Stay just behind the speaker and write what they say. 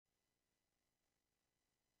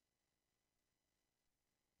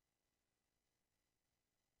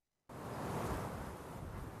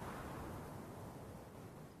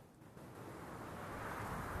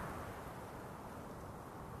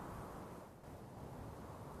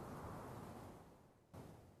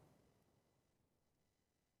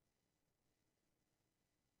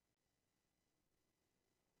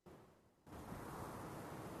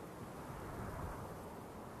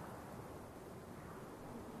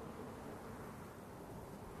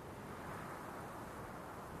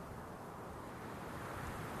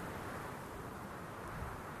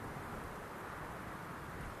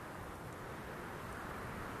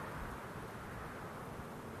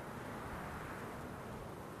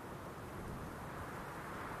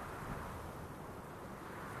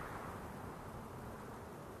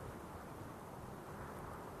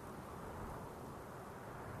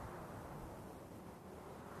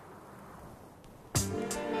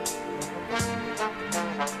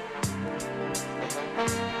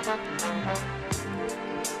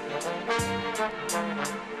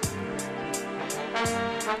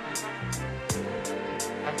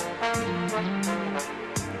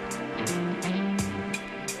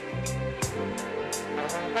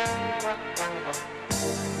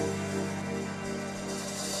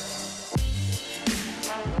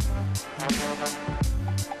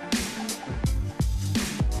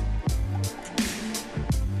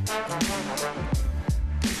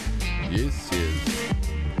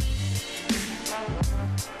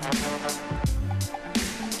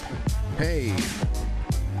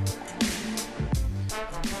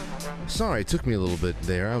Sorry, it took me a little bit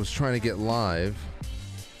there. I was trying to get live.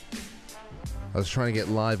 On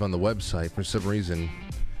the website. For some reason,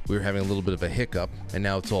 we were having a little bit of a hiccup, and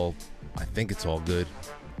now I think it's all good.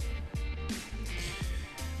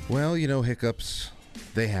 Well, hiccups,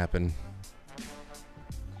 they happen.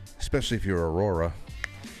 Especially if you're Aurora.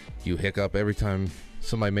 You hiccup every time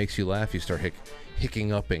somebody makes you laugh, you start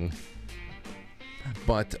hicking-upping.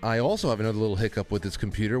 But I also have another little hiccup with this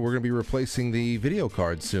computer. We're going to be replacing the video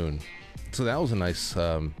card soon. So that was a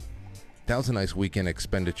nice weekend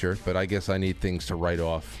expenditure, but I guess I need things to write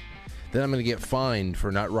off. Then I'm going to get fined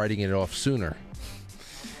for not writing it off sooner,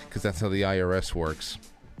 because that's how the IRS works.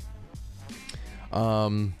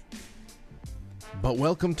 But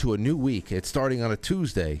welcome to a new week. It's starting on a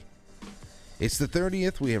Tuesday. It's the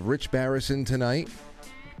 30th. We have Rich Baris in tonight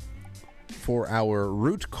for our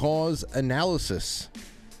root cause analysis.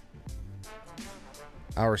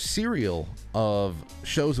 Our serial of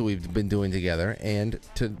shows that we've been doing together, and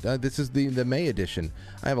this is the May edition.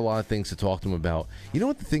 I have a lot of things to talk to him about. You know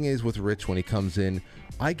what the thing is with Rich when he comes in?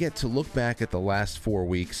 I get to look back at the last 4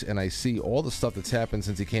 weeks, and I see all the stuff that's happened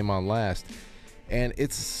since he came on last, and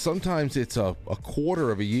sometimes it's a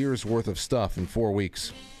quarter of a year's worth of stuff in 4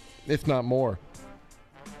 weeks, if not more.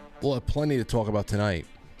 We'll have plenty to talk about tonight.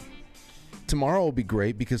 Tomorrow will be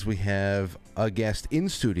great because we have a guest in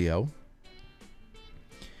studio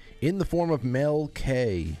in the form of Mel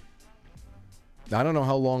K. I don't know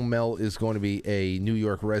how long Mel is going to be a New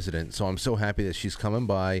York resident, so I'm so happy that she's coming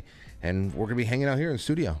by, and we're going to be hanging out here in the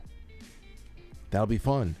studio. That'll be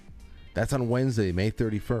fun. That's on Wednesday, May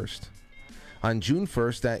 31st. On June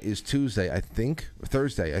 1st, that is Thursday,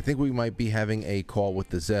 I think we might be having a call with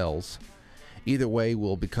the Zells. Either way,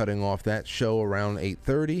 we'll be cutting off that show around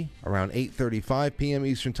 8:30. Around 8:35 p.m.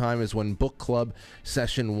 Eastern Time is when Book Club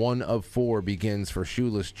Session 1 of 4 begins for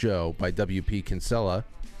Shoeless Joe by W.P. Kinsella,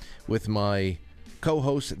 with my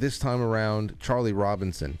co-host this time around, Charlie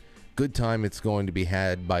Robinson. Good time it's going to be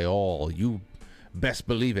had by all. You best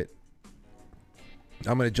believe it.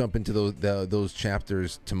 I'm going to jump into those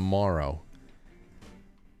chapters tomorrow.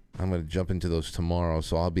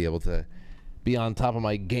 So I'll be able to be on top of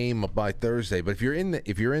my game by Thursday. But if you're in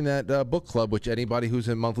that book club, which anybody who's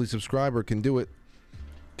a monthly subscriber can do it,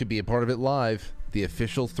 could be a part of it live. The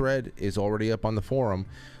official thread is already up on the forum,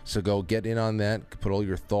 so go get in on that. Put all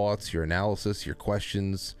your thoughts, your analysis, your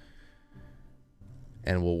questions,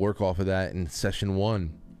 and we'll work off of that in session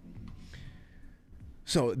 1.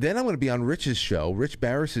 So then I'm going to be on Rich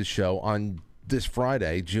Baris' show on this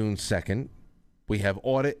Friday, June 2nd. We have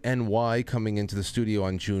Audit NY coming into the studio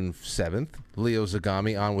on June 7th. Leo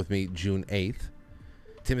Zagami on with me June 8th.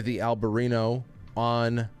 Timothy Alberino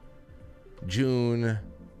on June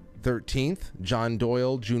 13th. John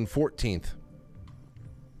Doyle, June 14th.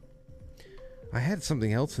 I had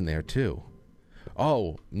something else in there, too.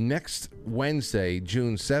 Oh, next Wednesday,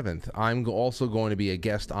 June 7th, I'm also going to be a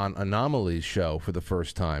guest on Anomaly's show for the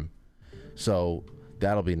first time. So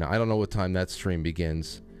that'll be nice. I don't know what time that stream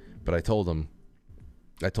begins, but I told him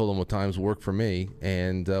what times work for me,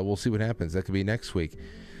 and we'll see what happens. That could be next week.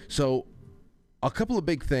 So a couple of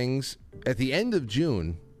big things. At the end of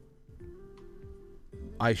June,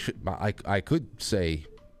 I should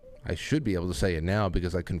be able to say it now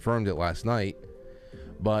because I confirmed it last night,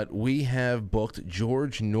 but we have booked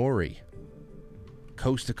George Norrie,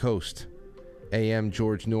 Coast to Coast, AM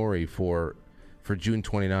George Norrie for June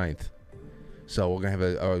 29th. So we're going to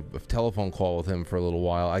have a telephone call with him for a little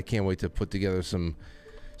while. I can't wait to put together some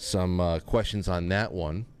questions on that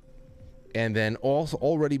one. And then also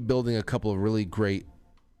already building a couple of really great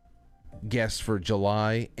guests for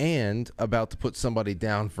July, and about to put somebody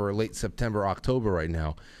down for late September, October right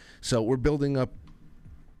now. So we're building up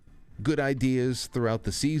good ideas throughout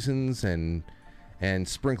the seasons and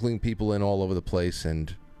sprinkling people in all over the place.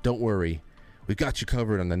 And don't worry, we've got you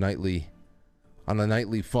covered on the nightly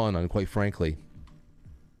fun, quite frankly.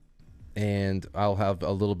 And I'll have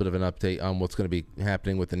a little bit of an update on what's going to be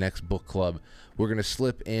happening with the next book club. We're going to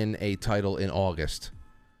slip in a title in August.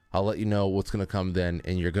 I'll let you know what's going to come then,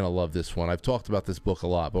 and you're going to love this one. I've talked about this book a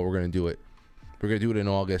lot, but we're going to do it. We're going to do it in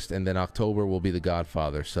August, and then October will be The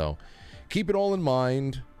Godfather. So keep it all in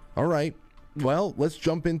mind. All right. Well, let's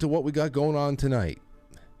jump into what we got going on tonight.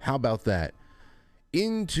 How about that?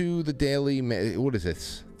 Into the Daily Mail. What is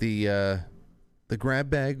this? The grab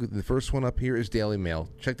bag, the first one up here is Daily Mail.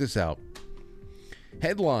 Check this out.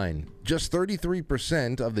 Headline, just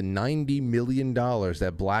 33% of the $90 million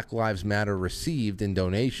that Black Lives Matter received in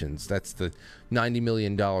donations, that's the $90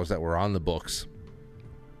 million that were on the books,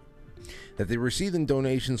 that they received in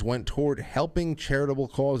donations went toward helping charitable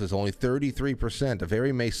causes. Only 33%, a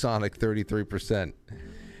very Masonic 33%.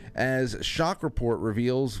 as shock report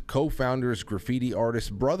reveals co-founder's graffiti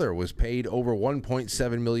artist brother was paid over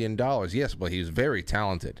 $1.7 million. Yes, but he's very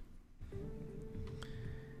talented.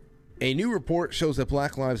 A new report shows that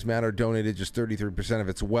Black Lives Matter donated just 33% of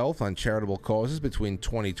its wealth on charitable causes between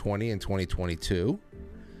 2020 and 2022.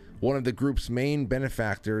 One of the group's main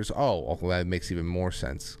benefactors, that makes even more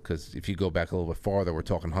sense, because if you go back a little bit farther, we're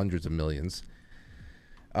talking hundreds of millions.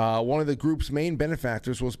 One of the group's main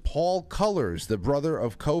benefactors was Paul Cullors, the brother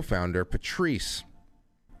of co-founder Patrice,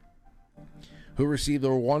 who received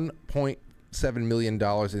over $1.7 million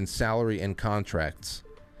in salary and contracts.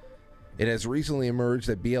 It has recently emerged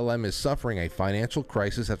that BLM is suffering a financial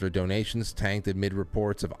crisis after donations tanked amid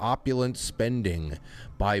reports of opulent spending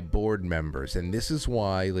by board members. And this is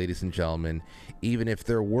why, ladies and gentlemen, even if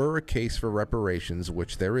there were a case for reparations,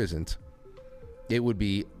 which there isn't, it would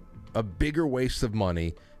be a bigger waste of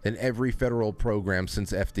money than every federal program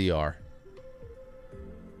since FDR.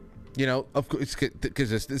 You know, of course,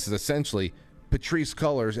 because this is essentially Patrice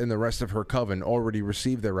Cullors and the rest of her coven already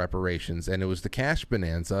received their reparations, and it was the cash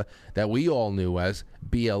bonanza that we all knew as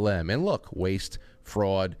BLM. And look, waste,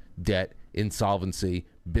 fraud, debt, insolvency,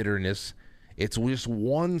 bitterness. It's just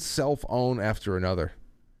one self-own after another.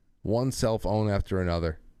 One self-own after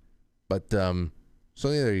another. But, so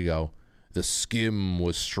there you go. The skim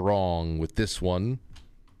was strong with this one,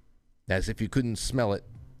 as if you couldn't smell it.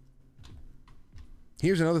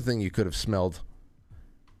 Here's another thing you could have smelled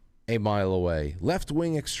a mile away.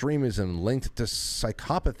 Left-wing extremism linked to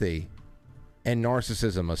psychopathy and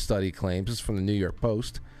narcissism, a study claims. This is from the New York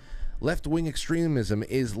Post. Left-wing extremism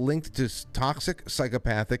is linked to toxic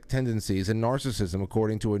psychopathic tendencies and narcissism,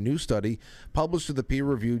 according to a new study published in the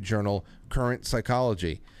peer-reviewed journal Current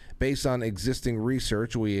Psychology. Based on existing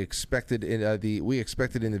research, we expected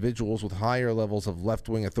individuals with higher levels of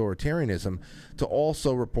left-wing authoritarianism to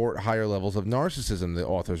also report higher levels of narcissism, the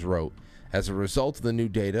authors wrote. As a result of the new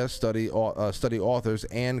data, study authors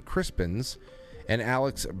Ann Crispins and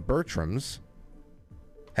Alex Bertrams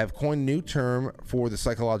have coined a new term for the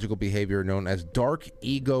psychological behavior known as dark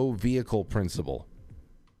ego vehicle principle.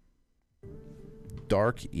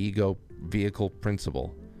 Dark ego vehicle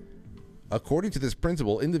principle. According to this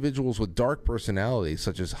principle, individuals with dark personalities,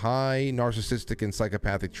 such as high narcissistic and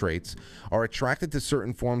psychopathic traits, are attracted to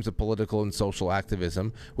certain forms of political and social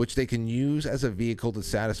activism, which they can use as a vehicle to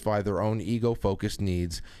satisfy their own ego-focused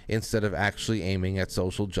needs instead of actually aiming at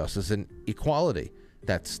social justice and equality.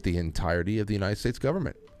 That's the entirety of the United States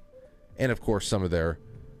government. And of course, some of their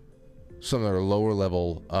lower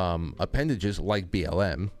level appendages, like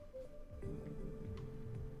BLM.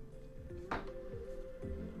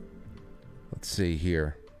 Let's see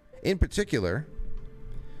here. In particular,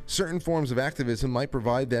 certain forms of activism might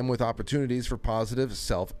provide them with opportunities for positive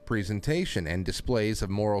self-presentation and displays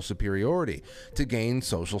of moral superiority, to gain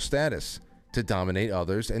social status, to dominate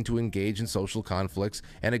others, and to engage in social conflicts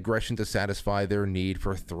and aggression to satisfy their need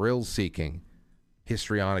for thrill-seeking.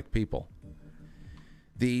 Histrionic people.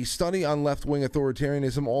 The study on left-wing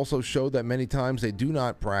authoritarianism also showed that many times they do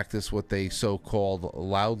not practice what they so-called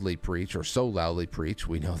loudly preach, or so loudly preach,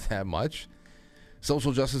 we know that much.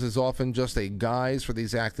 Social justice is often just a guise for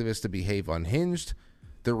these activists to behave unhinged,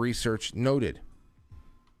 the research noted.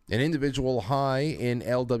 An individual high in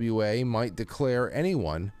LWA might declare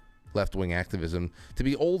anyone, left-wing activism, to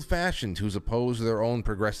be old-fashioned, who's opposed to their own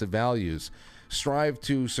progressive values, strive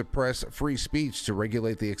to suppress free speech to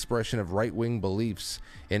regulate the expression of right-wing beliefs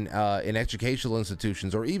in educational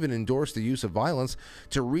institutions, or even endorse the use of violence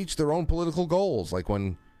to reach their own political goals, like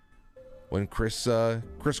when Chris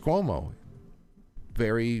Cuomo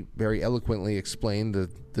very, very eloquently explained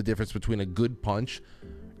the difference between a good punch,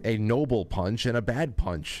 a noble punch, and a bad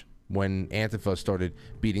punch when Antifa started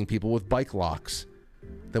beating people with bike locks.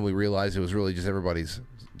 Then we realized it was really just everybody's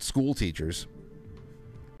school teachers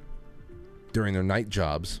during their night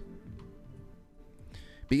jobs.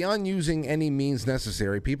 Beyond using any means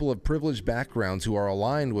necessary, people of privileged backgrounds who are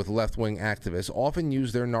aligned with left-wing activists often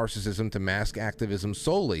use their narcissism to mask activism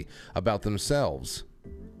solely about themselves,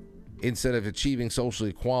 instead of achieving social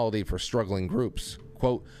equality for struggling groups.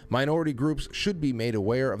 Quote, minority groups should be made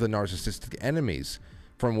aware of the narcissistic enemies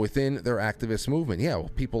from within their activist movement. Yeah, well,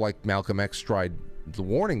 people like Malcolm X tried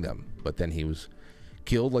warning them, but then he was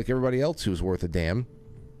killed like everybody else who's worth a damn.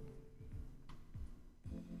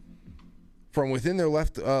 From within their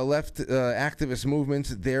left activist movements,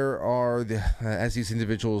 there are, as these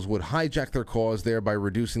individuals would hijack their cause, thereby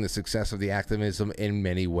reducing the success of the activism in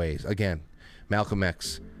many ways. Again, Malcolm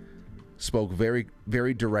X spoke very,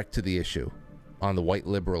 very direct to the issue, on the white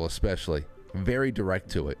liberal especially. Very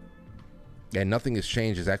direct to it. And nothing has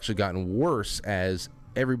changed. It's actually gotten worse as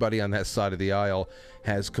everybody on that side of the aisle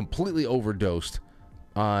has completely overdosed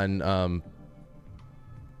on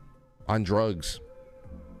drugs,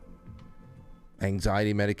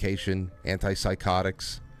 anxiety medication,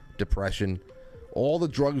 antipsychotics, depression, all the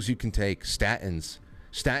drugs you can take. Statins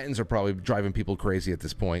are probably driving people crazy at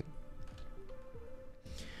this point.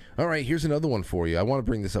 All right, here's another one for you. I want to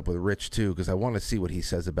bring this up with Rich, too, because I want to see what he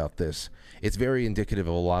says about this. It's very indicative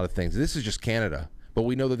of a lot of things. This is just Canada, but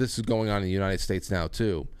we know that this is going on in the United States now,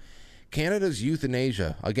 too. Canada's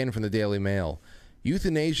euthanasia, again from the Daily Mail.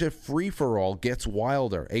 Euthanasia free-for-all gets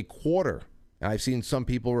wilder. A quarter, and I've seen some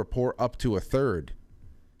people report up to a third.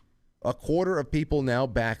 A quarter of people now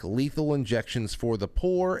back lethal injections for the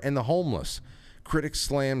poor and the homeless. Critics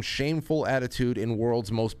slam shameful attitude in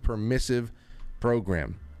world's most permissive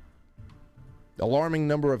program. Alarming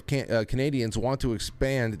number of Canadians want to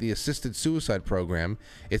expand the assisted suicide program.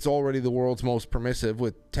 It's already the world's most permissive,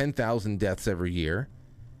 with 10,000 deaths every year.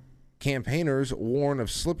 Campaigners warn of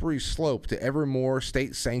slippery slope to ever more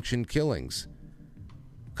state-sanctioned killings.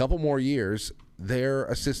 A couple more years, their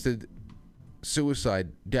assisted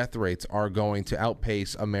suicide death rates are going to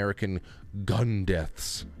outpace American gun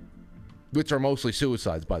deaths, which are mostly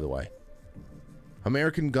suicides, by the way.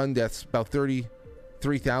 American gun deaths, about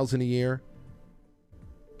 33,000 a year.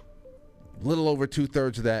 Little over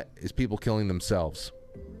 2/3 of that is people killing themselves.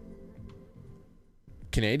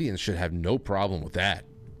 Canadians should have no problem with that.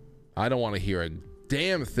 I don't want to hear a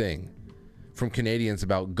damn thing from Canadians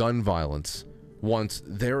about gun violence once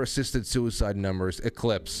their assisted suicide numbers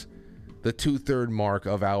eclipse the 2/3 mark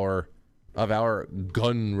of our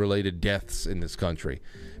gun-related deaths in this country,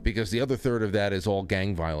 because the other third of that is all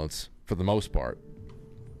gang violence for the most part.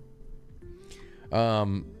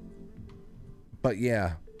 But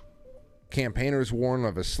yeah, campaigners warn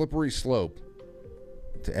of a slippery slope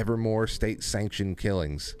to ever more state-sanctioned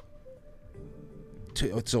killings.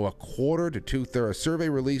 So a quarter to 2/3. A survey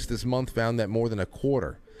released this month found that more than a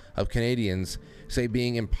quarter of Canadians say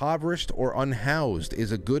being impoverished or unhoused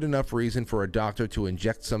is a good enough reason for a doctor to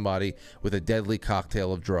inject somebody with a deadly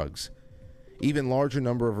cocktail of drugs. Even larger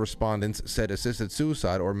number of respondents said assisted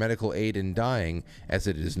suicide, or medical aid in dying, as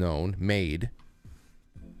it is known, MAID,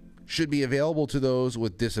 should be available to those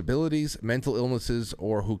with disabilities, mental illnesses,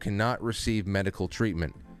 or who cannot receive medical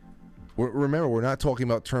treatment. Remember, we're not talking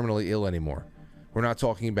about terminally ill anymore. We're not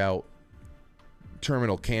talking about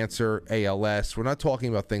terminal cancer, ALS. We're not talking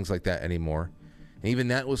about things like that anymore. And even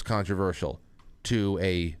that was controversial to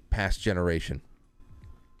a past generation.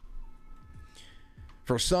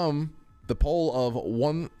 For some, the poll of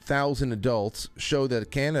 1,000 adults showed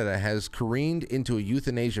that Canada has careened into a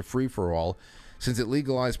euthanasia free-for-all. Since it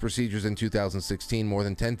legalized procedures in 2016, more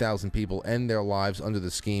than 10,000 people end their lives under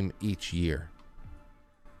the scheme each year.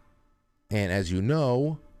 And as you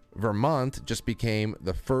know, Vermont just became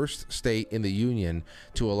the first state in the union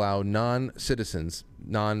to allow non-Vermont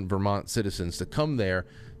citizens to come there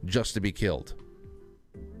just to be killed.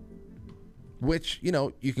 Which,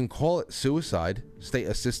 you can call it suicide,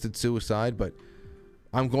 state-assisted suicide, but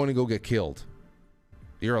I'm going to go get killed.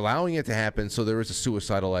 You're allowing it to happen, so there is a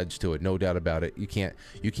suicidal edge to it, no doubt about it. You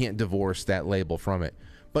can't divorce that label from it.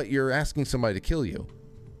 But you're asking somebody to kill you.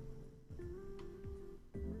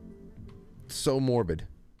 So morbid.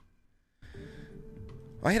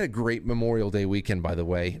 I had a great Memorial Day weekend, by the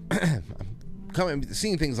way.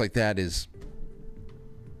 Seeing things like that is,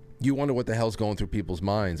 you wonder what the hell's going through people's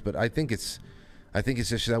minds. But I think it's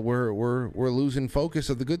just that we're losing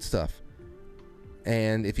focus of the good stuff.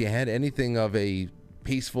 And if you had anything of a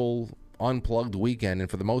peaceful, unplugged weekend, and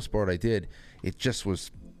for the most part I did, it just was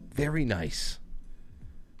very nice.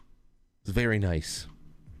 It was very nice.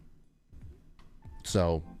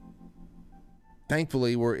 So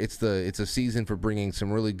thankfully, it's a season for bringing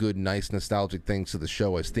some really good, nice, nostalgic things to the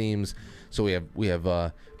show as themes. So we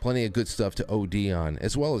have plenty of good stuff to OD on,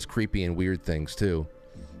 as well as creepy and weird things too.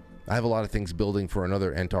 I have a lot of things building for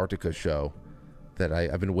another Antarctica show that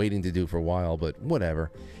I've been waiting to do for a while, but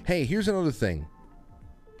whatever. Hey, here's another thing.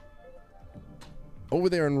 Over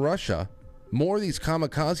there in Russia, more of these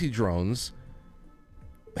kamikaze drones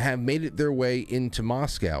have made it their way into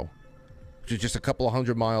Moscow, which is just a couple of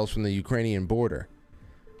 100 miles from the Ukrainian border.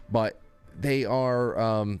 But they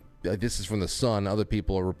are, this is from The Sun. Other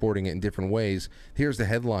people are reporting it in different ways. Here's the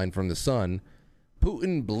headline from The Sun.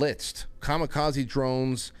 Putin blitzed. Kamikaze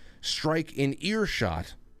drones strike in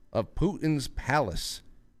earshot of Putin's palace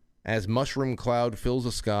as mushroom cloud fills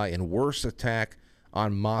the sky in worst attack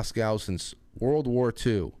on Moscow since World War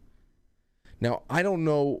II. Now, I don't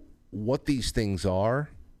know what these things are.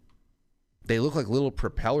 They look like little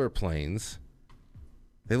propeller planes.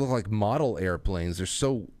 They look like model airplanes. They're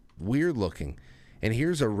so weird looking. And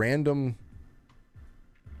here's a random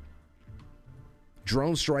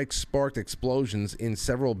drone strike sparked explosions in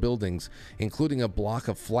several buildings, including a block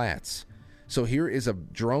of flats. So here is a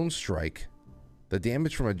drone strike, the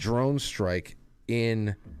damage from a drone strike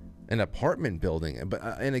in an apartment building. But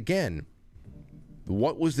and again,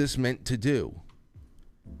 what was this meant to do?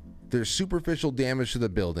 There's superficial damage to the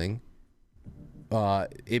building.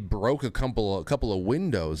 It broke a couple of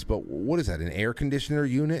windows, but what is that? An air conditioner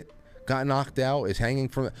unit got knocked out, is hanging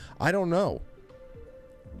from. I don't know.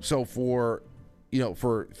 So for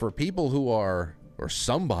people who are, or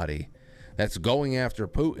somebody that's going after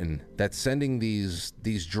Putin, that's sending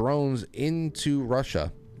these drones into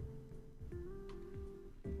Russia,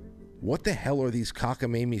 what the hell are these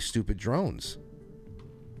cockamamie stupid drones?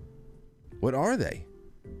 What are they?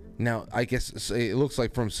 Now, I guess it looks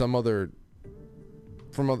like from some of the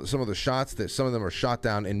shots that some of them are shot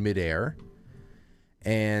down in midair,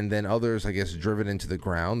 and then others, I guess, driven into the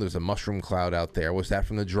ground. There's a mushroom cloud out there. Was that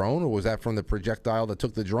from the drone, or was that from the projectile that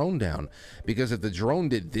took the drone down? Because if the drone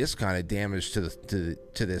did this kind of damage to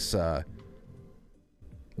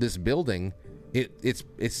this building,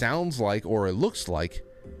 it sounds like, or it looks like,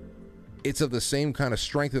 it's of the same kind of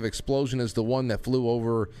strength of explosion as the one that flew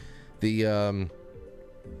over the I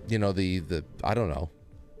don't know,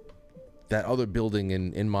 that other building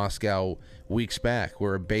in Moscow weeks back,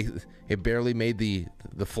 where it barely made the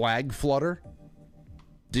flag flutter.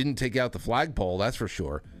 Didn't take out the flagpole, that's for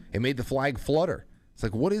sure. It made the flag flutter. It's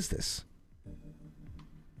like, what is this?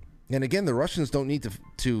 And again, the Russians don't need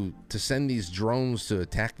to send these drones to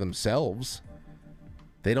attack themselves.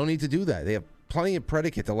 They don't need to do that. They have plenty of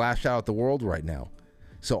predicate to lash out at the world right now.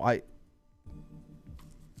 So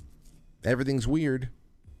everything's weird,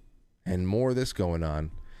 and more of this going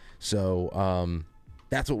on. So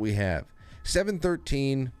that's what we have.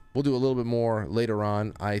 7:13. We'll do a little bit more later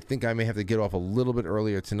on. I think I may have to get off a little bit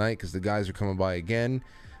earlier tonight because the guys are coming by again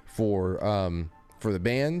for the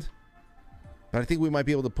band. But I think we might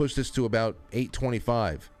be able to push this to about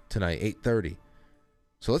 8:25 tonight, 8:30.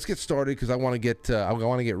 So let's get started because I want to get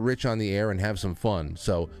Rich on the air and have some fun.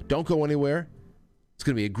 So don't go anywhere. It's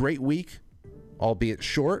going to be a great week, albeit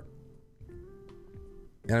short.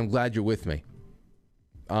 And I'm glad you're with me.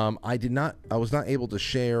 I was not able to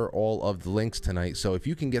share all of the links tonight. So if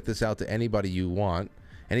you can get this out to anybody you want,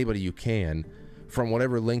 anybody you can, from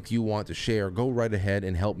whatever link you want to share, go right ahead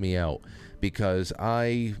and help me out, because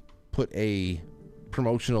I put a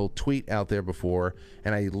promotional tweet out there before,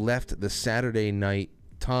 and I left the Saturday night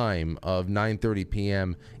time of 9:30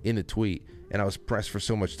 p.m. in the tweet, and I was pressed for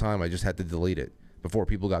so much time I just had to delete it before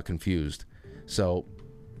people got confused. So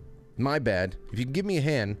my bad. If you can give me a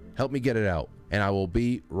hand, help me get it out, and I will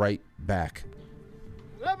be right back.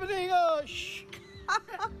 Lebanese!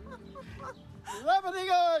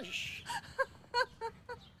 Lebanese!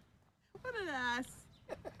 What an ass.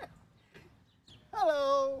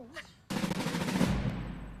 Hello!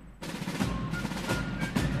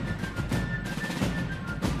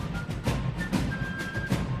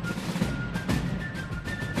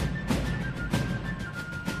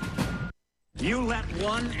 You let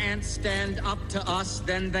one ant stand up to us,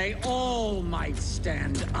 then they all might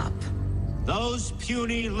stand up. Those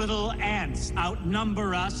puny little ants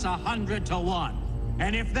outnumber us 100 to 1.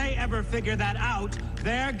 And if they ever figure that out,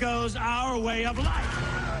 there goes our way of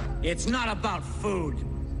life. It's not about food.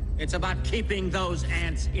 It's about keeping those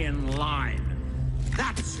ants in line.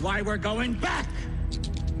 That's why we're going back.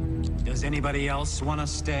 Does anybody else want to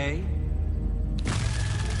stay?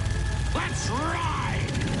 Let's ride!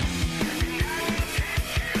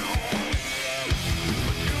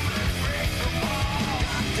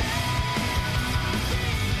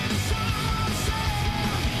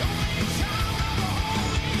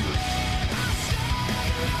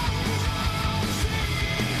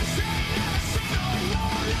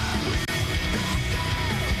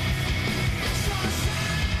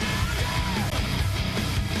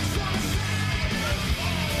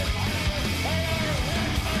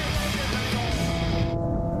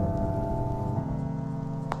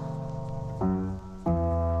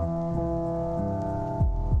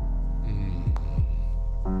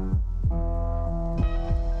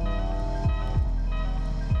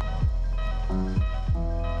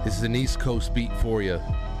 This is an East Coast beat for you.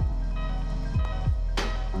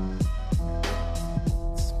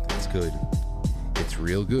 It's good. It's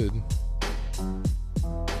real good.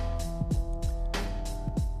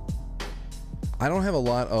 I don't have a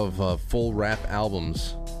lot of full rap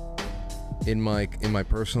albums in my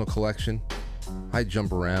personal collection. I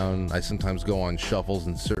jump around. I sometimes go on shuffles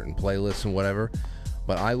in certain playlists and whatever.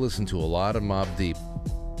 But I listen to a lot of Mobb Deep.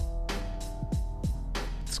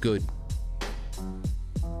 It's good.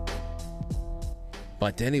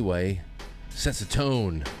 But anyway, sets a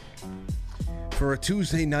tone for a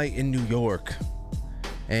Tuesday night in New York.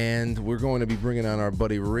 And we're going to be bringing on our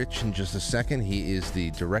buddy Rich in just a second. He is the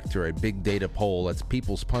director at Big Data Poll. That's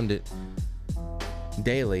People's Pundit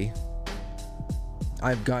Daily.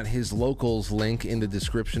 I've got his locals link in the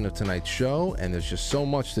description of tonight's show, and there's just so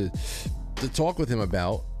much to talk with him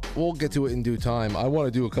about. We'll get to it in due time. I want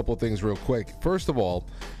to do a couple of things real quick. First of all,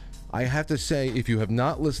 I have to say, if you have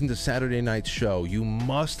not listened to Saturday night's show, you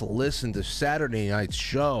must listen to Saturday night's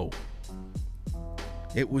show.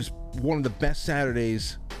 It was one of the best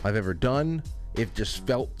Saturdays I've ever done. It just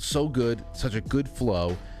felt so good, such a good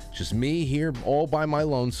flow. Just me here all by my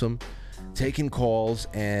lonesome, taking calls,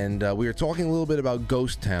 and we were talking a little bit about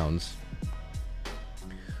ghost towns,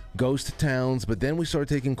 but then we started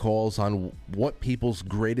taking calls on what people's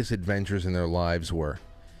greatest adventures in their lives were.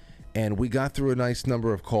 And we got through a nice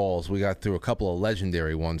number of calls. We got through a couple of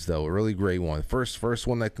legendary ones, though. A really great one. First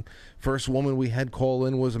woman we had call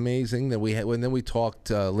in was amazing. Then we talked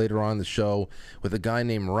later on in the show with a guy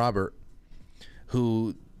named Robert,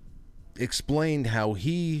 who explained how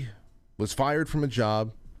he was fired from a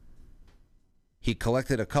job. He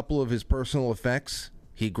collected a couple of his personal effects.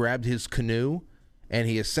 He grabbed his canoe, and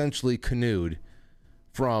he essentially canoed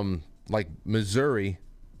from, like, Missouri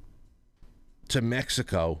to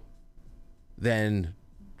Mexico, then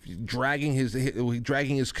dragging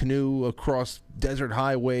his canoe across desert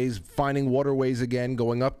highways, finding waterways again,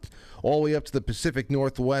 going up all the way up to the Pacific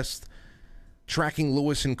Northwest, tracking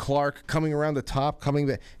Lewis and Clark, coming around the top, coming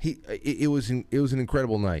back. It was an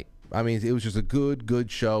incredible night. I mean, it was just a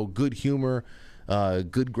good show, good humor.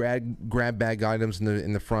 Good grab bag items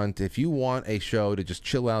in the front. If you want a show to just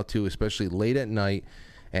chill out to, especially late at night,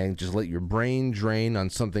 and just let your brain drain on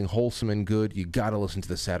something wholesome and good, you got to listen to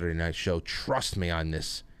the Saturday night show. Trust me on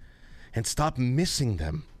this. And stop missing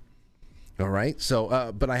them. All right?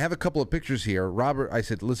 So, but I have a couple of pictures here. Robert, I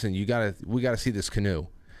said, listen, we got to see this canoe.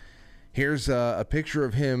 Here's a picture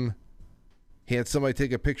of him. He had somebody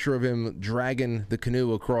take a picture of him dragging the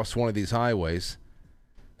canoe across one of these highways.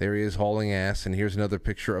 There he is hauling ass, and here's another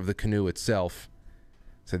picture of the canoe itself.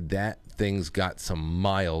 Said that thing's got some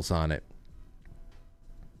miles on it.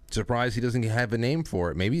 Surprised he doesn't have a name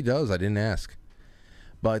for it. Maybe he does. I didn't ask.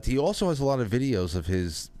 But he also has a lot of videos of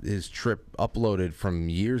his trip uploaded from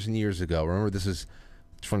years and years ago. Remember, this is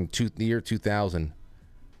from the year 2000.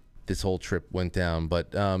 This whole trip went down.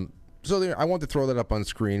 But so there, I want to throw that up on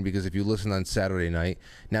screen because if you listen on Saturday night,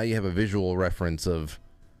 now you have a visual reference of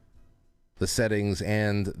the settings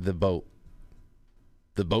and the boat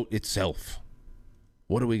itself.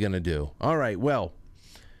 What are we going to do? All right, well,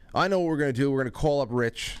 I know what we're going to do. We're going to call up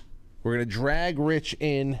Rich. We're going to drag Rich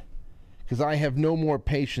in because I have no more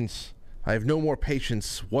patience. I have no more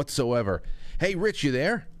patience whatsoever. Hey, Rich, you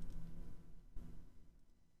there?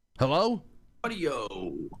 Hello?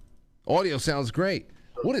 Audio sounds great.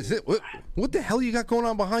 What is it? What the hell you got going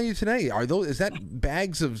on behind you today? Is that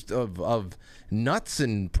bags of nuts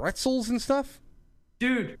and pretzels and stuff?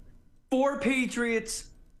 Dude, 4Patriots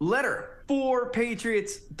letter.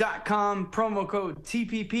 4patriots.com, promo code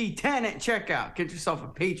TPP10 at checkout. Get yourself a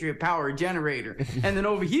Patriot Power generator. And then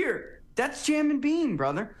over here, that's Jam and Bean,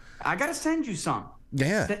 brother. I got to send you some.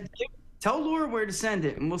 Yeah. Tell Laura where to send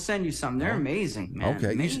it, and we'll send you some. They're amazing, man.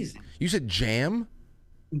 Okay. Amazing. You said Jam?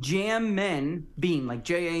 Jam Men Bean, like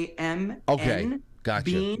JAMN. Okay, gotcha.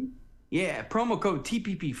 Bean. Yeah, promo code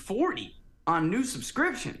TPP40 on new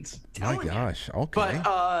subscriptions. My gosh, okay.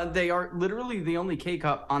 But they are literally the only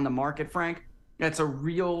K-Cup on the market, Frank. That's a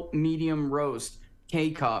real medium roast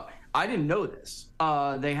K-Cup. I didn't know this.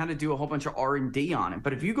 They had to do a whole bunch of R&D on it.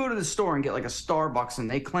 But if you go to the store and get like a Starbucks and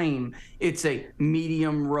they claim it's a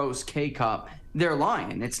medium roast K-Cup, they're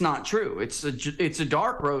lying. It's not true. It's a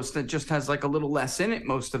dark roast that just has like a little less in it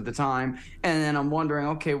most of the time. And then I'm wondering,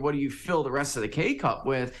 okay, what do you fill the rest of the K-Cup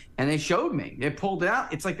with? And they showed me. They pulled it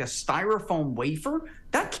out. It's like a styrofoam wafer.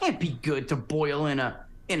 That can't be good to boil in a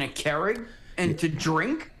Keurig and to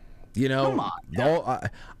drink. You know, come on.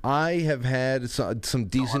 I have had some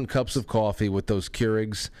decent cups of coffee with those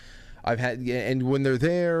Keurigs. I've had, and when they're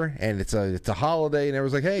there and it's a holiday and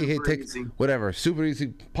everyone's like, hey, take whatever, super easy,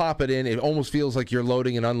 pop it in. It almost feels like you're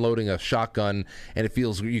loading and unloading a shotgun, and it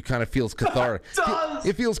kind of feels cathartic.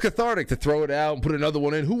 It feels cathartic to throw it out and put another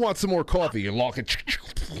one in. Who wants some more coffee? You lock it,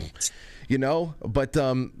 you know. But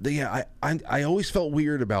yeah, I always felt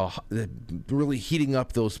weird about really heating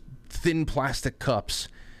up those thin plastic cups.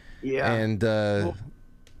 Yeah, and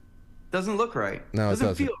doesn't look right. No, it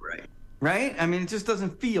doesn't feel right. Right? I mean, it just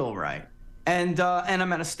doesn't feel right. And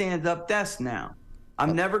I'm at a stand-up desk now.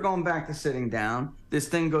 I'm never going back to sitting down. This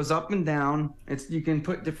thing goes up and down. You can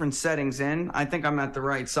put different settings in. I think I'm at the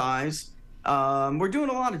right size. We're doing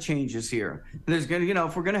a lot of changes here. There's gonna,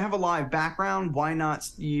 if we're gonna have a live background, why not?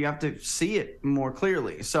 You have to see it more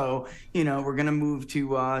clearly. So, we're gonna move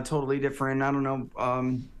to totally different. I don't know,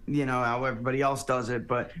 how everybody else does it,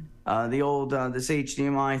 but the old this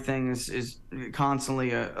HDMI thing is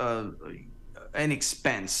constantly an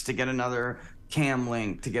expense to get another cam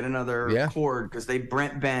link, to get another cord, because they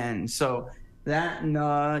bend. So that,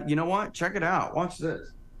 and you know what? Check it out. Watch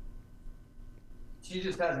this. She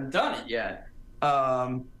just hasn't done it yet.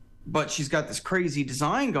 But she's got this crazy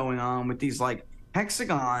design going on with these like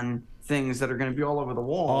hexagon things that are going to be all over the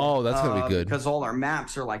wall. Oh, that's going to be good. Because all our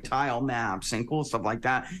maps are like tile maps and cool stuff like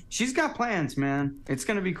that. She's got plans, man. It's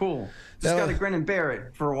going to be cool. Just got to grin and bear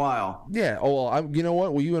it for a while. Yeah. Oh, well, you know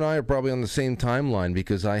what? Well, you and I are probably on the same timeline,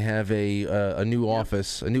 because I have a new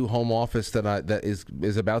office, a new home office that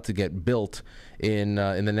is about to get built in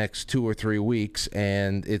the next 2 or 3 weeks,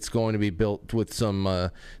 and it's going to be built with some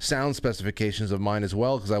sound specifications of mine as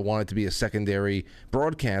well, because I want it to be a secondary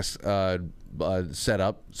broadcast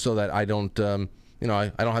setup, so that I don't I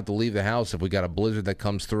don't have to leave the house if we got a blizzard that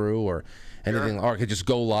comes through or anything. Or I could just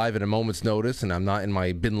go live at a moment's notice, and I'm not in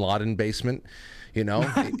my Bin Laden basement. But you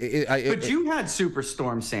had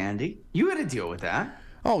Superstorm Sandy. You had to deal with that.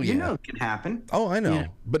 Oh yeah, it can happen. Oh, I know, yeah.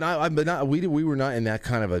 but we were not in that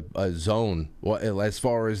kind of a zone. As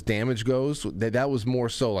far as damage goes, that was more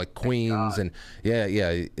so like Queens and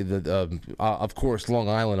of course Long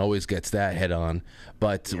Island always gets that head on.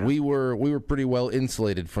 But we were pretty well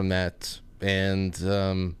insulated from that,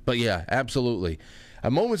 and but yeah, absolutely.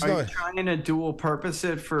 A moment's Are you trying to dual purpose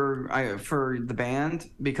it for the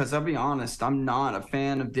band? Because I'll be honest, I'm not a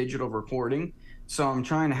fan of digital recording. So I'm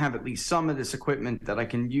trying to have at least some of this equipment that I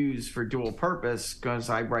can use for dual purpose, because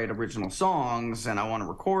I write original songs and I want to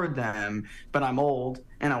record them, but I'm old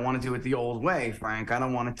and I want to do it the old way, Frank. I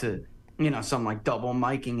don't want it to, some like double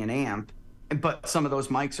miking an amp. But some of those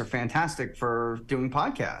mics are fantastic for doing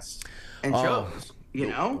podcasts and shows.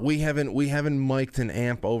 We haven't mic'd an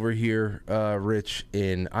amp over here, Rich,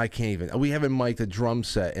 we haven't mic'd a drum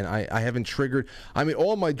set, and I haven't triggered. I mean,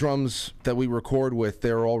 all my drums that we record with,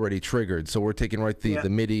 they're already triggered, so we're taking the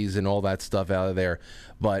midis and all that stuff out of there.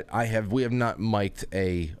 But we have not mic'd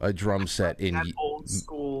a drum set in that old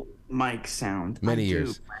school mic sound. Many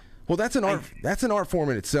years. Well, that's an art form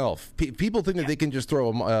in itself. People think that they can just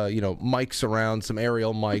throw mics around, some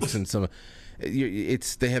aerial mics and some.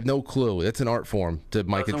 They have no clue. It's an art form to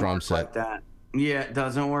mic a drum set. Like that. Yeah, it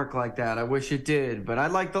doesn't work like that. I wish it did, but I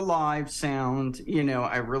like the live sound.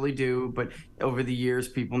 I really do. But over the years,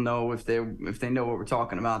 people know if they know what we're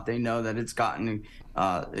talking about, they know that it's gotten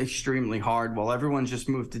extremely hard. Well, everyone's just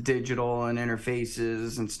moved to digital and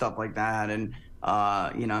interfaces and stuff like that. And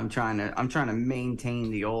I'm trying to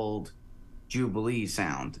maintain the old Jubilee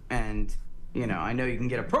sound. And I know you can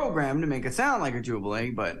get a program to make it sound like a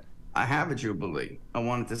Jubilee, but I have a Jubilee. I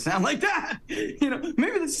want it to sound like that.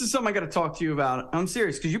 Maybe this is something I got to talk to you about. I'm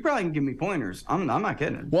serious, because you probably can give me pointers. I'm not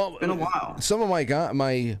kidding. Well, it's been a while. Some of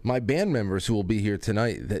my band members who will be here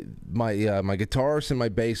tonight, my guitarist and my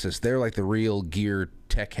bassist, they're like the real gear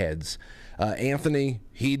tech heads. Anthony,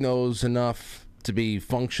 he knows enough to be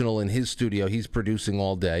functional in his studio. He's producing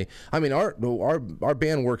all day. I mean, our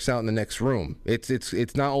band works out in the next room. It's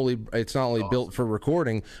not only built for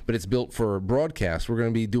recording, but it's built for broadcast. We're going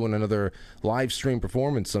to be doing another live stream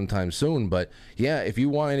performance sometime soon. But yeah, if you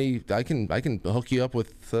want any, I can hook you up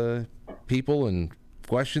with people and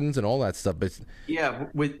questions and all that stuff. But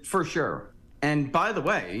for sure. And by the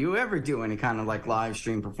way, you ever do any kind of like live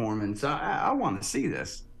stream performance? I want to see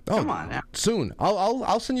this. Come on now. Soon.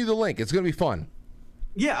 I'll send you the link. It's going to be fun.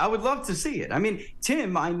 Yeah, I would love to see it. I mean,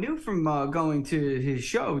 Tim, I knew from going to his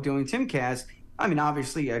show, doing Timcast, I mean,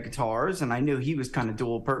 obviously guitars, and I knew he was kind of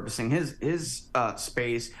dual purposing his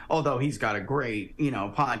space, although he's got a great,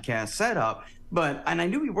 podcast setup. And I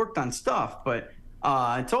knew he worked on stuff, but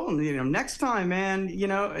I told him, next time, man,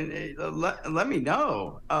 let me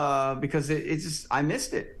know, because it's just, I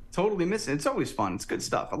missed it. Totally missed it. It's always fun. It's good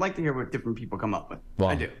stuff. I like to hear what different people come up with. Well,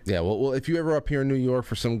 I do. Yeah. Well, if you ever up here in New York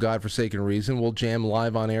for some godforsaken reason, we'll jam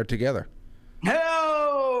live on air together.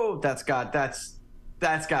 Hell, that's got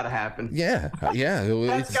to happen. Yeah.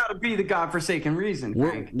 That's got to be the godforsaken reason.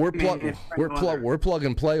 We're plug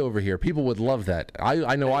and play over here. People would love that.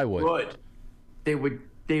 I know I would.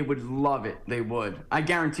 They would love it. They would. I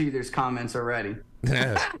guarantee you there's comments already.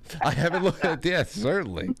 I haven't looked at it. Yes,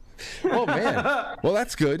 certainly. Oh man. Well,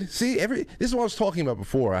 that's good. See, this is what I was talking about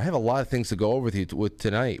before. I have a lot of things to go over with you with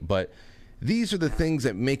tonight, but these are the things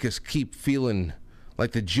that make us keep feeling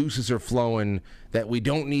like the juices are flowing, that we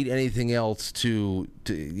don't need anything else to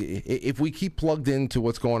if we keep plugged into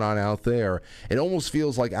what's going on out there, it almost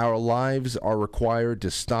feels like our lives are required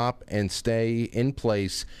to stop and stay in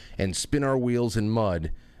place and spin our wheels in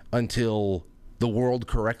mud until the world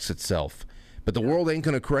corrects itself. But the world ain't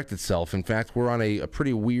going to correct itself. In fact, we're on a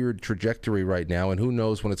pretty weird trajectory right now, and who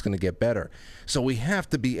knows when it's going to get better. So we have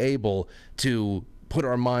to be able to put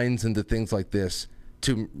our minds into things like this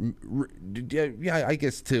to, I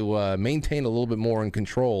guess, to maintain a little bit more in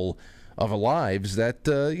control of our lives. That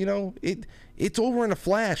it's over in a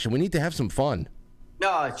flash, and we need to have some fun.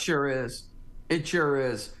 No, it sure is. It sure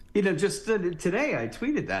is. Just today I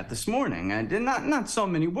tweeted that this morning. I did not so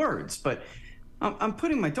many words, but I'm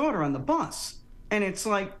putting my daughter on the bus, and it's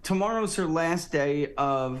like tomorrow's her last day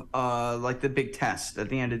of like the big test at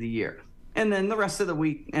the end of the year, and then the rest of the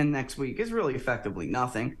week and next week is really effectively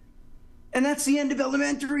nothing. And that's the end of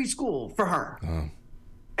elementary school for her. Oh.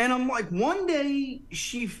 And I'm like, one day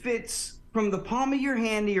she fits from the palm of your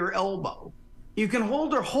hand to your elbow. You can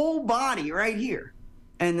hold her whole body right here.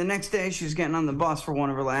 And the next day she's getting on the bus for one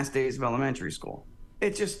of her last days of elementary school.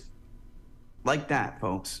 It's just like that,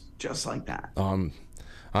 folks. Just like that.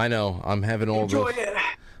 I know. I'm having all Enjoy those. it.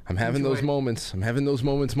 I'm having those moments. I'm having those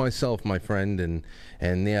moments myself, my friend, and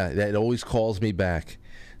yeah, that always calls me back.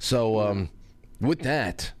 So with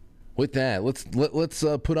that, let's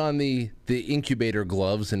put on the incubator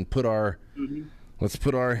gloves and let's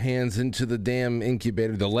put our hands into the damn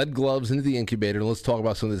incubator, the lead gloves into the incubator, and let's talk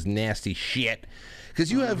about some of this nasty shit. Because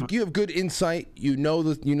you have good insight, you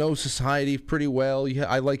know society pretty well.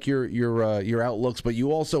 I like your outlooks, but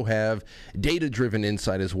you also have data-driven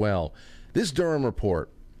insight as well. This Durham report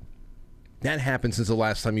that happened since the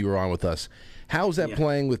last time you were on with us. How's that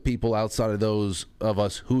playing with people outside of those of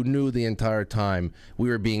us who knew the entire time we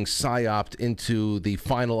were being psyoped into the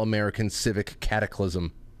final American civic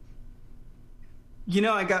cataclysm?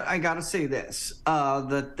 I got to say this,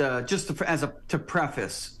 to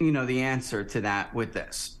preface, the answer to that with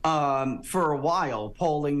this. For a while,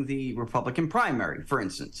 polling the Republican primary, for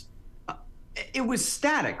instance, it was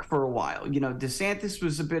static for a while. DeSantis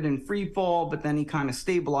was a bit in free fall, but then he kind of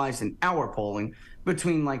stabilized in our polling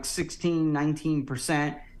between like 16,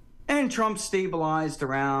 19%. And Trump stabilized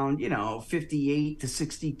around, 58 to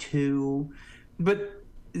 62. But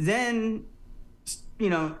then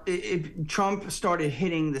Trump started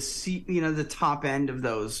hitting the top end of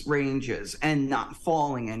those ranges and not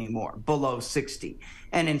falling anymore below 60.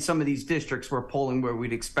 And in some of these districts we're polling where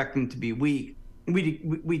we'd expect him to be weak,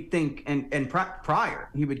 we think, and prior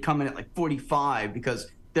he would come in at like 45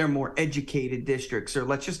 because they're more educated districts. Or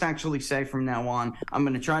let's just actually say from now on, I'm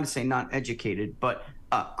going to try to say not educated, but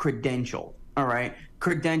credentialed. All right,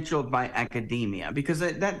 credentialed by academia, because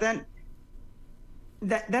that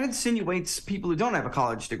insinuates people who don't have a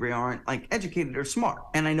college degree aren't like educated or smart.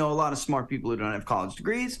 And I know a lot of smart people who don't have college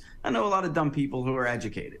degrees. I know a lot of dumb people who are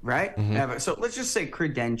educated, right? Mm-hmm. So let's just say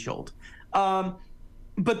credentialed.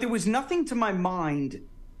 But there was nothing to my mind.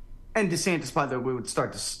 And DeSantis, by the way, would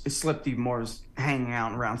start to slip even more, hanging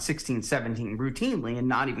out around 16, 17 routinely and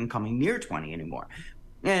not even coming near 20 anymore.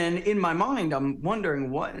 And in my mind, I'm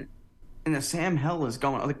wondering what in the Sam hell is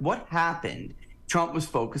going on. Like, what happened? Trump was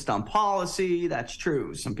focused on policy. That's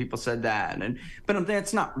true. Some people said that. But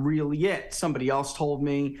that's not really it. Somebody else told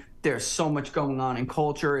me there's so much going on in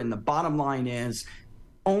culture. And the bottom line is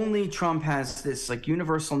only Trump has this like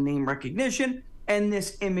universal name recognition and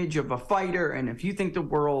this image of a fighter. And if you think the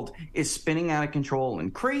world is spinning out of control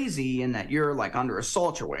and crazy and that you're like under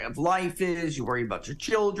assault, your way of life is, you worry about your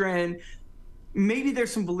children, maybe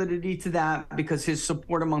there's some validity to that, because his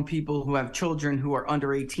support among people who have children who are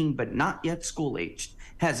under 18 but not yet school-aged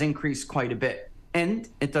has increased quite a bit. And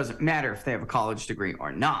it doesn't matter if they have a college degree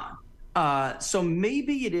or not. So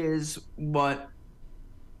maybe it is what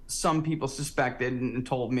some people suspected and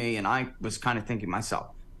told me, and I was kind of thinking myself.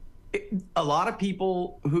 A lot of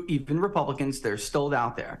people who, even Republicans, they're still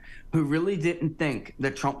out there, who really didn't think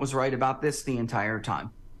that Trump was right about this the entire time.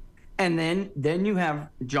 And then you have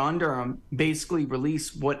John Durham basically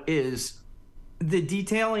release what is the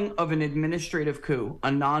detailing of an administrative coup, a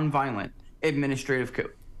nonviolent administrative coup.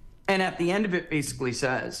 And at the end of it basically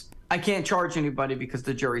says, I can't charge anybody because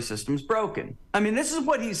the jury system's broken. I mean, this is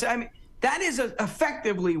what he's saying. I mean, that is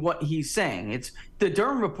effectively what he's saying. It's the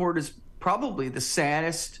Durham report is probably the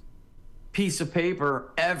saddest piece of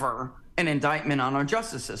paper ever, an indictment on our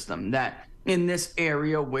justice system, that in this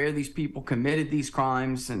area where these people committed these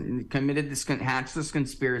crimes and hatched this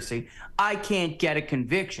conspiracy, I can't get a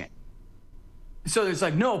conviction. So there's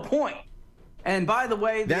like no point. And by the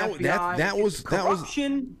way, the FBI, that was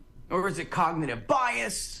corruption, or is it cognitive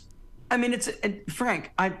bias? I mean,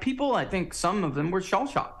 Frank, people, I think some of them were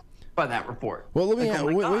shell-shocked by that report. Well, let me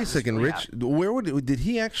wait God, a second, Rich. Where did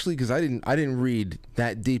he actually? Because I didn't read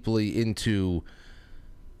that deeply into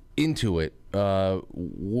it.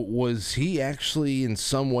 Was he actually in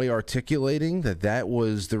some way articulating that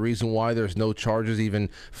was the reason why there's no charges even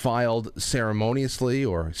filed ceremoniously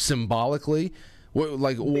or symbolically?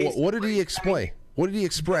 What did he explain? What did he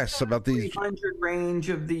express about these? 300 range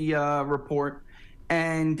of the report.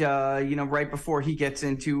 And, right before he gets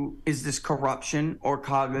into, is this corruption or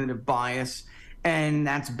cognitive bias? And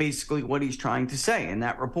that's basically what he's trying to say in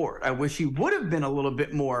that report. I wish he would have been a little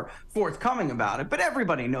bit more forthcoming about it, but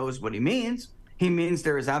everybody knows what he means. He means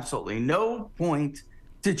there is absolutely no point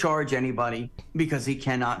to charge anybody because he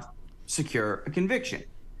cannot secure a conviction.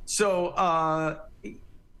 So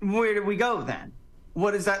where do we go then?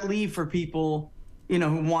 What does that leave for people,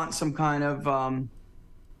 who want some kind of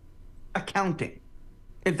accounting?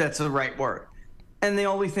 If that's the right word. And the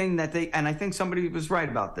only thing that and I think somebody was right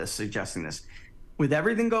about this, suggesting this, with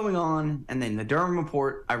everything going on and then the Durham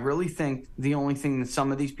report, I really think the only thing that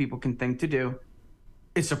some of these people can think to do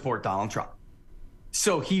is support Donald Trump.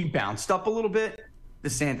 So he bounced up a little bit.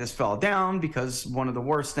 DeSantis fell down because one of the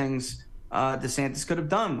worst things DeSantis could have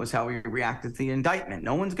done was how he reacted to the indictment.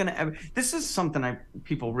 No one's going to ever, this is something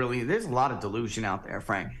there's a lot of delusion out there,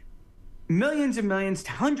 Frank. Millions and millions,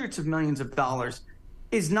 hundreds of millions of dollars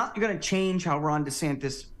is not going to change how Ron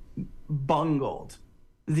DeSantis bungled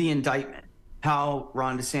the indictment, how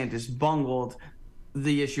Ron DeSantis bungled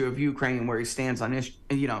the issue of Ukraine, where he stands on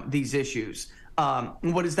these issues.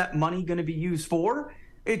 What is that money going to be used for?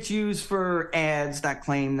 It's used for ads that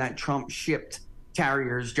claim that Trump shipped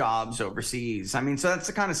carriers jobs overseas. I mean, so that's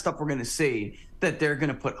the kind of stuff we're going to see, that they're going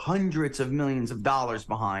to put hundreds of millions of dollars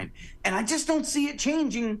behind. And I just don't see it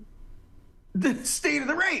changing the state of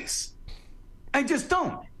the race. I just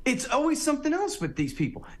don't. It's always something else with these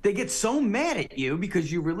people. They get so mad at you because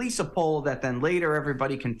you release a poll that then later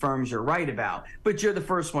everybody confirms you're right about, but you're the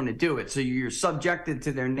first one to do it. So you're subjected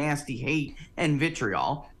to their nasty hate and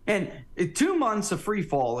vitriol. And 2 months of free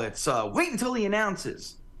fall, it's wait until he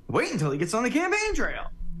announces. Wait until he gets on the campaign trail.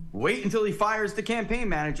 Wait until he fires the campaign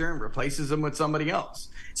manager and replaces him with somebody else.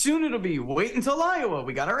 Soon it'll be wait until Iowa.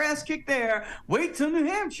 We got our ass kicked there. Wait till New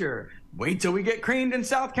Hampshire. Wait till we get creamed in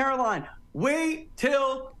South Carolina. Wait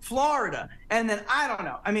till Florida. And then I don't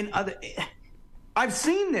know. I mean, I've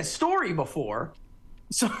seen this story before.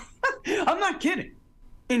 So I'm not kidding.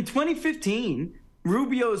 In 2015,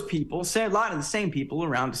 Rubio's people, say a lot of the same people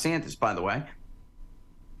around DeSantis, by the way,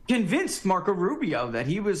 convinced Marco Rubio that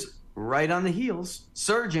he was right on the heels,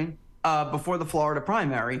 surging before the Florida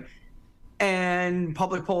primary. And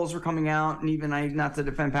public polls were coming out. And even not to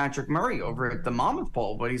defend Patrick Murray over at the Monmouth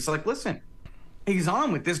poll, but he's like, listen, he's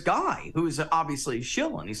on with this guy who's obviously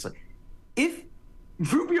shilling. He's like, if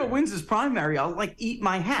Rubio wins his primary, I'll eat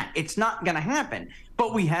my hat. It's not going to happen.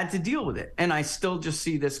 But we had to deal with it. And I still just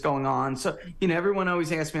see this going on. So, everyone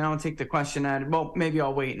always asks me, I don't take the question at it. Well, maybe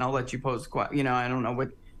I'll wait and I'll let you pose the question. I don't know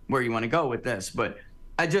where you want to go with this, but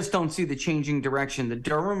I just don't see the changing direction. The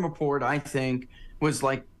Durham report, I think, was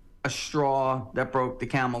like a straw that broke the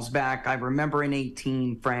camel's back. I remember in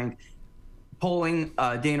 2018, Frank, polling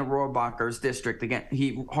Dana Rohrabacher's district again.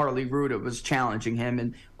 Harley Ruda was challenging him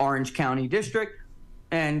in Orange County District,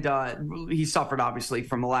 and he suffered obviously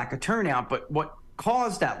from a lack of turnout. But what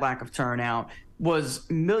caused that lack of turnout was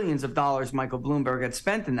millions of dollars Michael Bloomberg had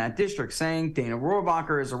spent in that district, saying Dana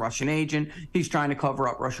Rohrabacher is a Russian agent. He's trying to cover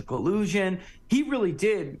up Russia collusion. He really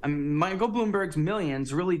did. Michael Bloomberg's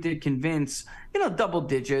millions really did convince, low double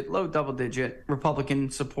digit Republican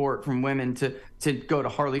support from women to go to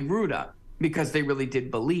Harley Ruda, because they really did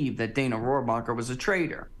believe that Dana Rohrabacher was a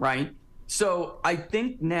traitor, right? So I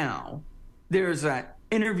think now there's an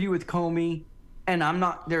interview with Comey, and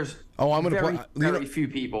there's very few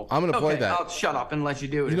people. I'm going to play that. I'll shut up and let you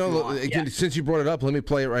do it. Since you brought it up, let me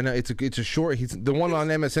play it right now. It's a short. He's the one on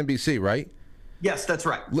MSNBC, right? Yes, that's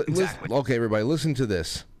right. Exactly. Okay, everybody, listen to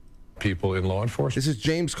this. People in law enforcement. This is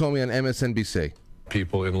James Comey on MSNBC.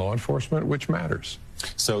 People in law enforcement, which matters.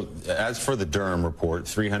 So as for the Durham report,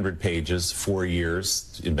 300 pages, 4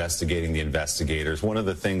 years investigating the investigators. One of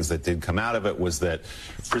the things that did come out of it was that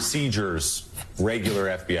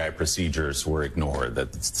regular FBI procedures were ignored,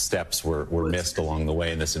 that steps were missed along the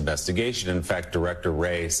way in this investigation. In fact, Director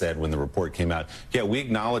Wray said when the report came out, yeah, we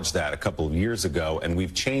acknowledged that a couple of years ago, and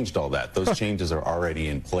we've changed all that. Those changes are already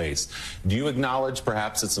in place. Do you acknowledge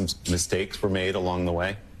perhaps that some mistakes were made along the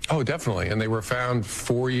way? Oh, definitely. And they were found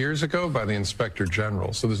 4 years ago by the Inspector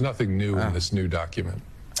General. So there's nothing new in this new document.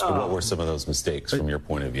 What were some of those mistakes from your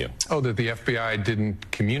point of view? Oh, that the FBI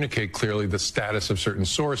didn't communicate clearly the status of certain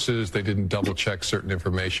sources. They didn't double check certain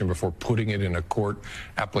information before putting it in a court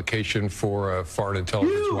application for a foreign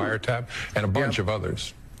intelligence wiretap, and a bunch of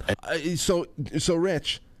others. So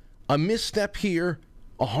Rich, a misstep here,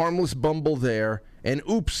 a harmless bumble there, and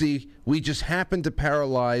oopsie, we just happened to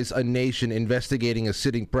paralyze a nation investigating a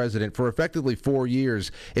sitting president for effectively 4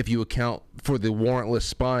 years, if you account for the warrantless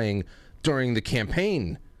spying during the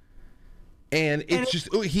campaign. And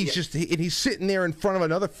he's sitting there in front of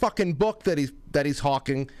another fucking book that he's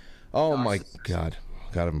hawking. Oh my God.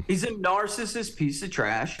 Got him. He's a narcissist piece of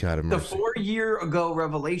trash. Got him. The 4 year ago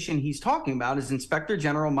revelation he's talking about is Inspector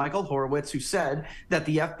General Michael Horowitz, who said that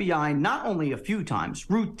the FBI not only a few times,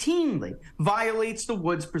 routinely violates the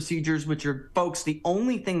Woods procedures, which are, folks, the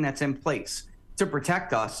only thing that's in place to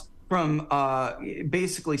protect us from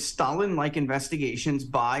basically Stalin-like investigations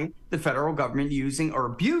by the federal government using or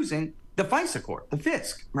abusing the FISA court, the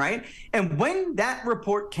FISC, right? And when that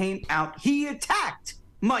report came out, he attacked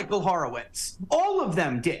Michael Horowitz. All of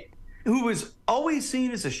them did. Who was always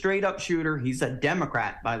seen as a straight-up shooter. He's a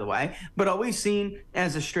Democrat, by the way, but always seen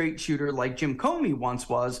as a straight shooter like Jim Comey once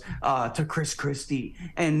was to Chris Christie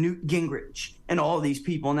and Newt Gingrich and all these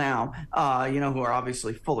people now, who are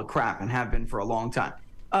obviously full of crap and have been for a long time.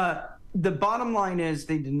 The bottom line is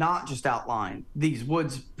they did not just outline these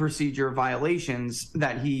Woods procedure violations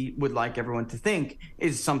that he would like everyone to think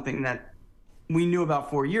is something that we knew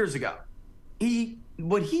about 4 years ago.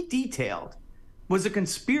 What he detailed was a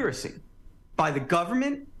conspiracy by the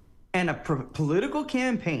government and a political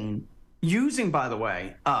campaign using, by the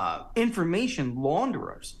way, information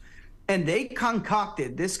launderers. And they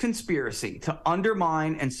concocted this conspiracy to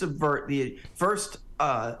undermine and subvert the first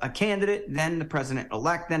a candidate, then the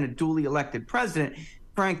president-elect, then a duly elected president.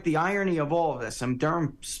 Frank, the irony of all of this, and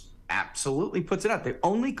Durham absolutely puts it out, the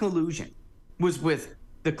only collusion was with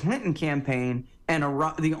the Clinton campaign, and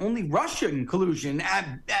the only Russian collusion,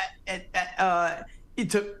 to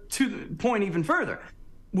the point even further,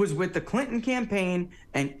 was with the Clinton campaign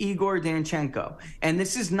and Igor Danchenko. And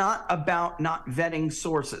this is not about not vetting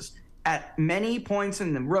sources. At many points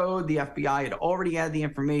in the road, the FBI had already had the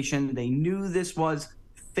information. They knew this was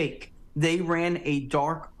fake. They ran a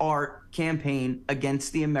dark art campaign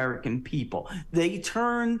against the American people. They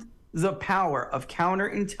turned the power of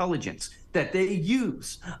counterintelligence that they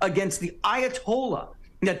use against the Ayatollah,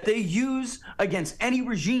 that they use against any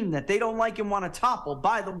regime that they don't like and want to topple.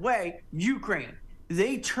 By the way, Ukraine,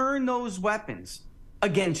 they turn those weapons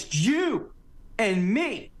against you and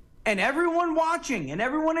me and everyone watching and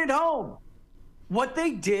everyone at home. What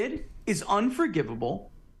they did is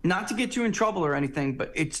unforgivable. Not to get you in trouble or anything,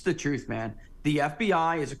 but it's the truth, man. The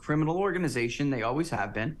FBI is a criminal organization. They always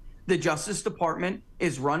have been. The Justice Department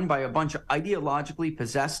is run by a bunch of ideologically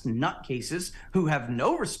possessed nutcases who have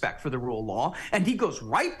no respect for the rule of law. And he goes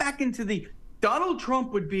right back into the Donald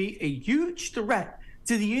Trump would be a huge threat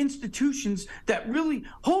to the institutions that really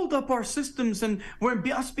hold up our systems and we're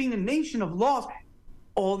us being a nation of laws.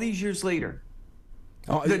 All these years later,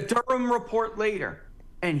 the Durham report later,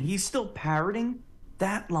 and he's still parroting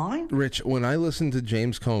that line? Rich, when I listen to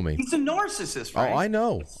James Comey, he's a narcissist, right? Oh, I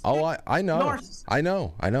know. I know. Narcissist.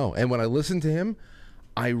 I know. And when I listen to him,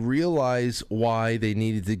 I realize why they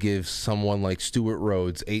needed to give someone like Stuart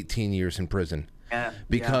Rhodes 18 years in prison. Yeah.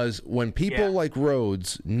 Because when people like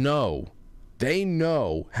Rhodes know, they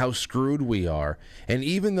know how screwed we are. And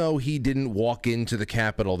even though he didn't walk into the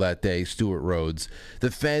Capitol that day, Stuart Rhodes,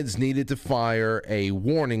 the feds needed to fire a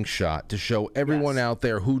warning shot to show everyone out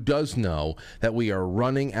there who does know that we are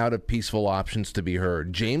running out of peaceful options to be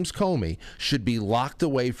heard. James Comey should be locked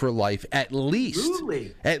away for life at least.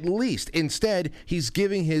 Truly. At least. Instead, he's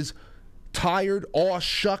giving his tired aw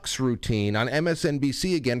shucks routine on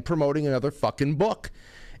MSNBC again, promoting another fucking book.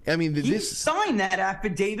 I mean, he signed that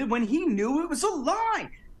affidavit when he knew it was a lie.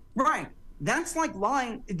 Right. That's like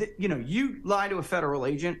lying. You know, you lie to a federal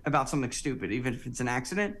agent about something stupid, even if it's an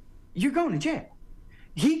accident, you're going to jail.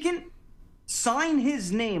 He can sign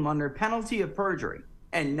his name under penalty of perjury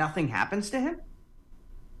and nothing happens to him.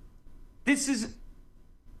 This is,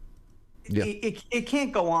 it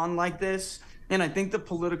can't go on like this. And I think the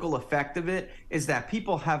political effect of it is that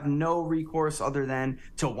people have no recourse other than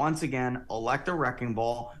to once again elect a wrecking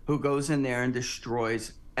ball who goes in there and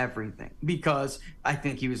destroys everything. Because I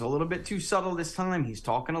think he was a little bit too subtle this time. He's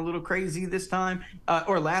talking a little crazy this time.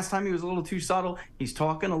 Or last time he was a little too subtle. He's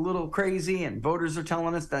talking a little crazy, and voters are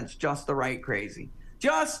telling us that's just the right crazy.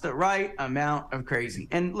 Just the right amount of crazy.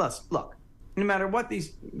 And look, no matter what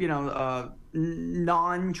these,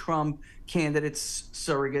 non-Trump candidates,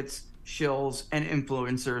 surrogates, shills, and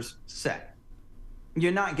influencers say,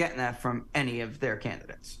 You're not getting that from any of their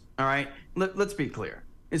candidates. All right. Let's be clear.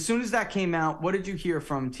 As soon as that came out, what did you hear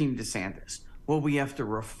from Team DeSantis? Well, we have to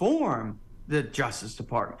reform the Justice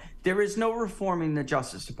Department. There is no reforming the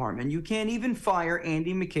Justice Department. You can't even fire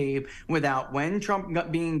Andy McCabe without, when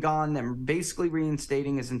Trump being gone, them basically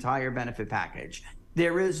reinstating his entire benefit package.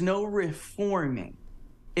 There is no reforming.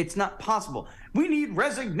 It's not possible. We need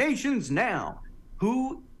resignations now.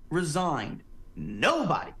 Who resigned?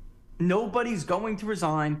 Nobody. Nobody's going to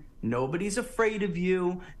resign. Nobody's afraid of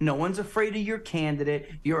you. No one's afraid of your candidate.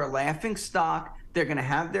 You're a laughing stock. They're going to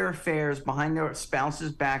have their affairs behind their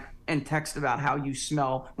spouse's back and text about how you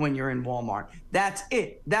smell when you're in Walmart. That's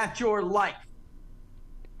it. That's your life.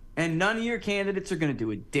 And none of your candidates are going to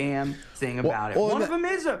do a damn thing about it. One of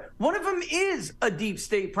them is a deep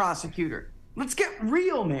state prosecutor. Let's get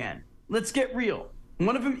real, man. Let's get real.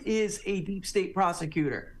 One of them is a deep state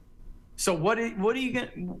prosecutor. So what are you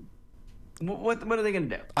going? What are they going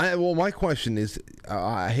to do? Well, my question is,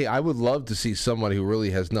 hey, I would love to see somebody who really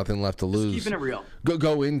has nothing left to lose. Keeping it real.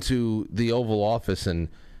 Go into the Oval Office and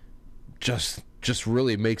just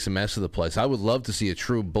really makes a mess of the place. I would love to see a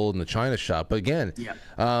true bull in the china shop. But again, yeah.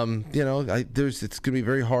 It's going to be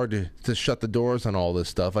very hard to shut the doors on all this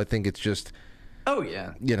stuff. I think it's just. Oh,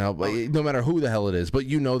 yeah. No matter who the hell it is. But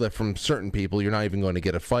you know that from certain people, you're not even going to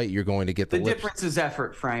get a fight. You're going to get the difference is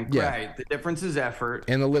effort, Frank. Yeah. Right. The difference is effort.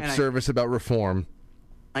 And the lip service about reform.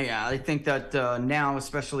 Yeah, I think that now,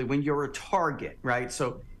 especially when you're a target, right?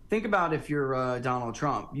 So think about if you're Donald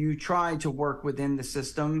Trump. You try to work within the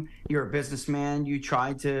system. You're a businessman. You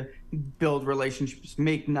try to build relationships,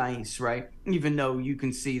 make nice, right? Even though you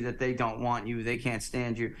can see that they don't want you, they can't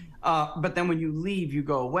stand you. But then when you leave, you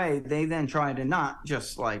go away, they then try to not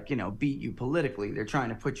just beat you politically. They're trying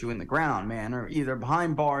to put you in the ground, man, or either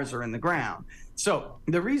behind bars or in the ground. So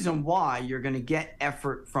the reason why you're going to get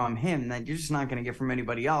effort from him that you're just not going to get from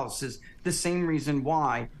anybody else is the same reason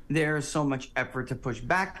why there is so much effort to push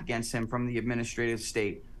back against him from the administrative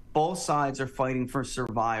state. Both sides are fighting for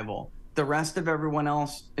survival. The rest of everyone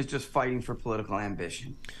else is just fighting for political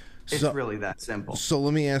ambition. It's really that simple. So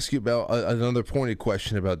let me ask you about another pointed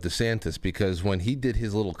question about DeSantis, because when he did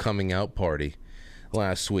his little coming out party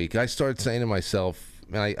last week, I started saying to myself,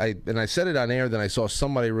 and I said it on air, then I saw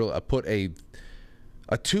somebody put a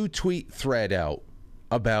 2-tweet thread out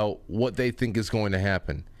about what they think is going to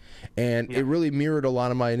happen. And it really mirrored a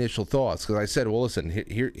lot of my initial thoughts, because I said, well, listen,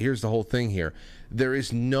 here's the whole thing here. There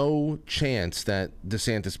is no chance that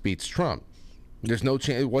DeSantis beats Trump. There's no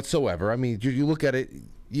chance whatsoever. I mean, you look at it,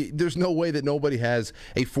 there's no way that nobody has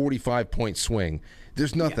a 45-point swing.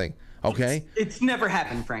 There's nothing, okay? It's never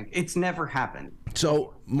happened, Frank. It's never happened.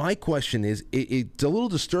 So my question is, it's a little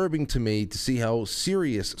disturbing to me to see how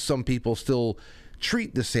serious some people still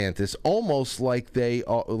treat DeSantis, almost like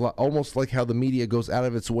how the media goes out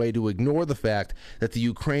of its way to ignore the fact that the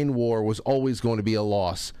Ukraine war was always going to be a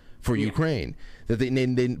loss for Ukraine. That they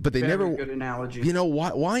Very never. Good analogy. You know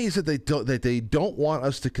why is it that they don't want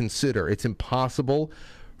us to consider it's impossible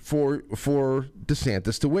for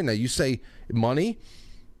DeSantis to win? Now you say money.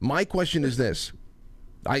 My question is this.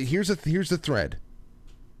 Here's the thread.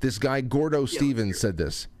 This guy Gordo Stevens said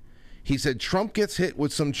this. He said Trump gets hit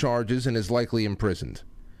with some charges and is likely imprisoned.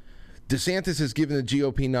 DeSantis has given the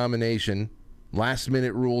GOP nomination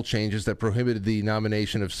last-minute rule changes that prohibited the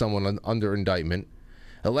nomination of someone under indictment.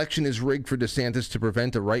 Election is rigged for DeSantis to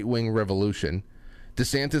prevent a right-wing revolution.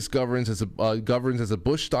 DeSantis governs as a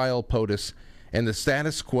Bush-style POTUS, and the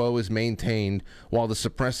status quo is maintained while the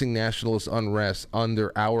suppressing nationalist unrest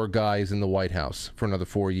under our guys in the White House for another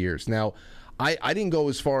 4 years. Now, I didn't go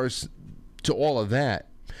as far as to all of that,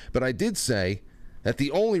 but I did say that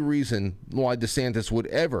the only reason why DeSantis would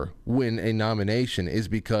ever win a nomination is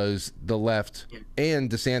because the left and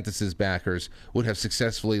DeSantis's backers would have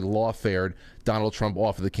successfully lawfared Donald Trump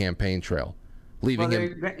off of the campaign trail, leaving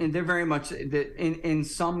him. They're very much in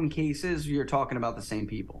some cases you're talking about the same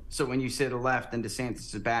people. So when you say the left and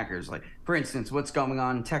DeSantis's backers, like for instance, what's going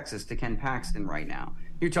on in Texas to Ken Paxton right now,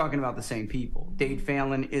 you're talking about the same people. Dade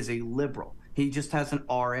Phelan is a liberal. He just has an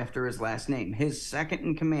R after his last name. His second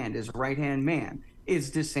in command, his right-hand man,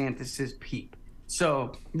 is DeSantis's peep.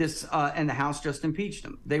 So this and the House just impeached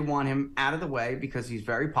him. They want him out of the way because he's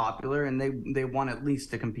very popular, and they want at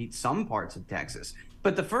least to compete some parts of Texas.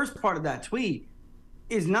 But the first part of that tweet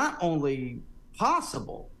is not only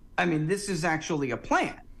possible. I mean, this is actually a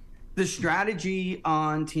plan. The strategy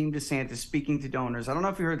on Team DeSantis speaking to donors. I don't know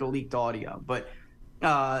if you heard the leaked audio, but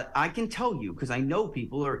I can tell you, because I know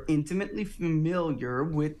people are intimately familiar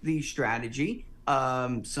with the strategy,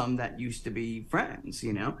 some that used to be friends,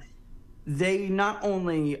 they're not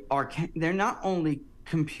only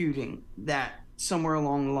computing that somewhere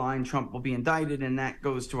along the line, Trump will be indicted, and that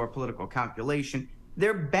goes to our political calculation.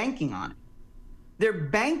 They're banking on it. They're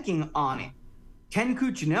banking on it. Ken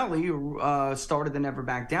Cuccinelli started the Never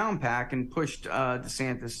Back Down PAC and pushed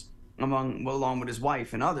DeSantis along with his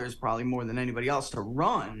wife and others, probably more than anybody else, to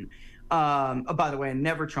run. By the way, a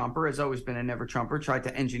never Trumper has always been a never Trumper. Tried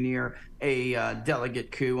to engineer a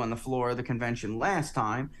delegate coup on the floor of the convention last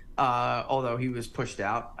time, although he was pushed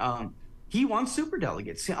out. He wants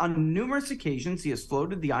superdelegates. On numerous occasions, he has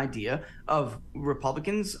floated the idea of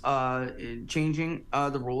Republicans changing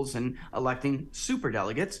the rules and electing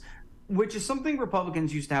superdelegates, which is something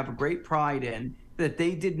Republicans used to have a great pride in, that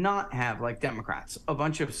they did not have, like Democrats, a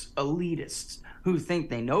bunch of elitists who think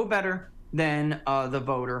they know better than the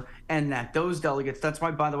voter, and that those delegates, that's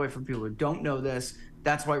why, by the way, for people who don't know this,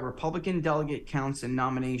 that's why Republican delegate counts in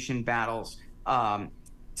nomination battles,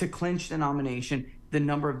 to clinch the nomination, the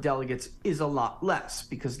number of delegates is a lot less,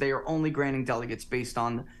 because they are only granting delegates based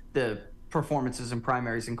on the performances in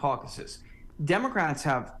primaries and caucuses. Democrats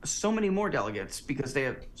have so many more delegates because they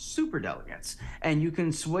have super delegates, and you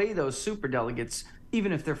can sway those super delegates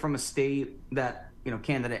even if they're from a state that,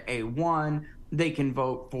 candidate A won, they can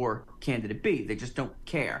vote for candidate B. They just don't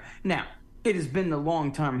care. Now, it has been the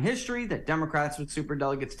long-term history that Democrats with super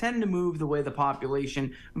delegates tend to move the way the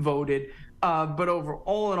population voted, but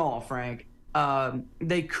all in all, Frank,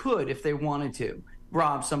 they could, if they wanted to,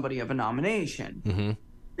 rob somebody of a nomination.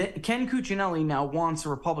 Mm-hmm. Ken Cuccinelli now wants the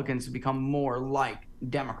Republicans to become more like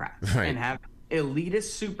Democrats, right, and have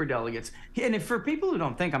elitist superdelegates. And if, for people who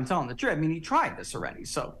don't think I'm telling the truth, he tried this already.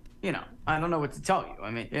 So, I don't know what to tell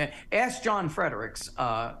you. Ask John Fredericks,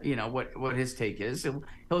 what his take is.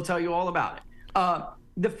 He'll tell you all about it.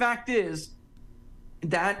 The fact is,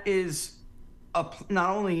 that is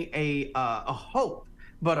not only a hope,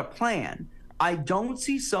 but a plan. I don't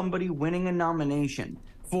see somebody winning a nomination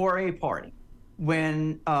for a party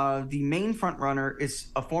when the main frontrunner is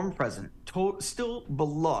a former president, still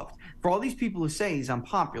beloved. For all these people who say he's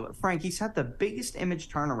unpopular, Frank, he's had the biggest image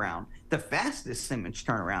turnaround, the fastest image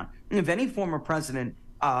turnaround of any former president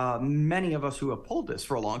many of us who have polled this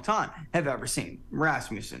for a long time have ever seen.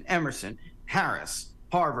 Rasmussen, Emerson, Harris,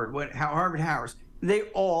 Harris. They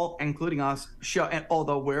all, including us, show, and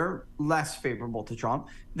although we're less favorable to Trump,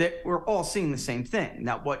 that we're all seeing the same thing.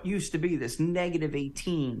 That what used to be this negative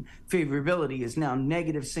 18 favorability is now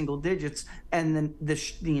negative single digits, and then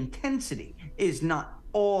the intensity is not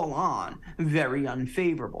all on very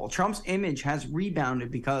unfavorable. Trump's image has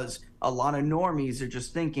rebounded because a lot of normies are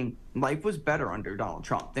just thinking life was better under Donald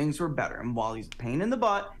Trump. Things were better. And while he's a pain in the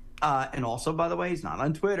butt, and also, by the way, he's not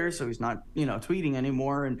on Twitter, so he's not, tweeting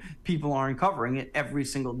anymore, and people aren't covering it every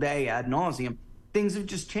single day ad nauseum. Things have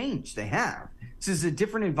just changed. They have. This is a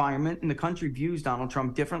different environment, and the country views Donald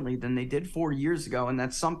Trump differently than they did 4 years ago, and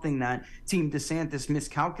that's something that Team DeSantis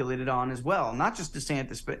miscalculated on as well. Not just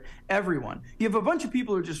DeSantis, but everyone. You have a bunch of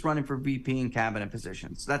people who are just running for VP and cabinet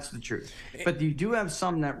positions. That's the truth. But you do have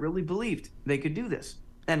some that really believed they could do this.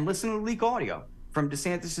 And listen to the leak audio from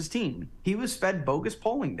DeSantis's team. He was fed bogus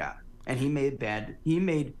polling data, and he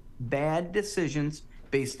made bad decisions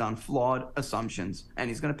based on flawed assumptions, and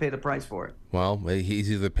he's going to pay the price for it. Well,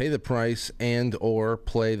 he's either pay the price and or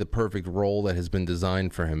play the perfect role that has been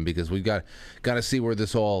designed for him, because we've got to see where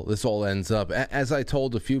this all ends up. As I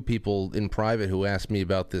told a few people in private who asked me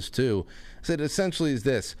about this too, I said essentially is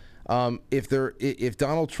this: if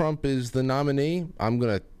Donald Trump is the nominee, I'm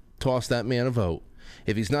going to toss that man a vote.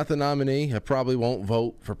 If he's not the nominee, I probably won't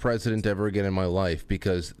vote for president ever again in my life,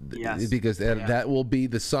 because that will be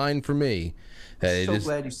the sign for me.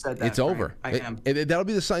 Glad you said that. It's Frank. Over. I am. That'll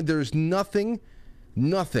be the sign. There's nothing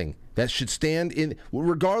that should stand in,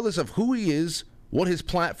 regardless of who he is, what his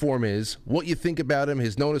platform is, what you think about him,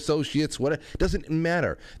 his known associates, what doesn't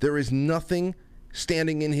matter. There is nothing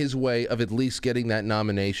standing in his way of at least getting that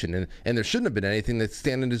nomination, and there shouldn't have been anything that's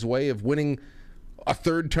standing in his way of winning a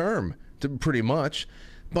third term, pretty much.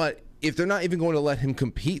 But if they're not even going to let him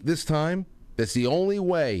compete this time, that's the only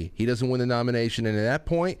way he doesn't win the nomination. And at that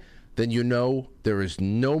point, then there is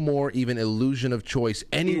no more even illusion of choice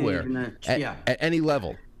anywhere at any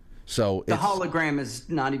level. So the hologram is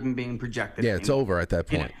not even being projected anymore. It's over at that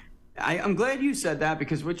point. I'm glad you said that,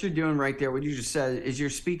 because what you're doing right there, what you just said, is you're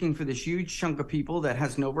speaking for this huge chunk of people that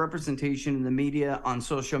has no representation in the media, on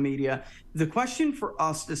social media. The question for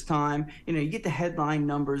us this time, you get the headline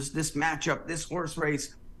numbers, this matchup, this horse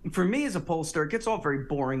race. For me as a pollster, it gets all very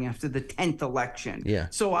boring after the 10th election. Yeah.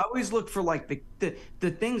 So I always look for like the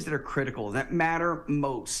things that are critical, that matter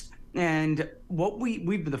most. And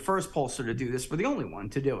we've been the first pollster to do this. We're the only one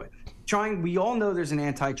to do it. We all know there's an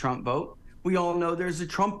anti-Trump vote. We all know there's a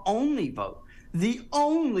Trump-only vote. The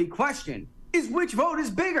only question is which vote is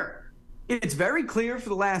bigger. It's very clear for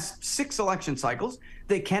the last 6 election cycles,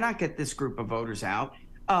 they cannot get this group of voters out.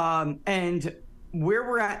 And where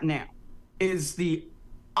we're at now is the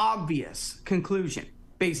obvious conclusion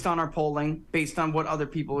based on our polling, based on what other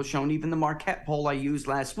people have shown, even the Marquette poll I used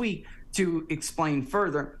last week to explain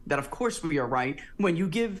further that, of course, we are right. When you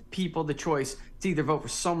give people the choice to either vote for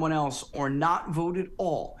someone else or not vote at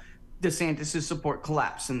all, DeSantis' support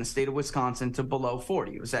collapsed in the state of Wisconsin to below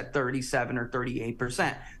 40. It was at 37 or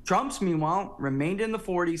 38%. Trump's, meanwhile, remained in the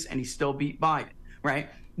 40s, and he still beat Biden, right?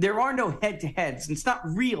 There are no head-to-heads. It's not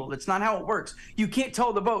real. That's not how it works. You can't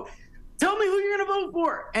tell the vote, tell me who you're going to vote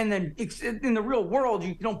for. And then in the real world,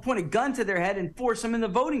 you don't point a gun to their head and force them in the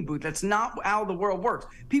voting booth. That's not how the world works.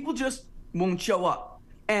 People just won't show up.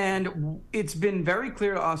 And it's been very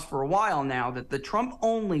clear to us for a while now that the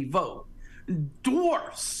Trump-only vote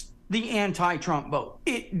dwarfs the anti-Trump vote.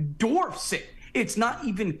 It dwarfs it. It's not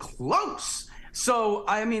even close. So,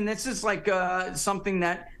 I mean, this is like something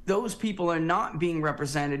that those people are not being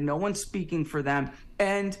represented. No one's speaking for them.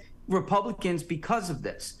 And Republicans, because of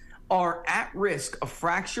this, are at risk of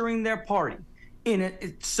fracturing their party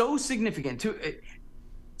it's so significant to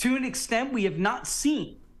an extent we have not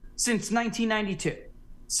seen since 1992,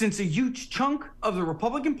 since a huge chunk of the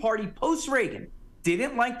Republican Party post-Reagan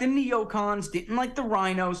didn't like the neocons, didn't like the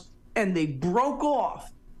rhinos, and they broke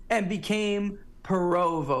off and became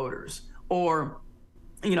Perot voters, or,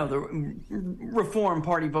 you know, the Reform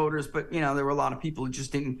Party voters. But, you know, there were a lot of people who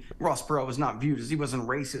just didn't. Ross Perot was not viewed as, he wasn't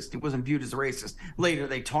racist. He wasn't viewed as a racist. Later,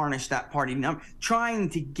 they tarnished that party, trying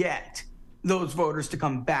to get those voters to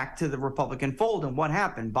come back to the Republican fold. And what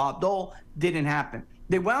happened? Bob Dole, didn't happen.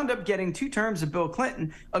 They wound up getting 2 terms of Bill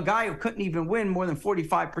Clinton, a guy who couldn't even win more than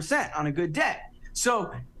 45% on a good day.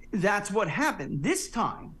 So that's what happened. This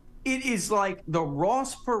time, it is like the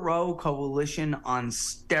Ross Perot coalition on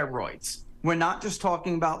steroids. We're not just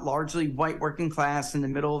talking about largely white working class in the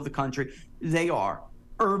middle of the country. They are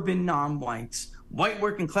urban non-whites, white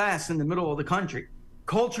working class in the middle of the country,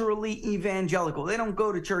 culturally evangelical. They don't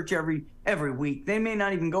go to church every week. They may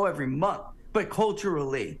not even go every month, but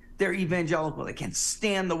culturally, they're evangelical. They can't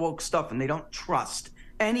stand the woke stuff, and they don't trust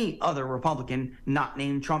any other Republican not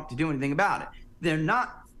named Trump to do anything about it. They're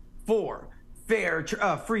not for fair,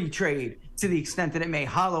 free trade to the extent that it may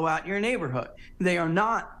hollow out your neighborhood. They are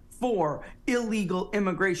not for illegal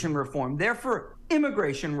immigration reform. They're for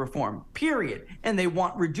immigration reform, period. And they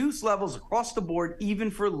want reduced levels across the board,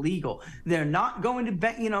 even for legal. They're not going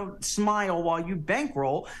to, smile while you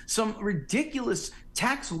bankroll some ridiculous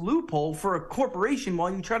tax loophole for a corporation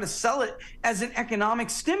while you try to sell it as an economic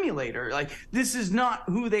stimulator. Like, this is not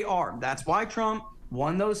who they are. That's why Trump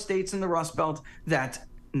won those states in the Rust Belt that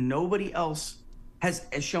nobody else has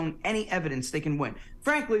shown any evidence they can win.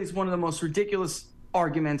 Frankly, it's one of the most ridiculous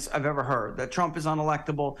arguments I've ever heard, that Trump is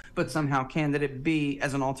unelectable, but somehow candidate B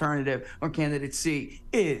as an alternative or candidate C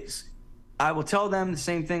is. I will tell them the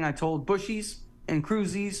same thing I told Bushies and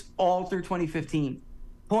Cruisies all through 2015.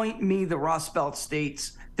 Point me the Rust Belt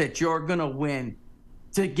states that you're going to win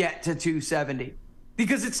to get to 270,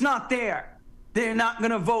 because it's not there. They're not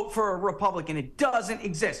going to vote for a Republican. It doesn't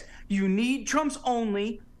exist. You need Trump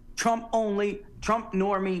only, Trump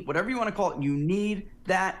normie, whatever you want to call it. You need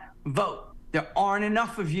that vote. There aren't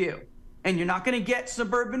enough of you. And you're not going to get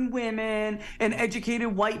suburban women and educated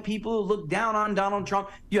white people who look down on Donald Trump.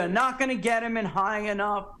 You're not going to get them in high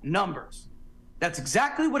enough numbers. That's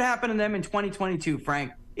exactly what happened to them in 2022,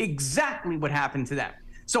 Frank. Exactly what happened to them.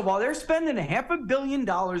 So while they're spending $500 million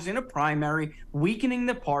in a primary, weakening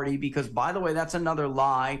the party, because, by the way, that's another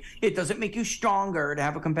lie. It doesn't make you stronger to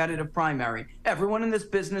have a competitive primary. Everyone in this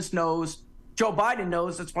business knows. Joe Biden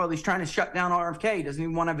knows. That's why he's trying to shut down RFK. He doesn't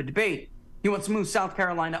even want to have a debate. He wants to move South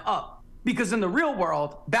Carolina up. Because in the real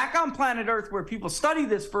world, back on planet Earth, where people study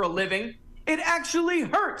this for a living, it actually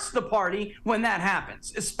hurts the party when that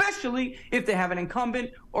happens, especially if they have an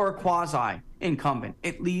incumbent or a quasi-incumbent.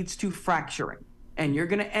 It leads to fracturing. And you're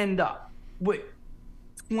going to end up with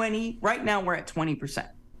 20, right now we're at 20%.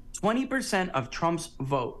 20% of Trump's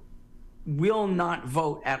vote will not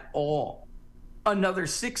vote at all. Another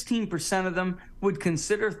 16% of them would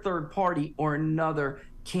consider third party or another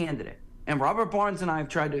candidate. And Robert Barnes and I have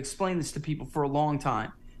tried to explain this to people for a long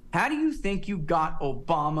time. How do you think you got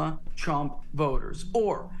Obama-Trump voters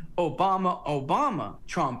or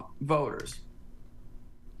Obama-Trump voters?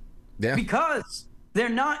 Yeah. Because they're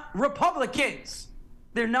not Republicans.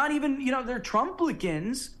 They're not even, they're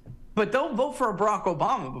Trumplicans, but they'll vote for a Barack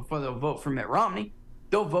Obama before they'll vote for Mitt Romney.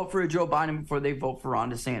 They'll vote for a Joe Biden before they vote for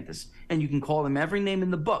Ron DeSantis. And you can call them every name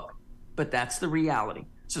in the book, but that's the reality.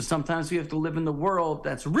 So sometimes we have to live in the world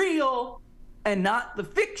that's real and not the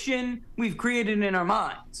fiction we've created in our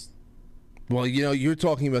minds. Well, you're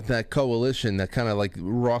talking about that coalition, that kind of like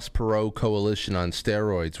Ross Perot coalition on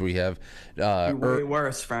steroids, where you have way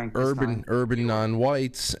worse, Frank. urban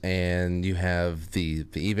non-whites, and you have the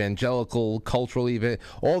evangelical, cultural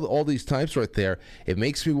all these types right there. It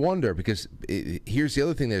makes me wonder, because here's the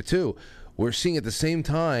other thing there too. We're seeing at the same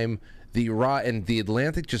time and the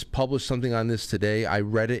Atlantic just published something on this today. I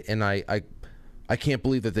read it, and I can't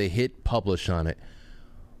believe that they hit publish on it.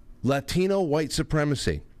 Latino white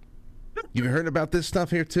supremacy. You heard about this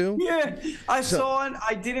stuff here too? Yeah, I saw it.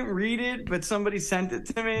 I didn't read it, but somebody sent it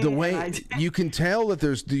to me. The way you can tell that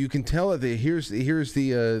here's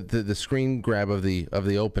the screen grab of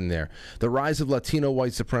the open there. The rise of Latino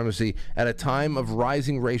white supremacy at a time of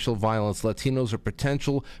rising racial violence. Latinos are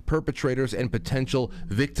potential perpetrators and potential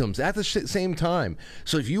victims at the same time.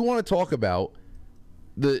 So if you want to talk about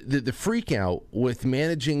the freak out with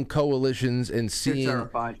managing coalitions and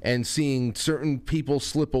seeing certain people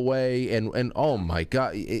slip away and oh my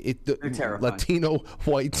God, Latino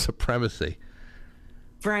white supremacy.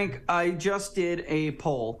 Frank, I just did a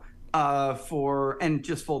poll and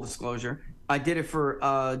just full disclosure, I did it for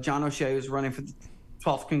John O'Shea, who's running for the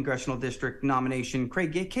 12th Congressional District nomination.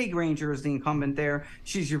 Kay Granger is the incumbent there.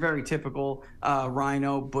 She's your very typical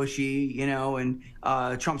rhino, bushy, and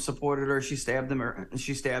Trump supported her. She stabbed him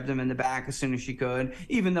in the back as soon as she could,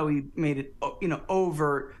 even though he made it,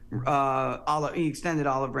 overt. He extended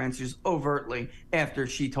olive branches overtly after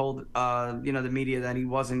she told, the media that he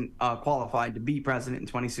wasn't qualified to be president in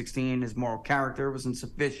 2016. His moral character was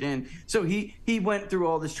insufficient. So he went through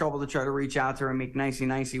all this trouble to try to reach out to her and make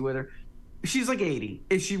nicey with her. She's like 80.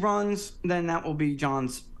 If she runs, then that will be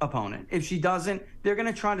John's opponent. If she doesn't, they're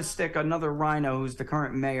going to try to stick another rhino who's the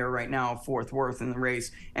current mayor right now of Fort Worth in the race.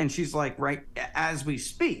 And she's like, right as we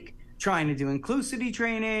speak, trying to do inclusivity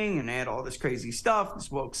training and add all this crazy stuff, this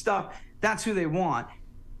woke stuff. That's who they want.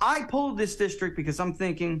 I pulled this district because I'm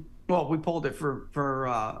thinking, well, we pulled it for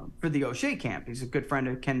the O'Shea camp. He's a good friend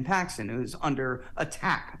of Ken Paxton, who's under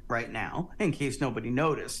attack right now, in case nobody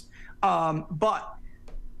noticed. But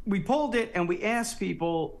we pulled it and we asked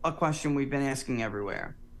people a question we've been asking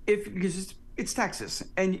everywhere. Because it's Texas,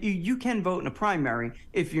 and you can vote in a primary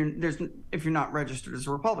if you're not registered as a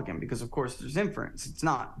Republican, because of course there's inference. It's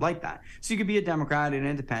not like that. So you could be a Democrat, an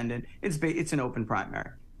independent. It's an open primary.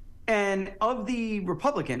 And of the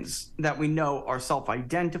Republicans that we know are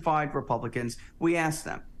self-identified Republicans, we asked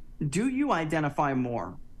them, do you identify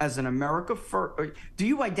more as an America First? Do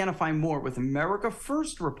you identify more with America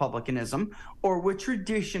First Republicanism or with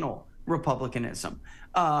traditional Republicanism?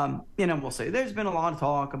 We'll say there's been a lot of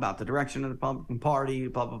talk about the direction of the Republican Party,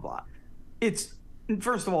 blah, blah, blah.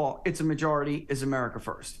 First of all, it's a majority is America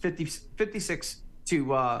First, 56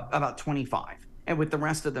 to about 25. And with the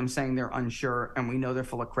rest of them saying they're unsure, and we know they're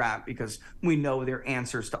full of crap because we know their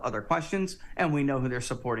answers to other questions, and we know who they're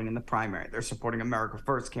supporting in the primary. They're supporting America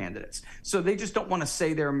First candidates. So they just don't want to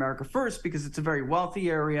say they're America First because it's a very wealthy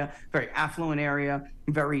area, very affluent area,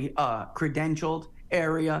 very credentialed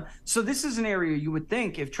area. So this is an area you would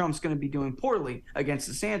think if Trump's going to be doing poorly against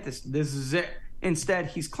DeSantis, this is it. Instead,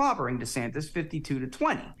 he's clobbering DeSantis 52 to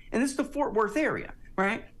 20. And this is the Fort Worth area,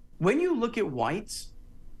 right? When you look at whites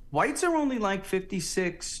are only like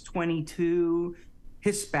 56, 22.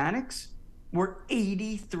 Hispanics were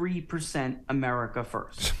 83% America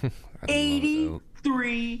First. 83%.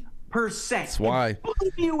 That's why. It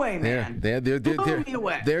blew me away, man. Blew me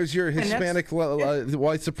away. There's your Hispanic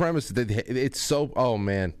white supremacist. It's so, oh,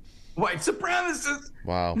 man. White supremacists.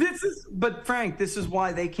 Wow. But Frank, this is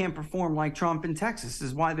why they can't perform like Trump in Texas. This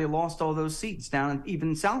is why they lost all those seats down in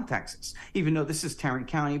even South Texas, even though this is Tarrant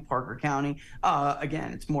County, Parker County.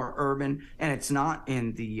 Again, it's more urban, and it's not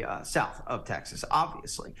in the south of Texas,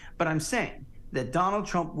 obviously. But I'm saying that Donald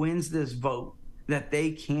Trump wins this vote that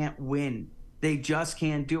they can't win. They just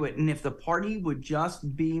can't do it. And if the party would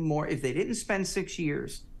just be more, if they didn't spend 6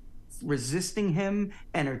 years resisting him,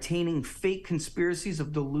 entertaining fake conspiracies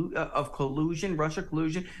of collusion, Russia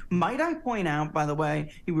collusion. Might I point out, by the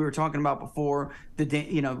way, we were talking about before,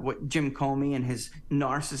 what Jim Comey and his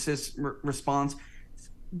narcissist response.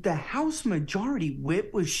 The House Majority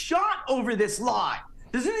Whip was shot over this lie.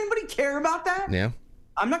 Does anybody care about that? Yeah.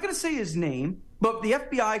 I'm not going to say his name, but the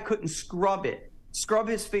FBI couldn't scrub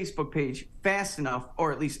his Facebook page fast enough,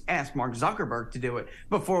 or at least ask Mark Zuckerberg to do it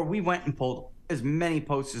before we went and pulled as many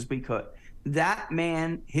posts as we could. That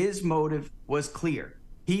man, his motive was clear.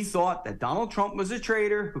 He thought that Donald Trump was a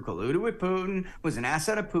traitor who colluded with Putin, was an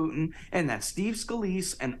asset of Putin, and that Steve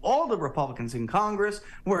Scalise and all the Republicans in Congress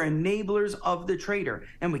were enablers of the traitor.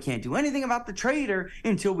 And we can't do anything about the traitor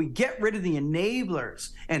until we get rid of the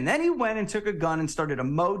enablers. And then he went and took a gun and started to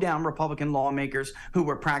mow down Republican lawmakers who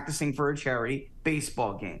were practicing for a charity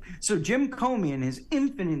baseball game. So Jim Comey and his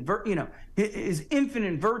infinite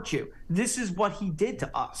virtue, this is what he did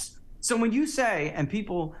to us. So when you say, and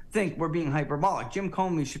people think we're being hyperbolic, Jim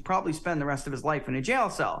Comey should probably spend the rest of his life in a jail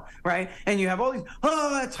cell, right? And you have all these, oh,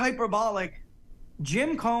 that's hyperbolic.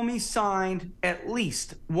 Jim Comey signed at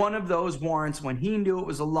least one of those warrants when he knew it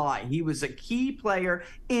was a lie. He was a key player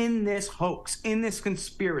in this hoax, in this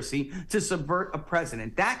conspiracy to subvert a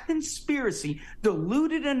president. That conspiracy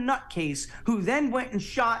deluded a nutcase who then went and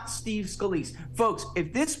shot Steve Scalise. Folks,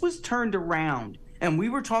 if this was turned around, and we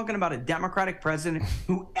were talking about a Democratic president,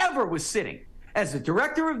 whoever was sitting as the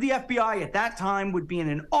director of the FBI at that time would be in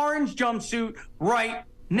an orange jumpsuit right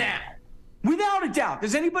now. Without a doubt.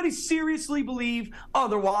 Does anybody seriously believe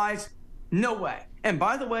otherwise? No way. And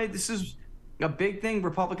by the way, this is a big thing.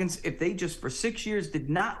 Republicans, if they just for 6 years did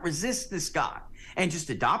not resist this guy and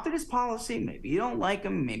just adopted his policy, maybe you don't like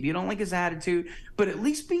him, maybe you don't like his attitude, but at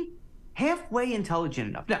least be halfway intelligent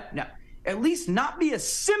enough. No, at least not be a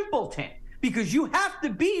simpleton. Because you have to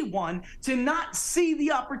be one to not see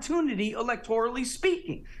the opportunity, electorally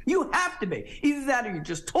speaking. You have to be. Either that or you're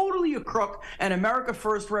just totally a crook, and America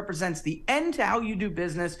First represents the end to how you do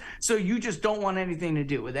business, so you just don't want anything to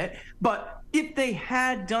do with it. But if they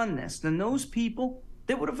had done this, then those people,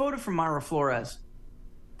 they would have voted for Mayra Flores.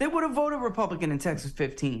 They would have voted Republican in Texas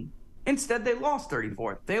 15. Instead, they lost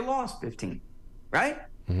 34. They lost 15, right?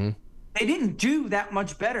 Mm-hmm. They didn't do that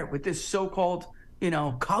much better with this so-called,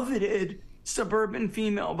 coveted suburban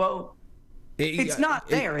female vote. It's not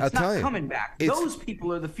there. It's not coming back. Those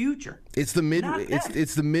people are the future. It's the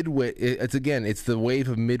It's the midwit. It's the wave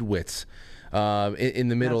of midwits in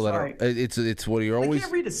the middle. That's that right. It's what you're always. You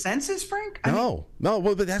can't read a census, Frank. No.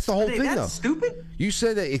 Well, but that's the whole thing, though. Stupid. You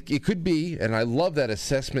said that it could be, and I love that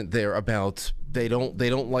assessment there about they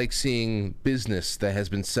don't like seeing business that has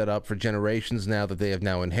been set up for generations now that they have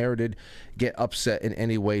now inherited get upset in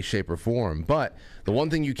any way, shape, or form. But the one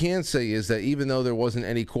thing you can say is that even though there wasn't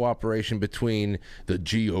any cooperation between the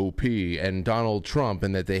GOP and Donald Trump,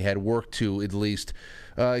 and that they had worked to at least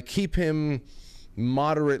keep him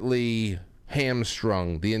moderately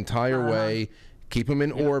hamstrung the entire way, keep him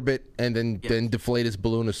in orbit, and then deflate his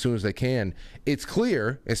balloon as soon as they can. It's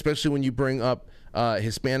clear, especially when you bring up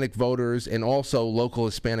Hispanic voters and also local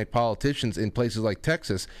Hispanic politicians in places like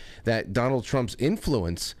Texas, that Donald Trump's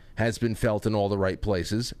influence has been felt in all the right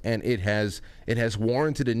places, and it has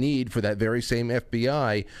warranted a need for that very same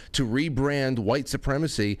FBI to rebrand white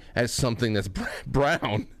supremacy as something that's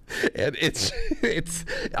brown. And it's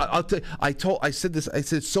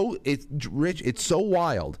so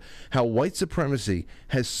wild how white supremacy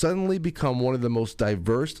has suddenly become one of the most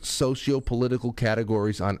diverse socio-political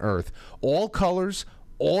categories on earth. All colors,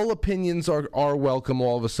 all opinions are welcome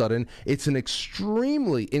all of a sudden. It's an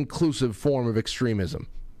extremely inclusive form of extremism.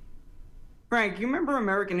 Frank, you remember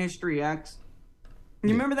American History X? You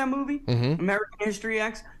remember that movie? Mm-hmm. American History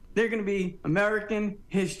X? They're going to be American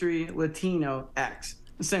History Latino X.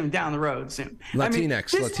 Soon, down the road soon.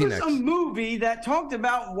 Latinx. This was a movie that talked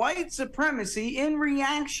about white supremacy in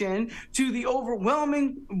reaction to the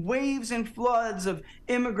overwhelming waves and floods of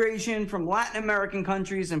immigration from Latin American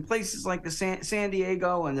countries and places like the San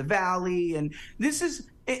Diego and the Valley. And this is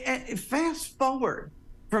fast forward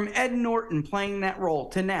from Ed Norton playing that role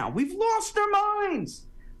to now. We've lost our minds.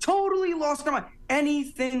 Totally lost our mind.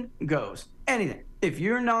 Anything goes. Anything. If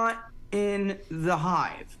you're not in the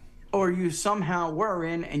hive, or you somehow were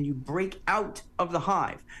in and you break out of the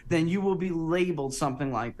hive, then you will be labeled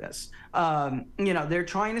something like this. They're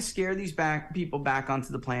trying to scare these people back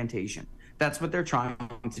onto the plantation. That's what they're trying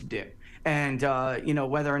to do. And,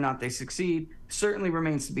 whether or not they succeed certainly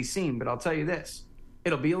remains to be seen. But I'll tell you this,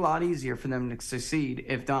 it'll be a lot easier for them to succeed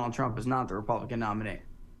if Donald Trump is not the Republican nominee.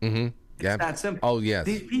 Mm-hmm. Yeah. It's that simple. Oh, yes.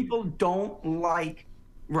 These people don't like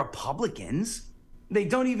Republicans. They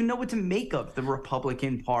don't even know what to make of the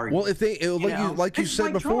Republican Party. Well, if you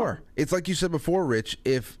said before, it's like you said before, Rich.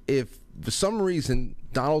 If for some reason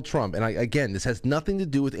Donald Trump, and again, this has nothing to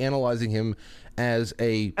do with analyzing him as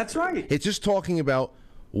a. That's right. It's just talking about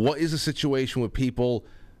what is the situation with people,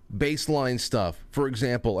 baseline stuff. For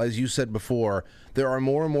example, as you said before, there are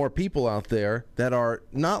more and more people out there that are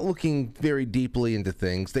not looking very deeply into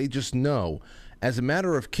things. They just know, as a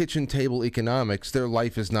matter of kitchen table economics, their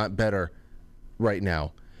life is not better right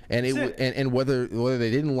now. and and whether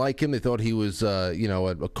they didn't like him, they thought he was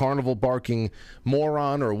a carnival barking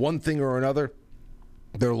moron or one thing or another.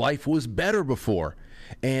 Their life was better before,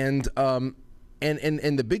 and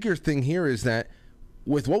the bigger thing here is that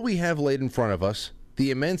with what we have laid in front of us, the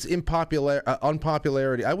immense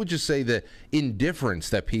unpopularity, I would just say the indifference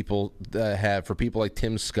that people have for people like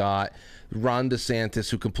Tim Scott, Ron DeSantis,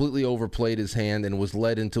 who completely overplayed his hand and was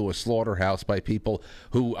led into a slaughterhouse by people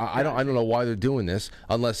who I don't know why they're doing this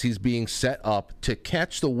unless he's being set up to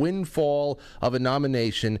catch the windfall of a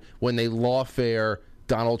nomination when they lawfare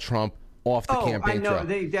Donald Trump off the campaign trail.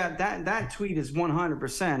 That tweet is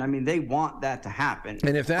 100%. I mean, they want that to happen.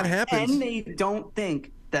 And if that happens, and they don't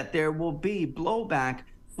think that there will be blowback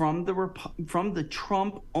from the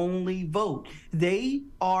Trump-only vote. They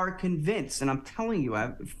are convinced, and I'm telling you, I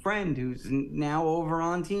have a friend who's now over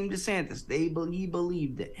on Team DeSantis. He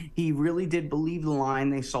believed it. He really did believe the line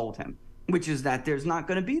they sold him, which is that there's not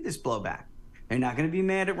going to be this blowback. They're not going to be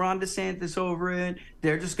mad at Ron DeSantis over it.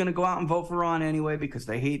 They're just going to go out and vote for Ron anyway because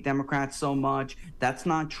they hate Democrats so much. That's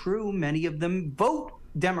not true. Many of them vote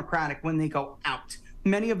Democratic when they go out.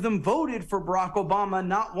 Many of them voted for Barack Obama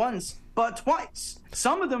not once, but twice.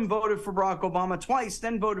 Some of them voted for Barack Obama twice,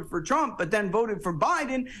 then voted for Trump, but then voted for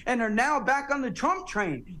Biden and are now back on the Trump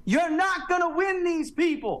train. You're not going to win these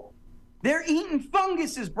people. They're eating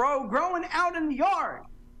funguses, bro, growing out in the yard.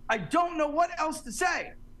 I don't know what else to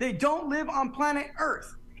say. They don't live on planet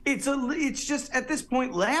Earth. It's just at this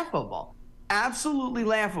point laughable. Absolutely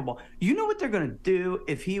laughable. You know what they're going to do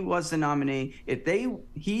if he was the nominee? If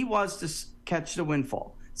he was to catch the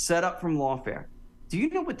windfall, set up from lawfare. Do you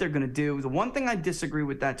know what they're going to do? The one thing I disagree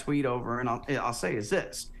with that tweet over, and I'll say is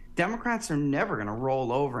this. Democrats are never going to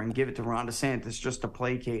roll over and give it to Ron DeSantis just to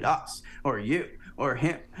placate us or you or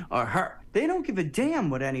him or her. They don't give a damn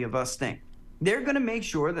what any of us think. They're going to make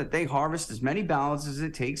sure that they harvest as many ballots as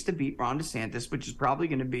it takes to beat Ron DeSantis, which is probably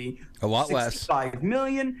going to be a lot 65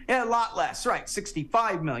 million. Yeah, a lot less, right?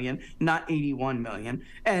 65 million, not 81 million.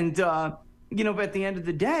 And, but at the end of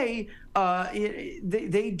the day,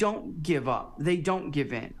 they don't give up. They don't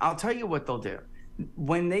give in. I'll tell you what they'll do.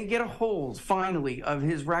 When they get a hold, finally, of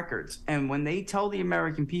his records, and when they tell the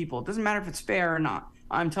American people, it doesn't matter if it's fair or not,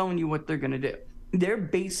 I'm telling you what they're going to do. They're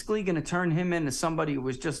basically going to turn him into somebody who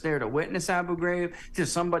was just there to witness Abu Ghraib, to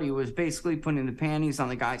somebody who was basically putting the panties on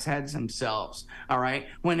the guys' heads themselves, all right?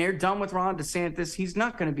 When they're done with Ron DeSantis, he's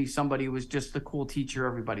not going to be somebody who was just the cool teacher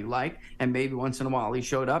everybody liked, and maybe once in a while he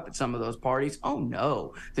showed up at some of those parties. Oh,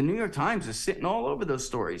 no. The New York Times is sitting all over those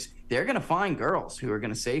stories. They're going to find girls who are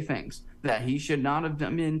going to say things that he should not have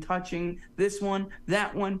been touching this one,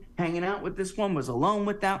 that one, hanging out with this one, was alone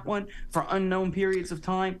with that one for unknown periods of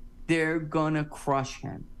time. They're going to crush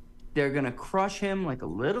him. They're going to crush him like a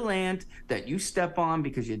little ant that you step on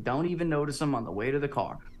because you don't even notice him on the way to the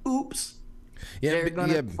car. Oops. Yeah, they're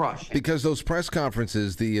going to crush him. Because those press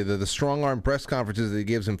conferences, the strong-arm press conferences that he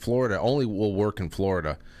gives in Florida only will work in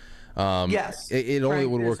Florida. Yes. It only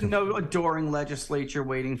would work. There's no adoring legislature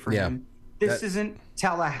waiting for him. This isn't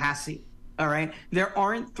Tallahassee. All right. There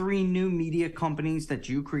aren't 3 new media companies that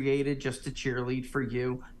you created just to cheerlead for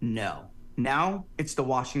you. No. Now it's the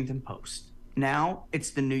Washington Post. Now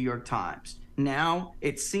it's the New York Times. Now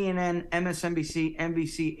it's CNN, MSNBC,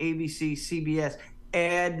 NBC, ABC, CBS,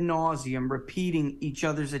 ad nauseum, repeating each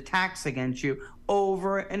other's attacks against you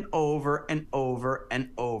over and over and over and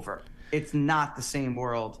over. It's not the same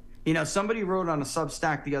world. Somebody wrote on a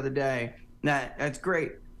Substack the other day that's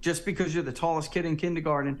great. Just because you're the tallest kid in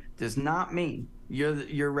kindergarten does not mean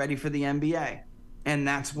you're ready for the NBA. And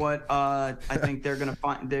that's what I think they're going to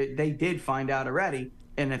find. They did find out already.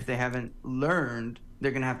 And if they haven't learned,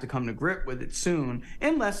 they're going to have to come to grip with it soon.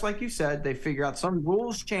 Unless, like you said, they figure out some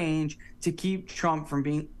rules change to keep Trump from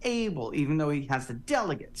being able, even though he has the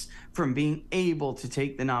delegates, from being able to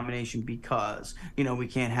take the nomination because, we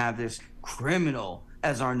can't have this criminal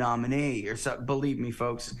as our nominee or so. Believe me,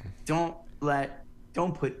 folks, don't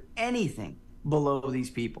put anything below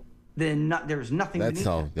these people. There's nothing beneath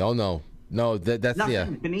them. Oh, no. No, that's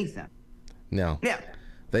nothing beneath them. No. Yeah.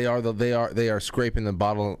 They are scraping the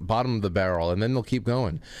bottom of the barrel, and then they'll keep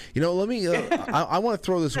going. Let me. I want to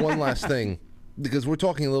throw this one last thing because we're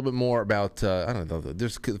talking a little bit more about. I don't know.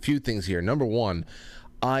 There's a few things here. Number one,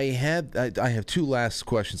 I have 2 last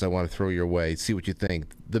questions I want to throw your way. See what you think.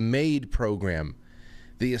 The MAID program,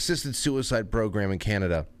 the assisted suicide program in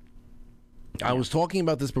Canada. I was talking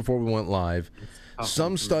about this before we went live.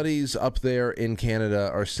 Some studies up there in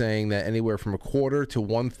Canada are saying that anywhere from a quarter to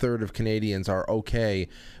 1/3 of Canadians are okay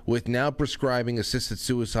with now prescribing assisted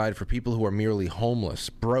suicide for people who are merely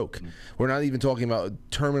homeless, broke. We're not even talking about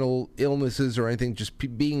terminal illnesses or anything, just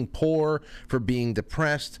being poor, for being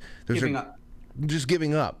depressed. Giving up. Just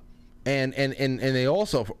giving up. And they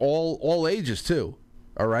also, for all ages too.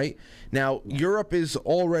 All right? Now, Europe has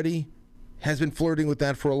been flirting with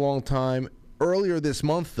that for a long time. Earlier this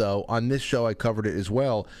month, though, on this show I covered it as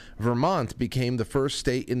well, Vermont became the first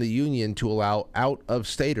state in the union to allow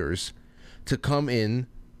out-of-staters to come in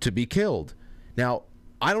to be killed. Now,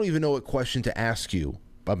 I don't even know what question to ask you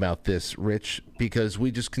about this, Rich, because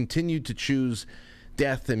we just continue to choose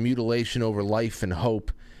death and mutilation over life and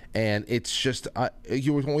hope. And it's just,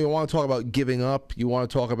 you want to talk about giving up, you want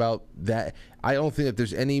to talk about that. I don't think that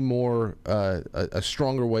there's any more, a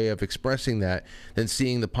stronger way of expressing that than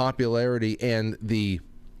seeing the popularity and the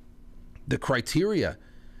criterion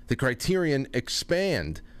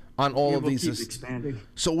expand on all of these. Keep expanding.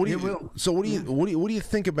 So what do you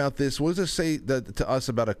think about this? What does this say to us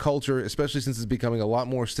about a culture, especially since it's becoming a lot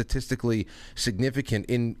more statistically significant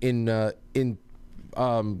in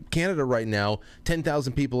Canada right now?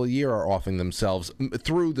 10,000 people a year are offing themselves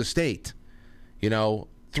through the state.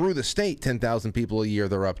 Through the state, 10,000 people a year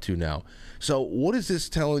they're up to now. So what is this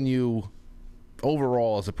telling you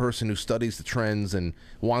overall as a person who studies the trends and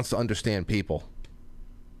wants to understand people?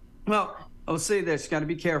 Well, I'll say this, you got to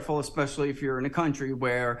be careful, especially if you're in a country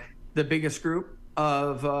where the biggest group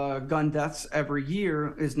of gun deaths every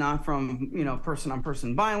year is not from,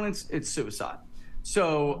 person-on-person violence, it's suicide.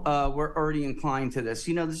 So we're already inclined to this.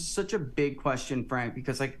 This is such a big question, Frank,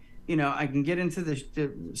 because I can get into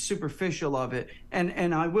the superficial of it,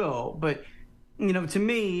 and I will. But, to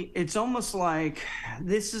me, it's almost like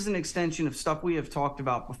this is an extension of stuff we have talked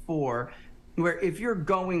about before, where if you're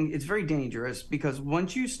going, it's very dangerous, because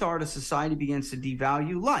once you start, a society begins to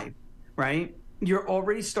devalue life, right? You're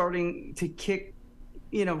already starting to kick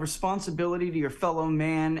responsibility to your fellow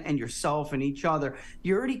man and yourself and each other.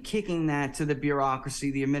 You're already kicking that to the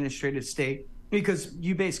bureaucracy, the administrative state, because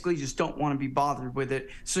you basically just don't want to be bothered with it.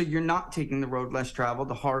 So you're not taking the road less traveled,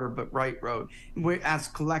 the harder but right road. As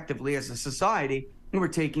collectively, as a society, we're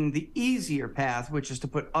taking the easier path, which is to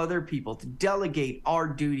put other people, to delegate our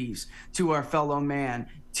duties to our fellow man,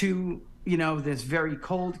 to this very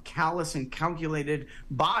cold, callous, and calculated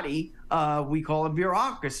body we call a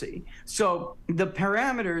bureaucracy. So the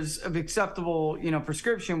parameters of acceptable,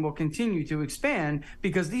 prescription will continue to expand,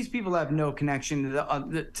 because these people have no connection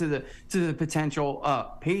to the potential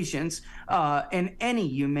patients in any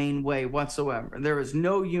humane way whatsoever. There is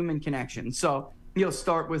no human connection. So you'll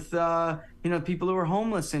start with people who are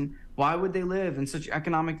homeless, and why would they live in such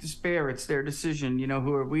economic despair? It's their decision.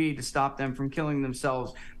 Who are we to stop them from killing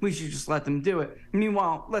themselves? We should just let them do it.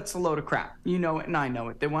 Meanwhile, that's a load of crap. You know it, and I know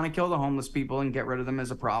it. They want to kill the homeless people and get rid of them as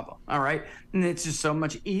a problem. All right? And it's just so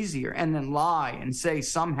much easier. And then lie and say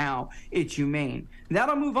somehow it's humane.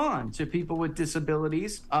 That'll move on to people with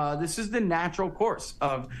disabilities. This is the natural course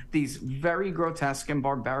of these very grotesque and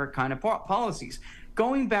barbaric kind of policies.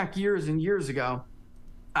 Going back years and years ago,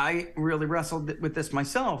 I really wrestled with this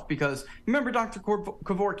myself, because remember Dr.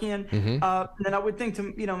 Kevorkian? Mm-hmm. Then I would think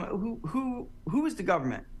who is the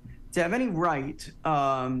government to have any right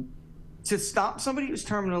to stop somebody who's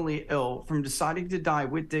terminally ill from deciding to die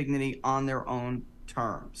with dignity on their own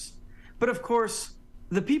terms? But of course,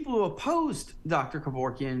 the people who opposed Dr.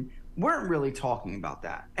 Kevorkian weren't really talking about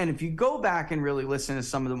that. And if you go back and really listen to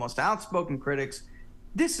some of the most outspoken critics,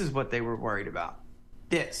 this is what they were worried about.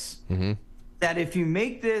 Mm-hmm. That if you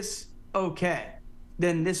make this okay,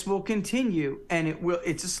 then this will continue, and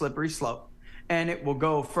it's a slippery slope. And it will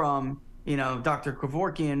go from, Dr.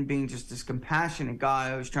 Kevorkian being just this compassionate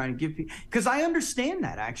guy who's trying to give people, because I understand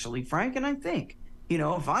that, actually, Frank, and I think,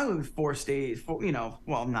 if I was 4 states,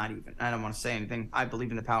 not even, I don't want to say anything. I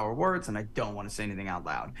believe in the power of words, and I don't want to say anything out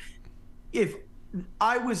loud. If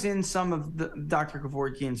I was in some of Dr.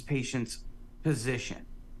 Kevorkian's patients' position,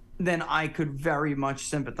 then I could very much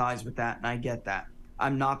sympathize with that, and I get that.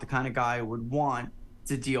 I'm not the kind of guy who would want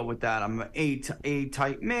to deal with that. I'm an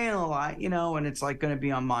A-type male, and it's like going to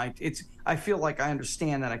be on I feel like I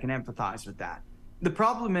understand that, I can empathize with that. The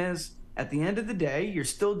problem is, at the end of the day, you're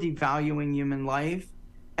still devaluing human life,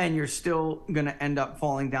 and you're still going to end up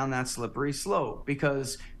falling down that slippery slope,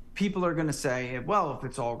 because people are going to say, well, if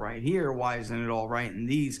it's all right here, why isn't it all right in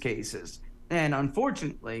these cases? And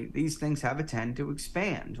unfortunately, these things have a tend to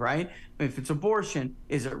expand, right? If it's abortion,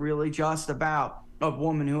 is it really just about a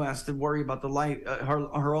woman who has to worry about the life,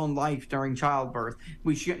 her own life during childbirth.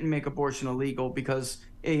 We shouldn't make abortion illegal because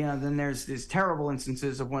then there's these terrible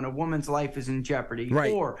instances of when a woman's life is in jeopardy.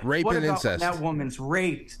 Right. Or Rape what and about incest. when that woman's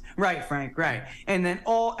raped? Right, Frank. Right. And then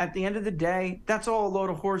at the end of the day, that's all a load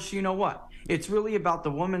of horse. You know what? It's really about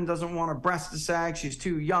the woman doesn't want her breast to sag. She's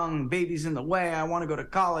too young. Baby's in the way. I want to go to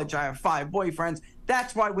college. I have 5 boyfriends.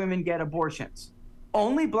 That's why women get abortions.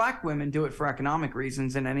 Only black women do it for economic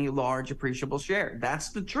reasons in any large appreciable share. That's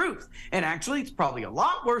the truth. And actually, it's probably a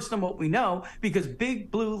lot worse than what we know because big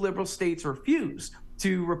blue liberal states refuse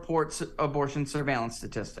to report abortion surveillance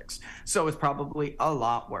statistics. So it's probably a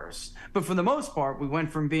lot worse. But for the most part, we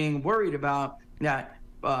went from being worried about that,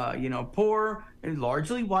 poor and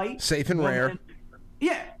largely white. Safe and rare.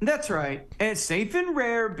 Yeah, that's right. And safe and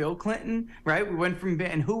rare, Bill Clinton, right? We went from,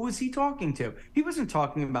 and who was he talking to? He wasn't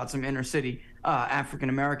talking about some inner city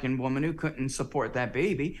African-American woman who couldn't support that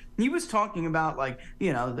baby. He was talking about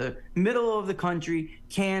the middle of the country,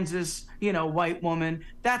 Kansas, white woman.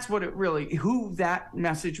 That's what who that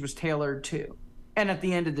message was tailored to. And at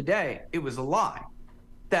the end of the day, it was a lie.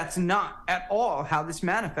 That's not at all how this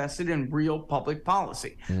manifested in real public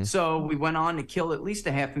policy. Mm-hmm. So we went on to kill at least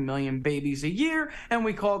 500,000 babies a year, and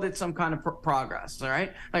we called it some kind of progress, all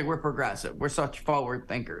right? Like, we're progressive. We're such forward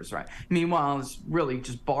thinkers, right? Meanwhile, it's really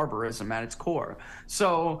just barbarism at its core.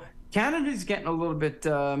 So Canada's getting a little bit,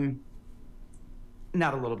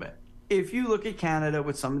 not a little bit. If you look at Canada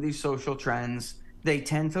with some of these social trends, they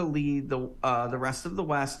tend to lead the rest of the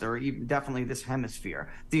West, or even definitely this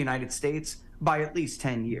hemisphere, the United States, by at least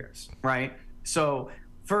 10 years, right? So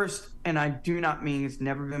first, and I do not mean it's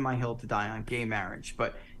never been my hill to die on gay marriage,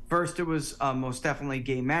 but first it was most definitely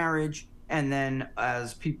gay marriage. And then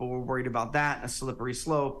as people were worried about that and a slippery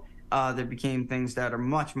slope, there became things that are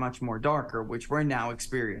much, much more darker, which we're now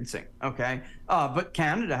experiencing, okay? But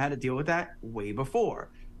Canada had to deal with that way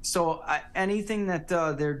before. So anything that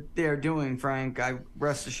they're doing, Frank, I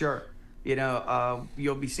rest assured,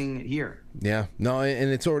 you'll be seeing it here. Yeah, no, and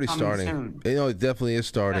it's already starting. Soon. It definitely is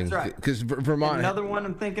starting. That's right. Because Vermont. And another one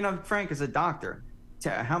I'm thinking of, Frank, is a doctor.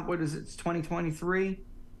 What is it? It's 2023,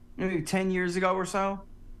 maybe 10 years ago or so.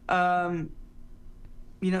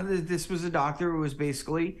 This was a doctor who was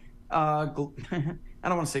basically, I don't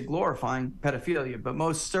want to say glorifying pedophilia, but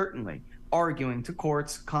most certainly arguing to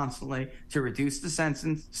courts constantly to reduce the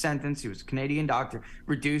sentence. He was a Canadian doctor.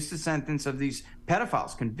 Reduce the sentence of these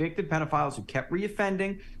pedophiles, convicted pedophiles who kept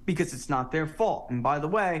reoffending because it's not their fault. And by the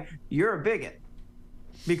way, you're a bigot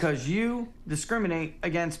because you discriminate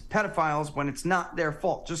against pedophiles when it's not their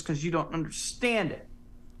fault. Just because you don't understand it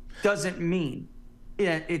doesn't mean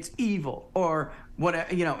it's evil or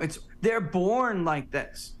whatever. They're born like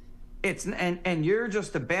this. And you're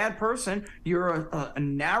just a bad person. You're a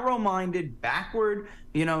narrow-minded, backward,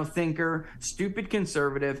 thinker, stupid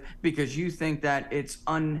conservative because you think that it's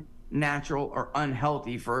unnatural or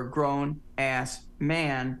unhealthy for a grown-ass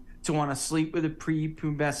man to want to sleep with a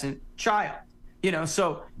prepubescent child.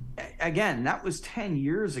 So again, that was 10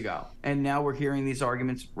 years ago, and now we're hearing these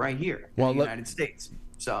arguments right here in the United States.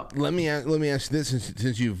 So let me ask you this,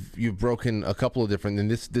 since you've broken a couple of different, and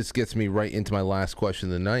this gets me right into my last question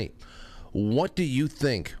of the night. What do you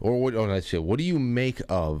think, or what do you make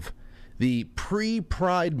of the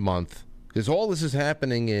pre-Pride Month? Because all this is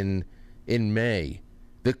happening in May,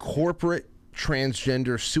 the corporate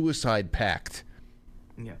transgender suicide pact.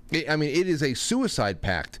 Yeah, it is a suicide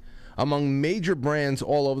pact among major brands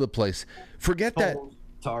all over the place. Forget that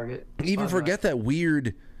Target. Even forget that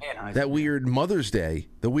weird. Weird Mother's Day,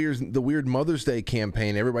 the weird Mother's Day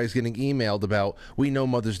campaign. Everybody's getting emailed about. We know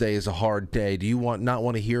Mother's Day is a hard day. Do you not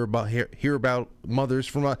want to hear about mothers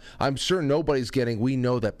from us? I'm sure nobody's getting. We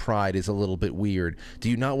know that Pride is a little bit weird. Do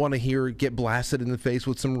you not want to get blasted in the face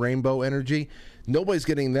with some rainbow energy? Nobody's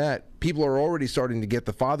getting that. People are already starting to get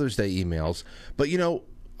the Father's Day emails. But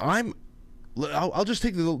I'll just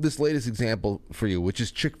take this latest example for you, which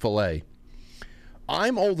is Chick-fil-A.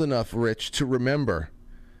 I'm old enough, Rich, to remember.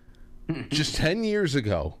 Just 10 years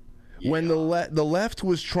ago, when the left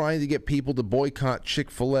was trying to get people to boycott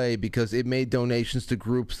Chick-fil-A because it made donations to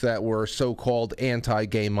groups that were so-called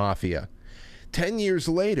anti-gay mafia. 10 years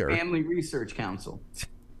later... Family Research Council.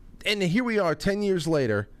 And here we are 10 years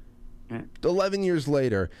later, 11 years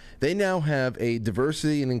later, they now have a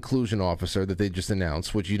diversity and inclusion officer that they just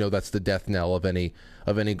announced, which that's the death knell of any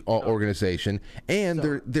organization. And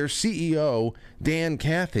their CEO, Dan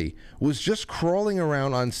Cathy, was just crawling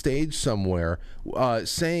around on stage somewhere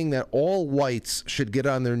saying that all whites should get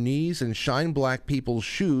on their knees and shine black people's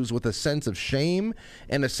shoes with a sense of shame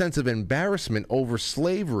and a sense of embarrassment over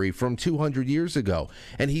slavery from 200 years ago.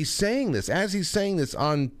 And he's saying this, as he's saying this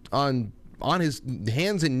on on his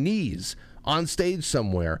hands and knees on stage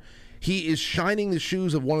somewhere. He is shining the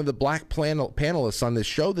shoes of one of the black panelists on this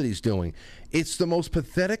show that he's doing. It's the most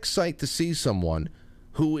pathetic sight to see someone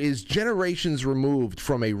who is generations removed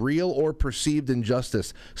from a real or perceived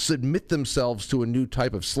injustice submit themselves to a new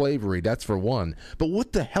type of slavery. That's for one. But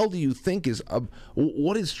what the hell do you think is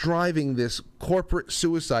what is driving this corporate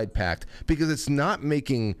suicide pact? Because it's not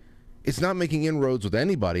making inroads with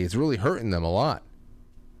anybody. It's really hurting them a lot.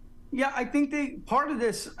 Yeah, I think part of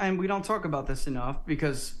this, and we don't talk about this enough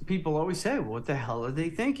because people always say, well, what the hell are they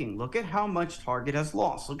thinking? Look at how much Target has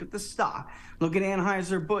lost. Look at the stock. Look at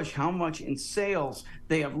Anheuser-Busch, how much in sales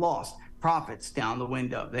they have lost. Profits down the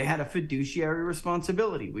window. They had a fiduciary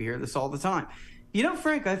responsibility. We hear this all the time. You know,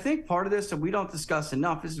 Frank, I think part of this that we don't discuss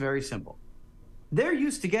enough is very simple. They're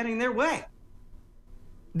used to getting their way.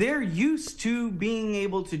 They're used to being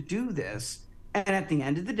able to do this. And at the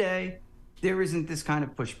end of the day, there isn't this kind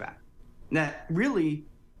of pushback. That really,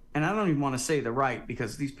 and I don't even want to say the right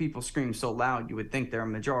because these people scream so loud you would think they're a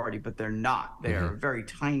majority, but they're not. They're a very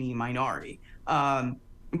tiny minority.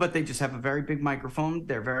 But they just have a very big microphone.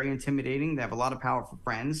 They're very intimidating. They have a lot of powerful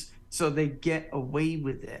friends. So they get away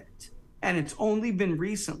with it. And it's only been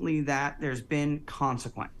recently that there's been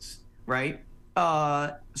consequence, right?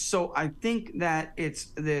 So I think that it's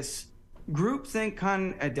this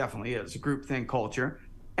groupthink it definitely is a groupthink culture.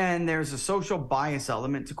 And there's a social bias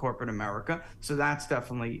element to corporate America. So that's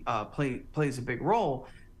definitely plays a big role.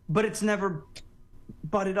 But it's never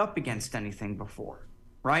butted up against anything before,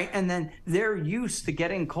 right? And then they're used to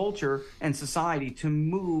getting culture and society to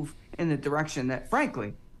move in the direction that,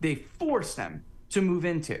 frankly, they force them to move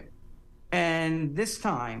into. And this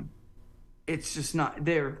time, it's just not,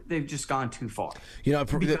 they've just gone too far. You know,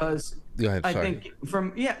 because go ahead, I sorry.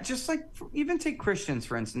 think just like even take Christians,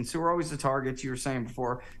 for instance, who are always the targets. You were saying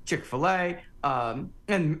before, Chick-fil-A,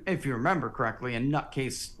 and if you remember correctly, a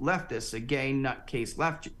nutcase leftist, a gay nutcase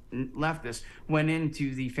leftist, went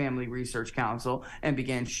into the Family Research Council and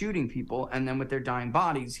began shooting people, and then with their dying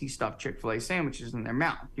bodies, he stuffed Chick-fil-A sandwiches in their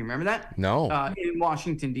mouth. Do you remember that? No. In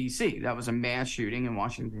Washington, D.C. That was a mass shooting in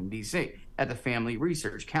Washington, D.C. at the Family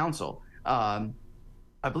Research Council. I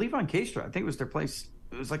believe on K Street. I think it was their place.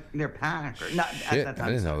 It was like their pack or not Shit, at that time.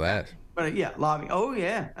 I didn't know that. But yeah, lobbying. Oh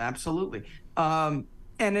yeah, absolutely. And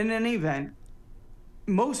in any event,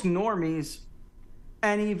 most normies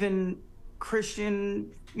and even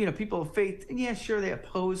Christian, people of faith, yeah, sure, they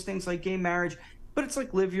oppose things like gay marriage, but it's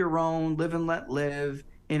like live your own, live and let live.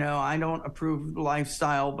 I don't approve of the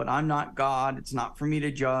lifestyle, but I'm not God. It's not for me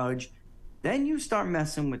to judge. Then you start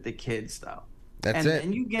messing with the kids, though. That's it.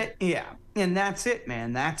 And you get, and that's it,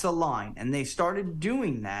 man. That's a line. And they started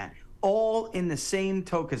doing that all in the same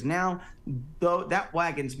tow, because now though that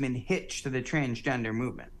wagon's been hitched to the transgender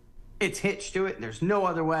movement. It's hitched to it. There's no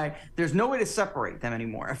other way. There's no way to separate them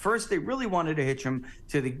anymore. At first, they really wanted to hitch them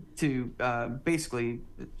to basically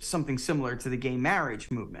something similar to the gay marriage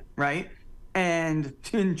movement, right? And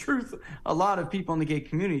in truth, a lot of people in the gay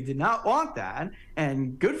community did not want that,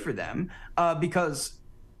 and good for them, because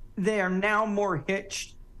they are now more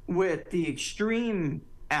hitched with the extreme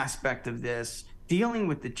aspect of this, dealing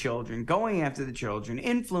with the children, going after the children,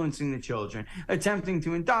 influencing the children, attempting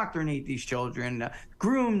to indoctrinate these children,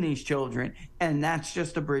 groom these children, and that's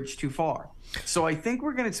just a bridge too far. So I think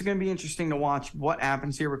it's going to be interesting to watch what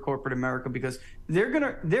happens here with corporate America, because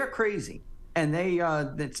they're crazy. And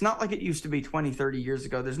it's not like it used to be 20, 30 years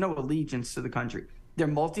ago. There's no allegiance to the country. They're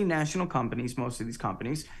multinational companies, most of these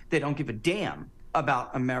companies. They don't give a damn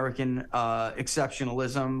about American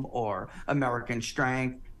exceptionalism or American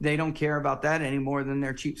strength. They don't care about that any more than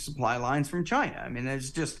their cheap supply lines from China. I mean,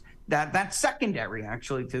 there's just that's secondary,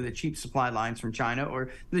 actually, to the cheap supply lines from China or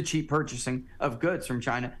the cheap purchasing of goods from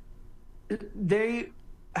China. They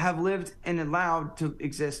have lived and allowed to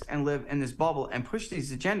exist and live in this bubble and push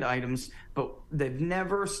these agenda items, but they've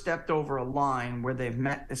never stepped over a line where they've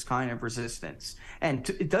met this kind of resistance. And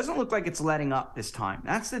it doesn't look like it's letting up this time.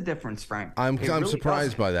 That's the difference, Frank. I'm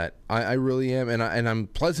surprised by that. I really am, and I'm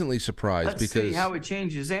pleasantly surprised. Let's because see how it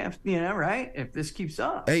changes after, right? If this keeps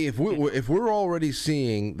up. Hey, if we're already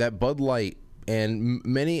seeing that Bud Light and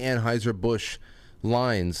many Anheuser-Busch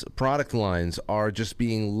product lines are just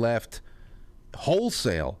being left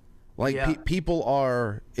wholesale, like people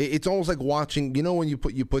are, it's almost like watching, when you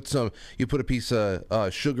put a piece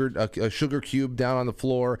of sugar cube down on the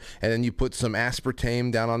floor, and then you put some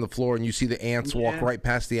aspartame down on the floor, and you see the ants walk right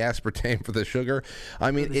past the aspartame for the sugar.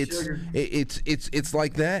 I mean, it's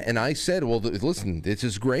like that. And I said, well, listen, this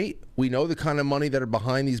is great. We know the kind of money that are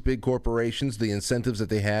behind these big corporations, the incentives that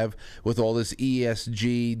they have with all this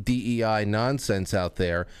ESG, DEI nonsense out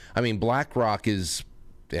there. I mean, BlackRock is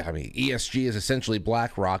I mean, ESG is essentially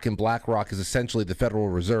BlackRock, and BlackRock is essentially the Federal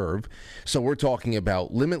Reserve. So we're talking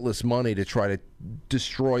about limitless money to try to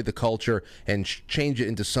destroy the culture and change it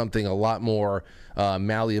into something a lot more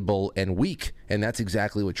malleable and weak. And that's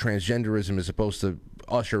exactly what transgenderism is supposed to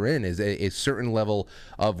usher in, is a certain level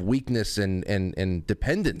of weakness and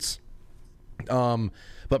dependence.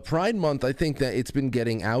 But Pride Month, I think that it's been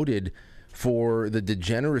getting outed for the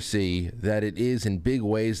degeneracy that it is in big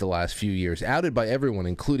ways the last few years. Outed by everyone,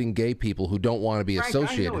 including gay people who don't want to be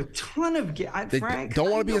associated. I know a ton of gay, Frank, don't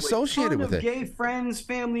want to be associated with it. Gay friends,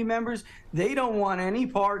 family members, they don't want any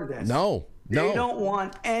part of this. No. They don't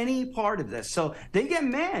want any part of this. So they get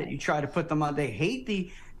mad. You try to put them on. They hate the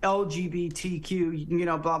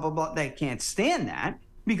LGBTQ, blah, blah, blah. They can't stand that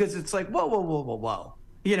because it's like, whoa.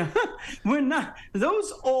 We're not,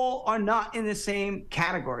 those all are not in the same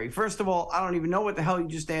category. First of all, I don't even know what the hell you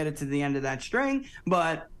just added to the end of that string,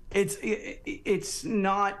 but it's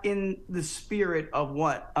not in the spirit of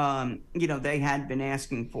what, they had been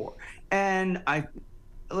asking for. And I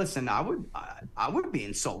would be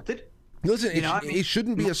insulted. Listen, it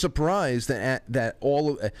shouldn't be a surprise that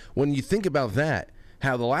all of, when you think about that,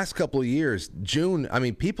 how the last couple of years, June, I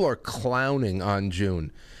mean, people are clowning on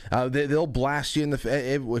June. They'll blast you in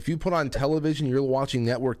the if you put on television, you're watching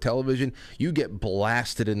network television, you get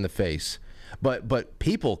blasted in the face. But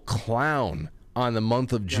people clown on the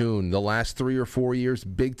month of June, the last 3 or 4 years,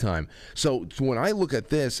 big time. So when I look at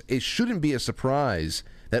this, it shouldn't be a surprise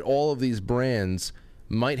that all of these brands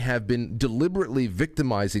might have been deliberately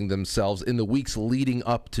victimizing themselves in the weeks leading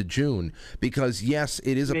up to June, because yes,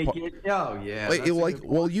 it is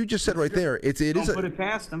well, you just said right there, it is. Don't put it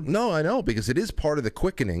past them. No, I know, because it is part of the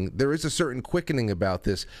quickening. There is a certain quickening about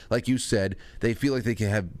this. Like you said, they feel like they can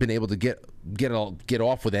have been able to get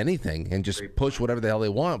off with anything and just push whatever the hell they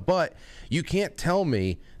want. But you can't tell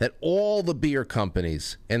me that all the beer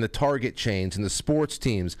companies and the Target chains and the sports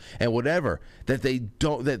teams and whatever that they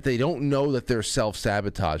don't know that they're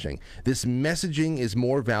self-sabotaging. This messaging is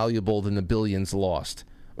more valuable than the billions lost.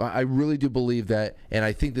 I really do believe that, and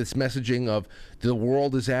I think this messaging of the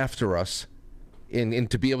world is after us, and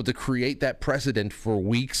to be able to create that precedent for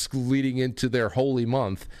weeks leading into their holy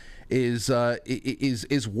month is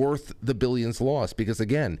worth the billions lost. Because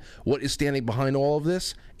again, what is standing behind all of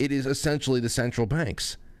this? It is essentially the central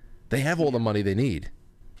banks. They have all the money they need.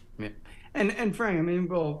 Yeah. And Frank, I mean,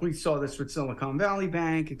 well, we saw this with Silicon Valley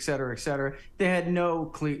Bank, et cetera, et cetera. They had no,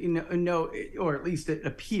 or at least it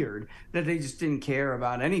appeared that they just didn't care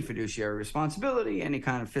about any fiduciary responsibility, any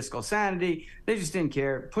kind of fiscal sanity. They just didn't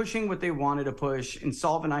care. Pushing what they wanted to push,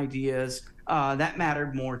 insolvent ideas, that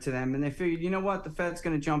mattered more to them. And they figured, you know what, the Fed's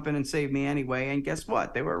going to jump in and save me anyway. And guess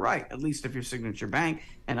what? They were right, at least if you're Signature Bank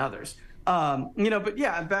and others. But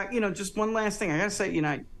yeah, back, just one last thing. I got to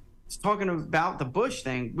say, talking about the Bush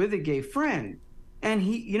thing with a gay friend, and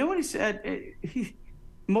he, you know what he said?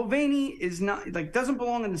 Mulvaney is not, doesn't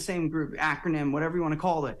belong in the same group, acronym, whatever you want to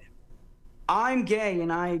call it. I'm gay,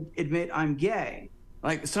 and I admit I'm gay.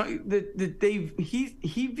 So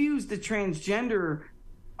he views the transgender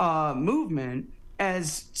movement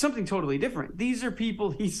as something totally different. These are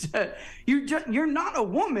people, he said, you're not a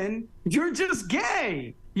woman, you're just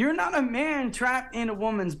gay. You're not a man trapped in a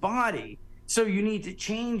woman's body. So you need to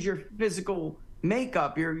change your physical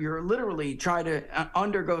makeup. You're literally trying to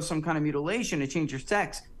undergo some kind of mutilation to change your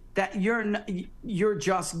sex. That you're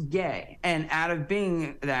just gay, and out of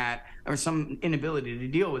being that, or some inability to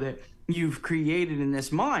deal with it, you've created in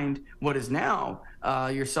this mind what is now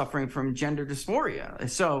you're suffering from gender dysphoria.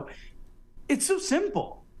 So it's so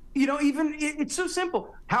simple. It's so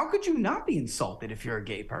simple. How could you not be insulted if you're a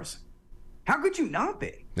gay person? How could you not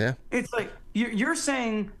be? Yeah. It's like you're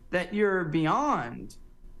saying that you're beyond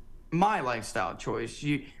my lifestyle choice.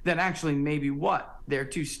 That actually maybe they're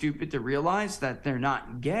too stupid to realize that they're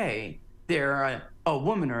not gay. They're a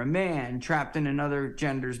woman or a man trapped in another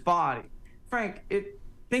gender's body. Frank, it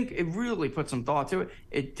really put some thought to it.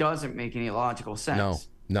 It doesn't make any logical sense.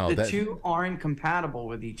 No. The two aren't compatible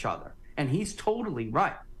with each other, and he's totally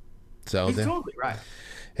right. He's totally right.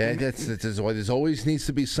 Yeah, that's why there's always needs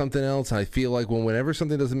to be something else. I feel like whenever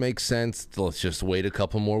something doesn't make sense, let's just wait a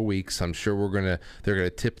couple more weeks. I'm sure they're gonna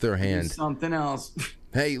tip their hand. Something else.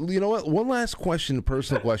 Hey, you know what? One last question, a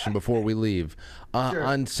personal question before we leave. Sure.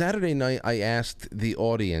 On Saturday night, I asked the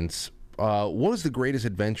audience, what is the greatest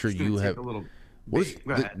adventure you have? What is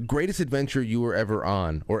the greatest adventure you were ever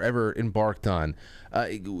on or ever embarked on?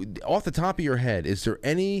 Off the top of your head, is there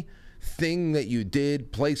any thing that you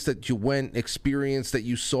did, place that you went, experience that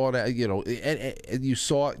you saw, did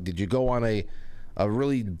you go on a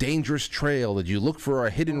really dangerous trail? Did you look for a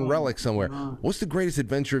hidden relic somewhere? What's the greatest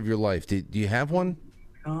adventure of your life? Do you have one?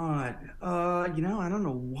 God. I don't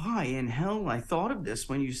know why in hell I thought of this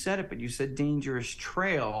when you said it, but you said dangerous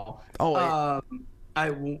trail. Oh,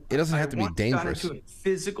 it doesn't have to be once dangerous. Got into a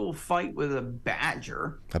physical fight with a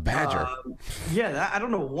badger. A badger. I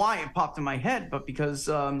don't know why it popped in my head, but because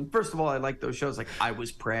first of all, I like those shows like I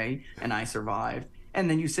Was Prey and I Survived, and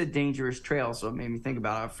then you said dangerous trail, so it made me think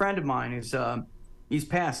about it. A friend of mine who's he's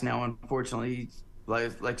passed now, unfortunately. He's,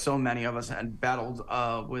 like so many of us had battled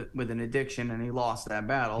with an addiction, and he lost that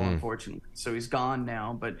battle, unfortunately. So he's gone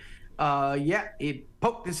now. But he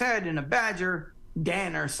poked his head in a badger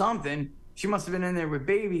den or something. She must have been in there with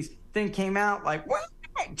babies. Thing came out like, what?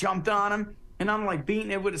 Jumped on him, and I'm like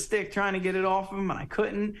beating it with a stick, trying to get it off him, and I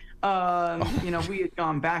couldn't. We had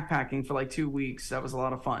gone backpacking for like 2 weeks. That was a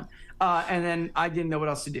lot of fun. And then I didn't know what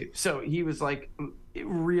else to do. So he was like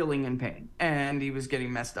reeling in pain, and he was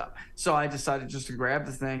getting messed up. So I decided just to grab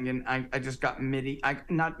the thing, and I just got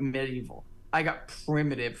not medieval. I got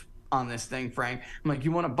primitive on this thing, Frank. I'm like,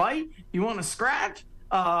 you want to bite? You want to scratch?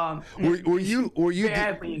 Were you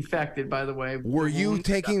badly infected, by the way? Were you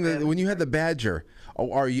taking when you had the badger?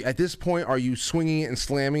 Are you at this point? Are you swinging it and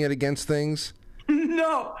slamming it against things?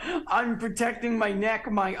 No, I'm protecting my neck,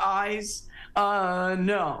 my eyes.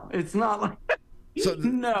 No, it's not like.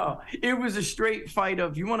 No, it was a straight fight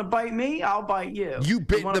of, you want to bite me? I'll bite you. You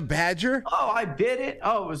bit the badger? Oh, I bit it.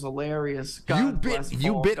 Oh, it was hilarious. You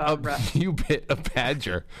bit a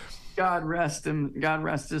badger. God rest him. God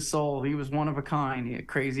rest his soul. He was one of a kind. He had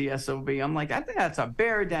crazy SOB. I'm like, I think that's a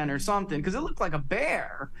bear den or something, because it looked like a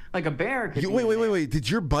bear. Like a bear could wait. Did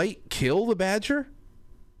your bite kill the badger?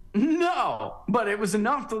 No, but it was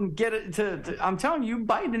enough to get it to I'm telling you,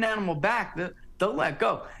 bite an animal back, they'll let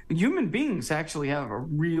go. Human beings actually have a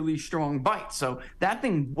really strong bite. So that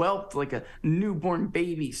thing whelped like a newborn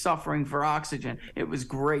baby suffering for oxygen. It was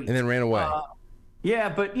great. And then ran away. Yeah,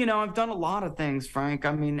 but I've done a lot of things, Frank.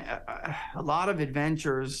 I mean, a lot of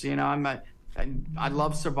adventures. I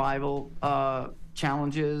love survival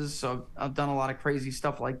challenges. So I've done a lot of crazy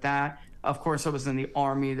stuff like that. Of course, I was in the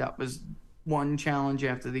Army. That was one challenge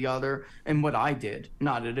after the other. And what I did,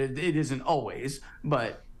 it isn't always,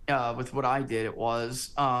 but with what I did, it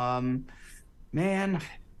was, man,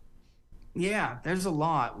 yeah, there's a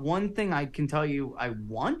lot. One thing I can tell you I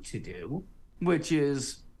want to do, which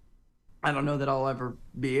is, I don't know that I'll ever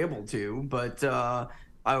be able to, but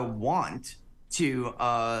I want to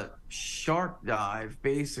shark dive,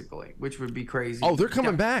 basically, which would be crazy. Oh, they're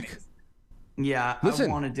coming back. Yeah,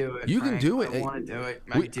 listen, I want to do it. You Frank. can do it. I want to do it.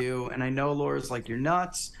 I do. And I know Laura's like, you're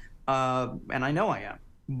nuts. And I know I am.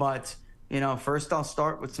 But, first I'll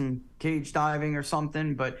start with some cage diving or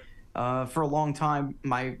something. But for a long time,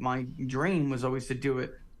 my dream was always to do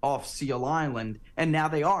it off Seal Island, and now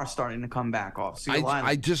they are starting to come back off Seal Island.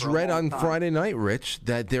 I just read on Friday night, Rich,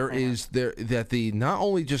 that that not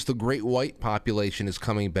only just the great white population is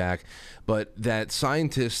coming back, but that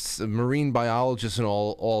scientists, marine biologists, and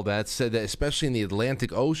all that said that especially in the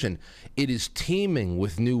Atlantic Ocean, it is teeming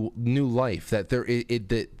with new life. That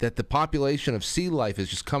that the population of sea life is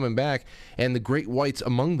just coming back, and the great whites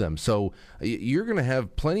among them. So you're going to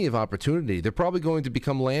have plenty of opportunity. They're probably going to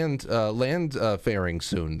become land faring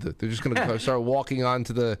soon. They're just going to start walking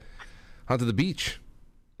onto the beach.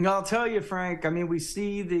 I'll tell you, Frank, I mean, we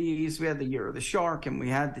see these, we had the year of the shark, and we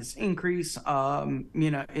had this increase,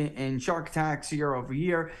 in shark attacks year over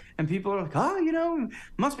year. And people are like,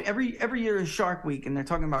 must be every year is Shark Week. And they're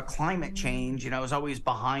talking about climate change, is always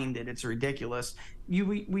behind it. It's ridiculous.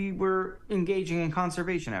 We were engaging in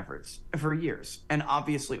conservation efforts for years. And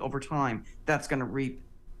obviously over time, that's going to reap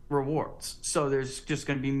rewards. So there's just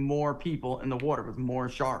going to be more people in the water with more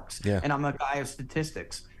sharks. Yeah. And I'm a guy of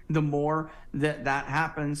statistics. The more that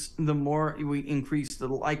happens, the more we increase the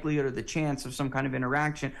likelihood or the chance of some kind of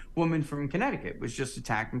interaction. Woman from Connecticut was just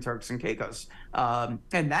attacking Turks and Caicos, and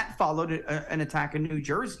that followed an attack in New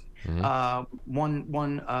Jersey. Mm-hmm.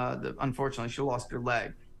 Unfortunately, she lost her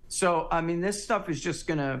leg. So I mean, this stuff is just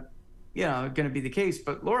gonna be the case.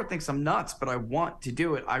 But Laura thinks I'm nuts, but I want to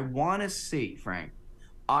do it. I want to see, Frank.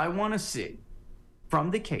 I want to see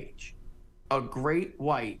from the cage a great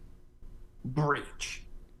white breach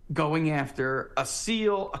going after a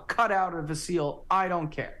seal, a cutout of a seal. I don't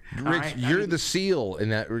care. Rich, you're the seal in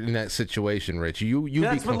that situation, Rich.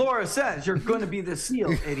 That's what Laura says. You're going to be the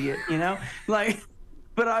seal, idiot.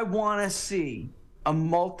 But I want to see a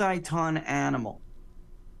multi-ton animal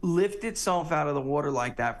lift itself out of the water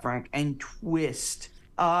like that, Frank, and twist.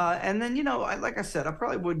 And then, like I said, I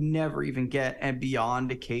probably would never even get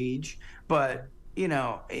beyond a cage, but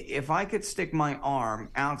if I could stick my arm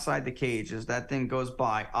outside the cage as that thing goes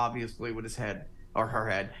by, obviously with his head or her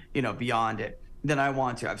head, beyond it, that I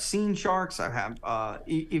want to. I've seen sharks. I have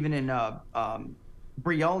even in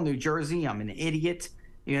Brielle, New Jersey. I'm an idiot.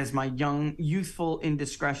 As my young, youthful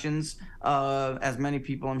indiscretions, as many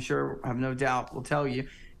people I'm sure have no doubt will tell you.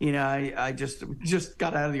 I just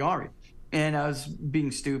got out of the Army, and I was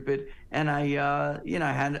being stupid, and I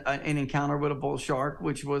had an encounter with a bull shark,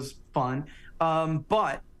 which was fun.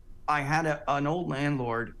 But I had an old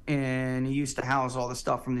landlord, and he used to house all the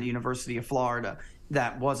stuff from the University of Florida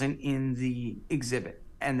that wasn't in the exhibit,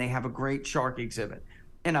 and they have a great shark exhibit.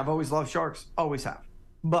 And I've always loved sharks, always have.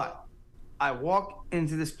 But I walk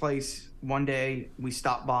into this place one day, we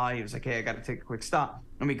stopped by, he was like, hey, I got to take a quick stop.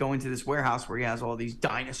 And we go into this warehouse where he has all these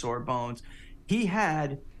dinosaur bones. He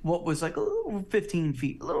had what was like a little over 15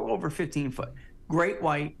 feet, a little over 15 foot, great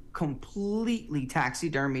white, completely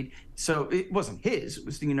taxidermied. So it wasn't his, it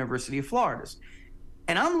was the University of Florida's.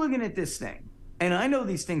 And I'm looking at this thing, and I know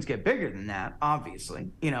these things get bigger than that, obviously.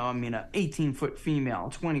 An 18-foot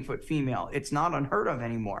female, 20-foot female, it's not unheard of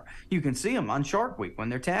anymore. You can see them on Shark Week when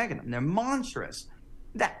they're tagging them. They're monstrous.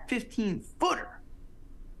 That 15-footer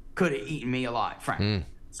could have eaten me alive, Frank.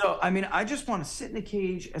 So, I just want to sit in a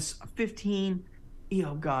cage as a 15,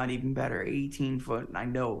 God, even better, 18-foot. And I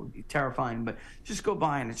know it would be terrifying, but just go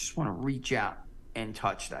by and I just want to reach out and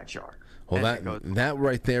touch that shark. Well, that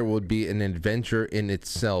right there would be an adventure in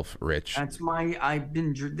itself, Rich. That's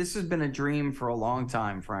this has been a dream for a long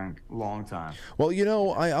time, Frank, long time. Well,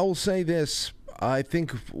 I will say this. I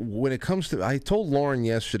think when it comes to, I told Lauren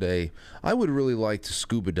yesterday, I would really like to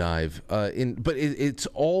scuba dive. But it's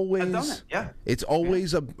always, I've done it, yeah. It's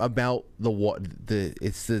always about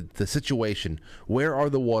it's the situation. Where are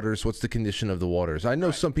the waters? What's the condition of the waters? I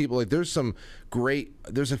know some people, there's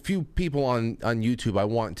a few people on YouTube I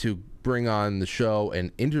want to bring on the show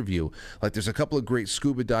and interview. Like there's a couple of great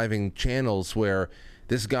scuba diving channels where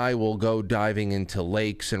this guy will go diving into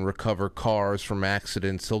lakes and recover cars from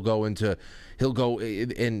accidents. He'll go into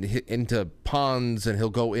ponds, and he'll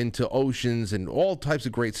go into oceans and all types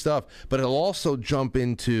of great stuff. But he'll also jump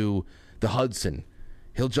into the Hudson.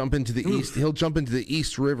 He'll jump into the East. He'll jump into the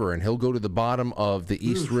East River, and he'll go to the bottom of the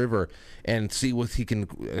East River and see what he can.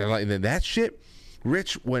 And that shit,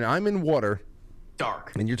 Rich. When I'm in water.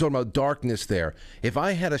 Dark. And you're talking about darkness there. If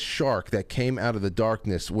I had a shark that came out of the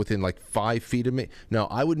darkness within like 5 feet of me, no,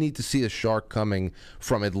 I would need to see a shark coming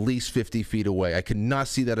from at least 50 feet away. I could not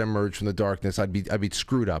see that emerge from the darkness. I'd be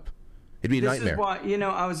screwed up. It'd be a nightmare. This is why,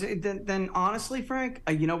 I was then honestly, Frank,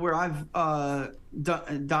 where I've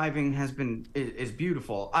diving is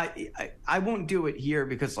beautiful. I won't do it here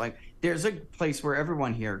because there's a place where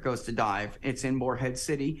everyone here goes to dive. It's in Morehead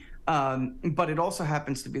City. But it also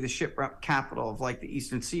happens to be the shipwreck capital of the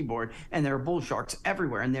Eastern Seaboard, and there are bull sharks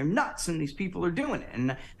everywhere, and they're nuts, and these people are doing it,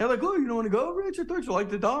 and they're like, "Oh, you don't want to go, Rich? I thought you like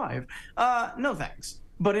to dive." No thanks.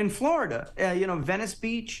 But in Florida, Venice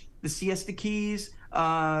Beach, the Siesta Keys,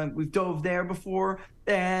 we've dove there before,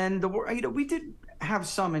 and we did have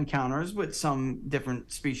some encounters with some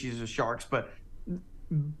different species of sharks, but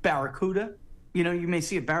barracuda. You may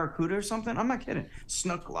see a barracuda or something. I'm not kidding.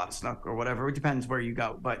 Snook, a lot of snook or whatever. It depends where you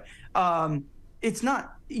go. But it's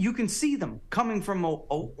not, you can see them coming from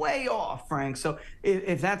a way off, Frank. So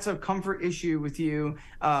if that's a comfort issue with you,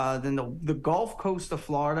 then the Gulf Coast of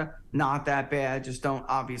Florida, not that bad. Just don't,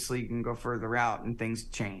 obviously, you can go further out and things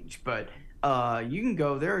change. But you can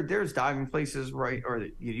go there. There's diving places, right? Or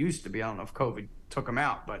it used to be. I don't know if COVID took them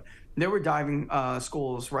out, but there were diving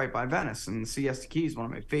schools right by Venice, and Siesta Keys, one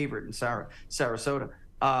of my favorite in Sarasota.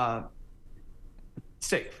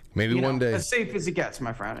 Safe. Maybe one day. As safe as it gets,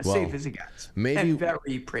 my friend. Safe as it gets. Maybe. And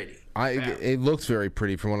very pretty. It looks very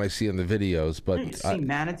pretty from what I see in the videos, but you see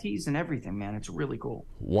manatees and everything, man. It's really cool.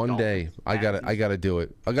 One day, I gotta do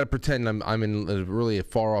it. I gotta pretend I'm in a really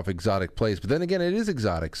far off exotic place, but then again, it is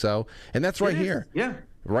exotic. So, and that's right here. Yeah.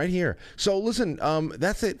 Right here. So listen,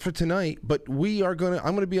 that's it for tonight. But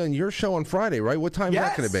I'm gonna be on your show on Friday, right? What time is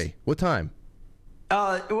that gonna be? What time?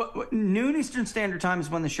 Noon Eastern Standard Time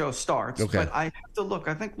is when the show starts. Okay. But I have to look.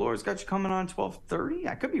 I think Laura's got you coming on 12:30.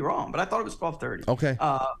 I could be wrong, but I thought it was 12:30. Okay.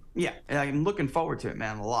 Yeah, and I'm looking forward to it,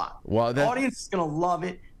 man, a lot. Well, the audience is gonna love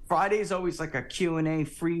it. Friday is always like a Q&A,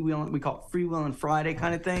 freewheeling. We call it freewheeling Friday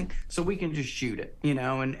kind of thing. So we can just shoot it,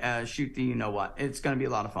 and shoot the what. It's going to be a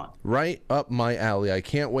lot of fun. Right up my alley. I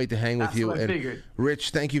can't wait to hang with you. That's what I figured. Rich,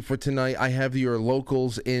 thank you for tonight. I have your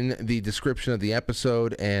locals in the description of the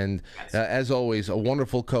episode. And as always, a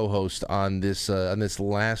wonderful co-host on this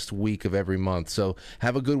last week of every month. So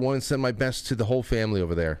have a good one and send my best to the whole family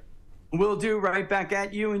over there. Will do. Right back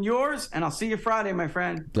at you and yours. And I'll see you Friday, my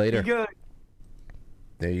friend. Later. Be good.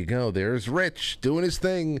 There you go. There's Rich doing his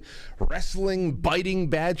thing, wrestling, biting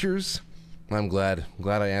badgers.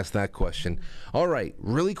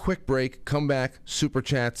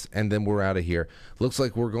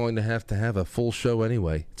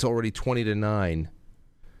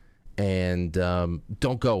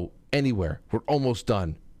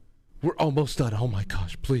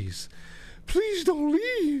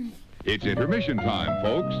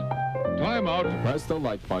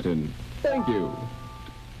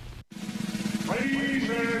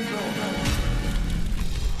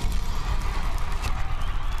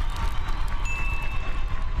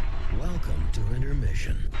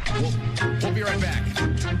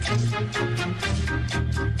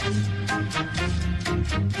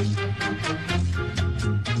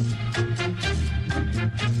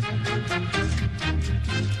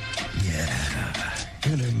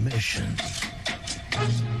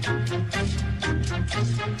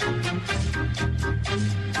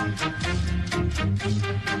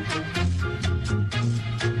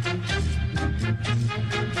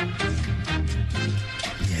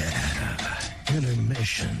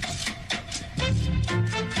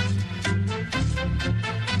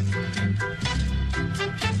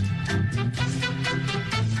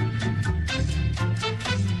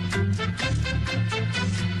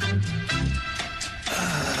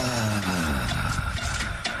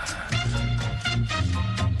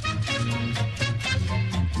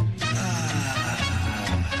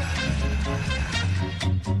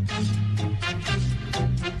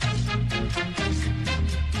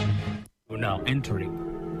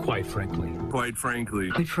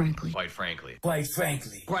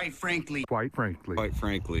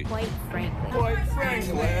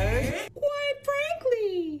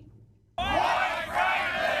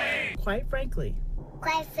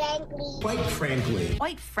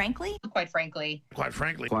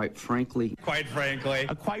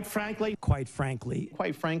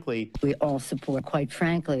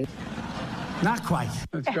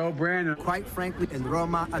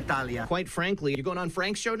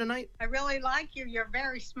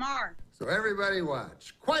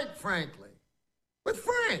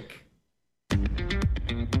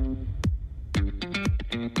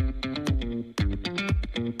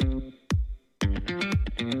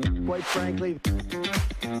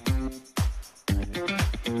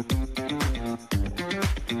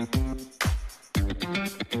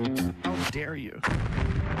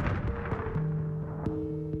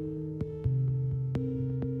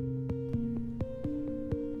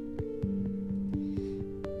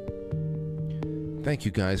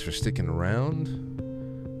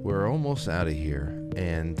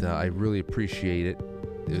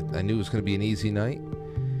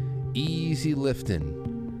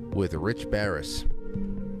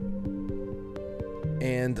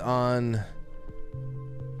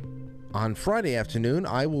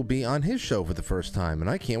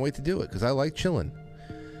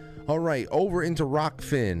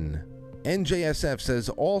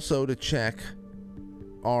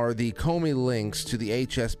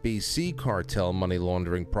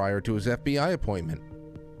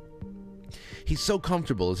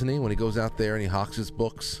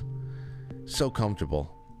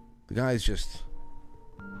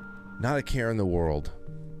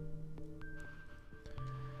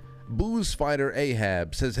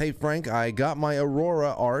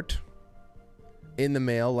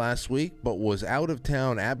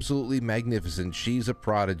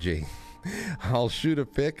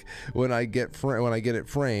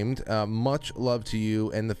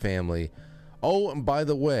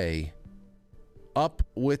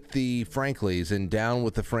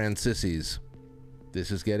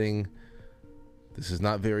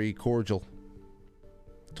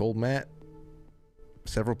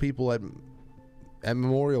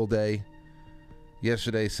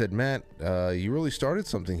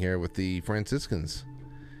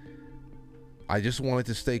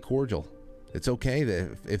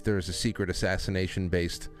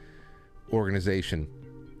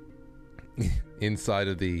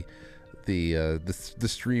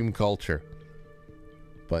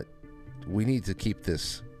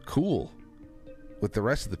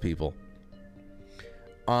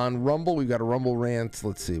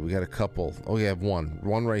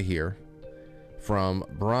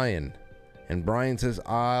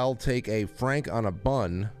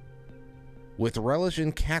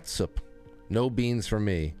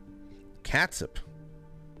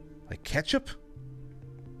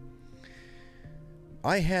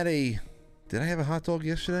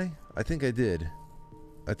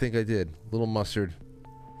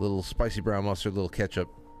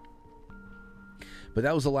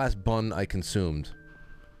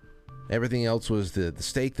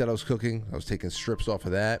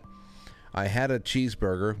 I had a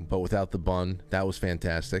cheeseburger, but without the bun. That was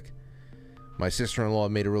fantastic. My sister-in-law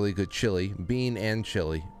made a really good chili, bean and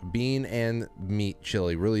meat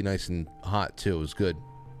chili, really nice and hot too. It was good.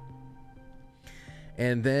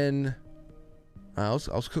 And then I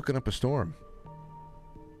was cooking up a storm.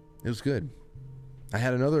 It was good. I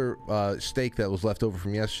had another steak that was left over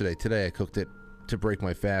from yesterday. Today I cooked it to break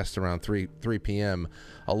my fast around 3 p.m.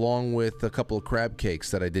 along with a couple of crab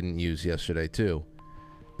cakes that I didn't use yesterday too.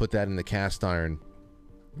 Put that in the cast iron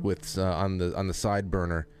with on the side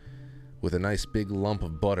burner with a nice big lump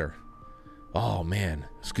of butter. Oh man,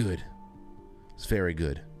 it's good. It's very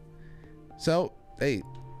good. So, hey,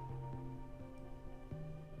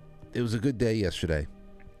 it was a good day yesterday.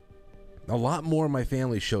 A lot more of my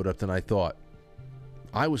family showed up than I thought.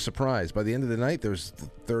 I was surprised. By the end of the night, there was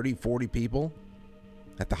 30, 40 people.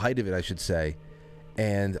 At the height of it, I should say.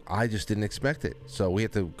 And I just didn't expect it. So we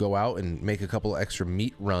had to go out and make a couple of extra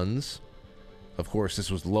meat runs. Of course,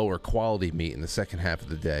 this was lower quality meat in the second half of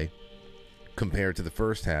the day compared to the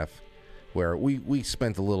first half, where we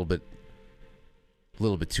spent a little bit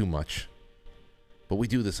too much. But we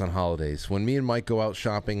do this on holidays. When me and Mike go out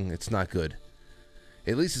shopping, it's not good.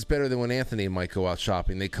 At least it's better than when Anthony and Mike go out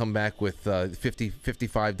shopping. They come back with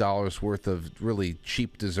 $55 worth of really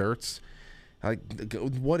cheap desserts. Like,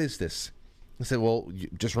 what is this? I said, well,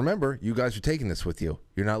 just remember, you guys are taking this with you.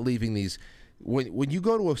 You're not leaving these. When you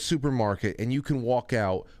go to a supermarket and you can walk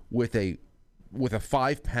out with a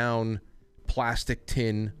 5-pound plastic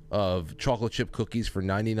tin of chocolate chip cookies for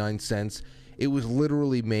 99 cents, it was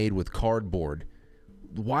literally made with cardboard.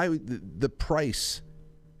 Why the price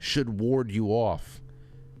should ward you off?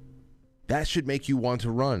 That should make you want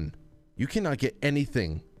to run. You cannot get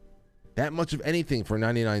anything, that much of anything, for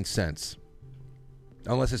 99 cents.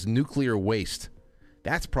 Unless it's nuclear waste.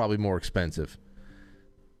 That's probably more expensive.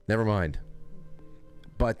 Never mind.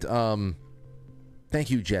 But thank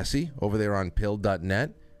you, Jesse, over there on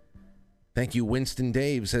pill.net. Thank you, Winston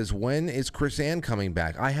Dave says, when is Chris Ann coming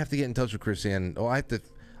back? I have to get in touch with Chris Ann. Oh, I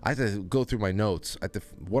have to go through my notes.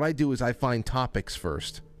 What I do is I find topics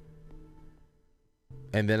first.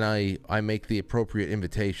 And then I make the appropriate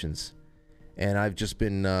invitations. And I've just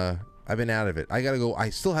been I've been out of it. I gotta go. I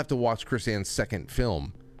still have to watch Chris Ann's second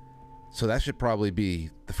film. So that should probably be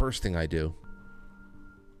the first thing I do.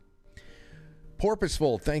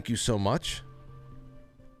 Porpoiseful, thank you so much.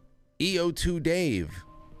 EO2 Dave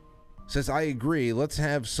says, I agree. Let's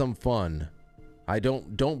have some fun. I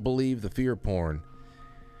don't believe the fear porn.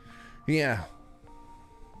 Yeah.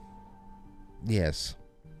 Yes.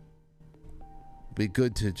 Be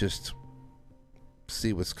good to just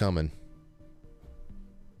see what's coming.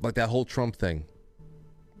 Like that whole Trump thing.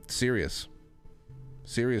 Serious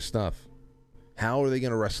stuff. How are they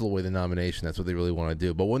going to wrestle away the nomination? That's what they really want to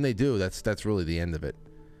do. But when they do, that's really the end of it.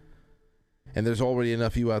 And there's already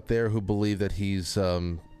enough of you out there who believe that he's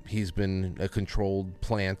been a controlled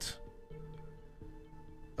plant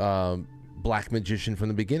black magician from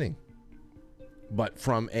the beginning. But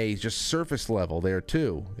from a just surface level there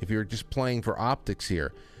too, if you're just playing for optics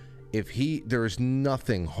here, there is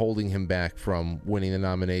nothing holding him back from winning the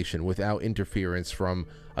nomination without interference from,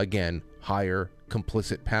 again, higher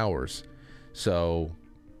complicit powers. So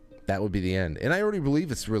that would be the end. And I already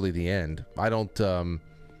believe it's really the end. I don't,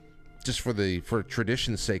 just for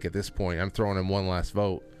tradition's sake at this point, I'm throwing in one last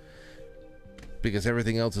vote. Because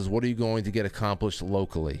everything else is, what are you going to get accomplished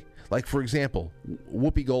locally? Like, for example,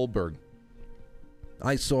 Whoopi Goldberg.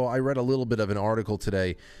 I read a little bit of an article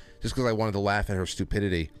today just because I wanted to laugh at her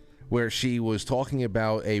stupidity, where she was talking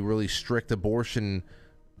about a really strict abortion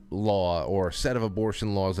law or set of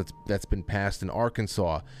abortion laws that's been passed in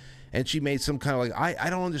Arkansas, and she made some kind of like, I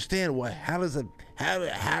don't understand how does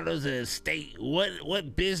a state,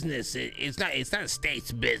 what business, it's not a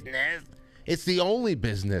state's business, it's the only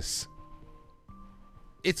business,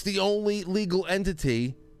 it's the only legal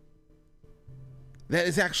entity that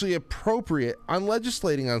is actually appropriate on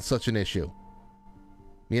legislating on such an issue.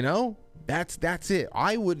 You know, that's it.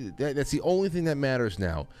 That's the only thing that matters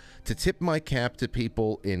now. To tip my cap to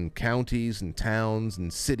people in counties and towns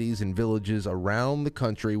and cities and villages around the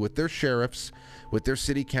country with their sheriffs, with their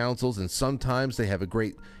city councils, and sometimes they have a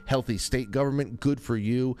great, healthy state government. Good for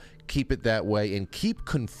you. Keep it that way and keep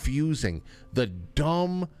confusing the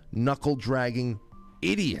dumb, knuckle-dragging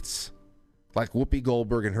idiots like Whoopi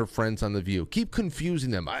Goldberg and her friends on The View. Keep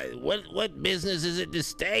confusing them. What business is it to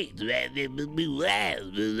state?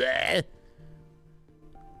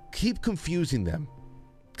 Keep confusing them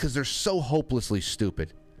because they're so hopelessly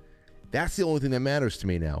stupid. That's the only thing that matters to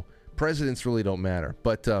me now. Presidents really don't matter.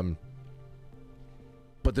 But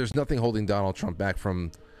there's nothing holding Donald Trump back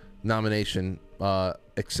from nomination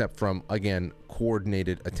except from, again,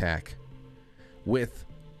 coordinated attack. With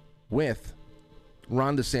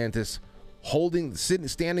Ron DeSantis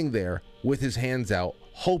standing there with his hands out,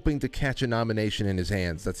 hoping to catch a nomination in his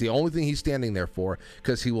hands. That's the only thing he's standing there for,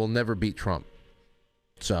 because he will never beat Trump.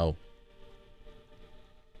 So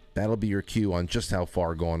that'll be your cue on just how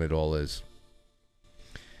far gone it all is.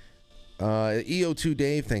 EO2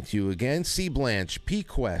 Dave, thank you again. C Blanche, P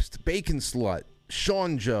Quest, Bacon Slut,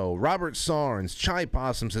 Sean Joe, Robert Sarns, Chai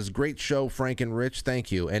Possum says, great show, Frank and Rich,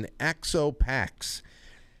 thank you. And Axo Pax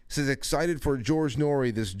says, excited for George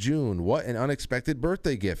Norrie this June. What an unexpected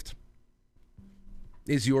birthday gift.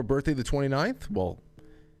 Is your birthday the 29th? Well,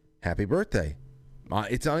 happy birthday.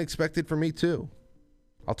 It's unexpected for me, too.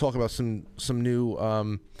 I'll talk about some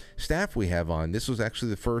new staff we have on. This was actually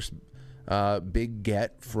the first big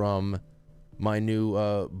get from my new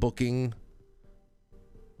booking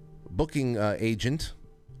agent,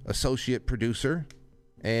 associate producer,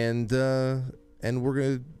 and we're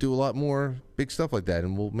going to do a lot more big stuff like that,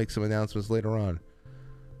 and we'll make some announcements later on.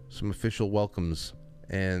 Some official welcomes,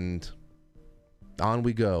 and on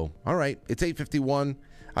we go. All right, it's 8:51.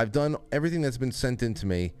 I've done everything that's been sent in to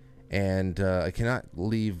me, and I cannot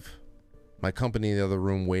leave my company in the other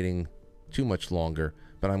room waiting too much longer,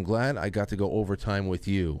 but I'm glad I got to go overtime with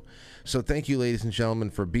you. So thank you, ladies and gentlemen,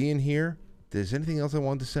 for being here. There's anything else I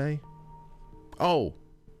wanted to say? Oh,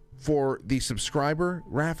 for the subscriber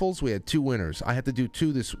raffles, we had 2 winners. I had to do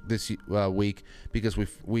 2 this week because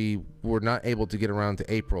we were not able to get around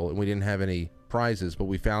to April, and we didn't have any prizes, but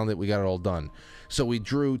we found it. We got it all done. So we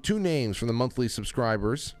drew 2 names from the monthly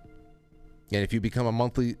subscribers, and if you become a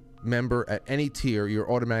monthly member at any tier,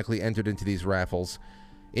 you're automatically entered into these raffles.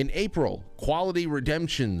 In April, Quality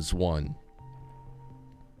Redemptions won.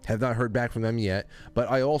 Have not heard back from them yet, but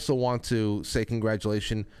I also want to say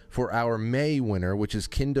congratulations for our May winner, which is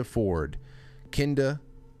Kinda Ford. Kinda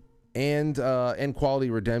and Quality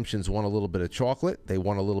Redemptions won a little bit of chocolate. They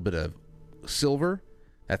won a little bit of silver.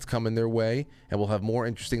 That's coming their way, and we'll have more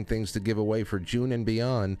interesting things to give away for June and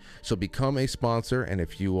beyond. So become a sponsor, and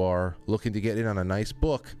if you are looking to get in on a nice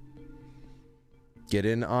book, get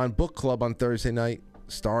in on Book Club on Thursday night.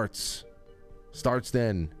 Starts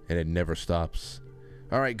then, and it never stops.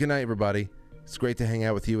 All right, good night, everybody. It's great to hang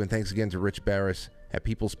out with you, and thanks again to Rich Baris at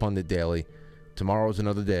People's Pundit Daily. Tomorrow's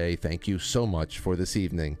another day. Thank you so much for this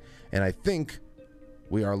evening. And I think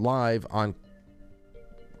we are live on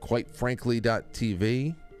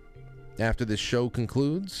quitefrankly.tv after this show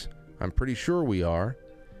concludes. I'm pretty sure we are.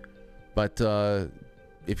 But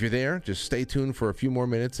if you're there, just stay tuned for a few more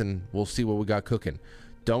minutes, and we'll see what we got cooking.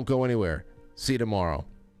 Don't go anywhere. See you tomorrow.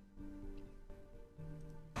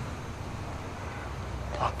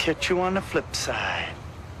 I'll catch you on the flip side.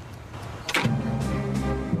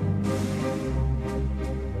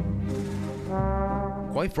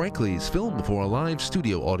 Quite Frankly is filmed before a live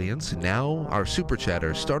studio audience. Now our super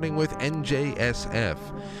chatters, starting with NJSF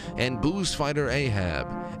and Booze Fighter Ahab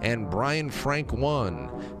and Brian Frank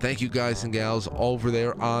 1. Thank you guys and gals over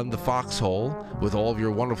there on the Foxhole with all of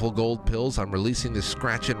your wonderful gold pills. I'm releasing this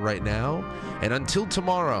scratch-in right now. And until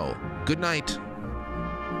tomorrow, good night.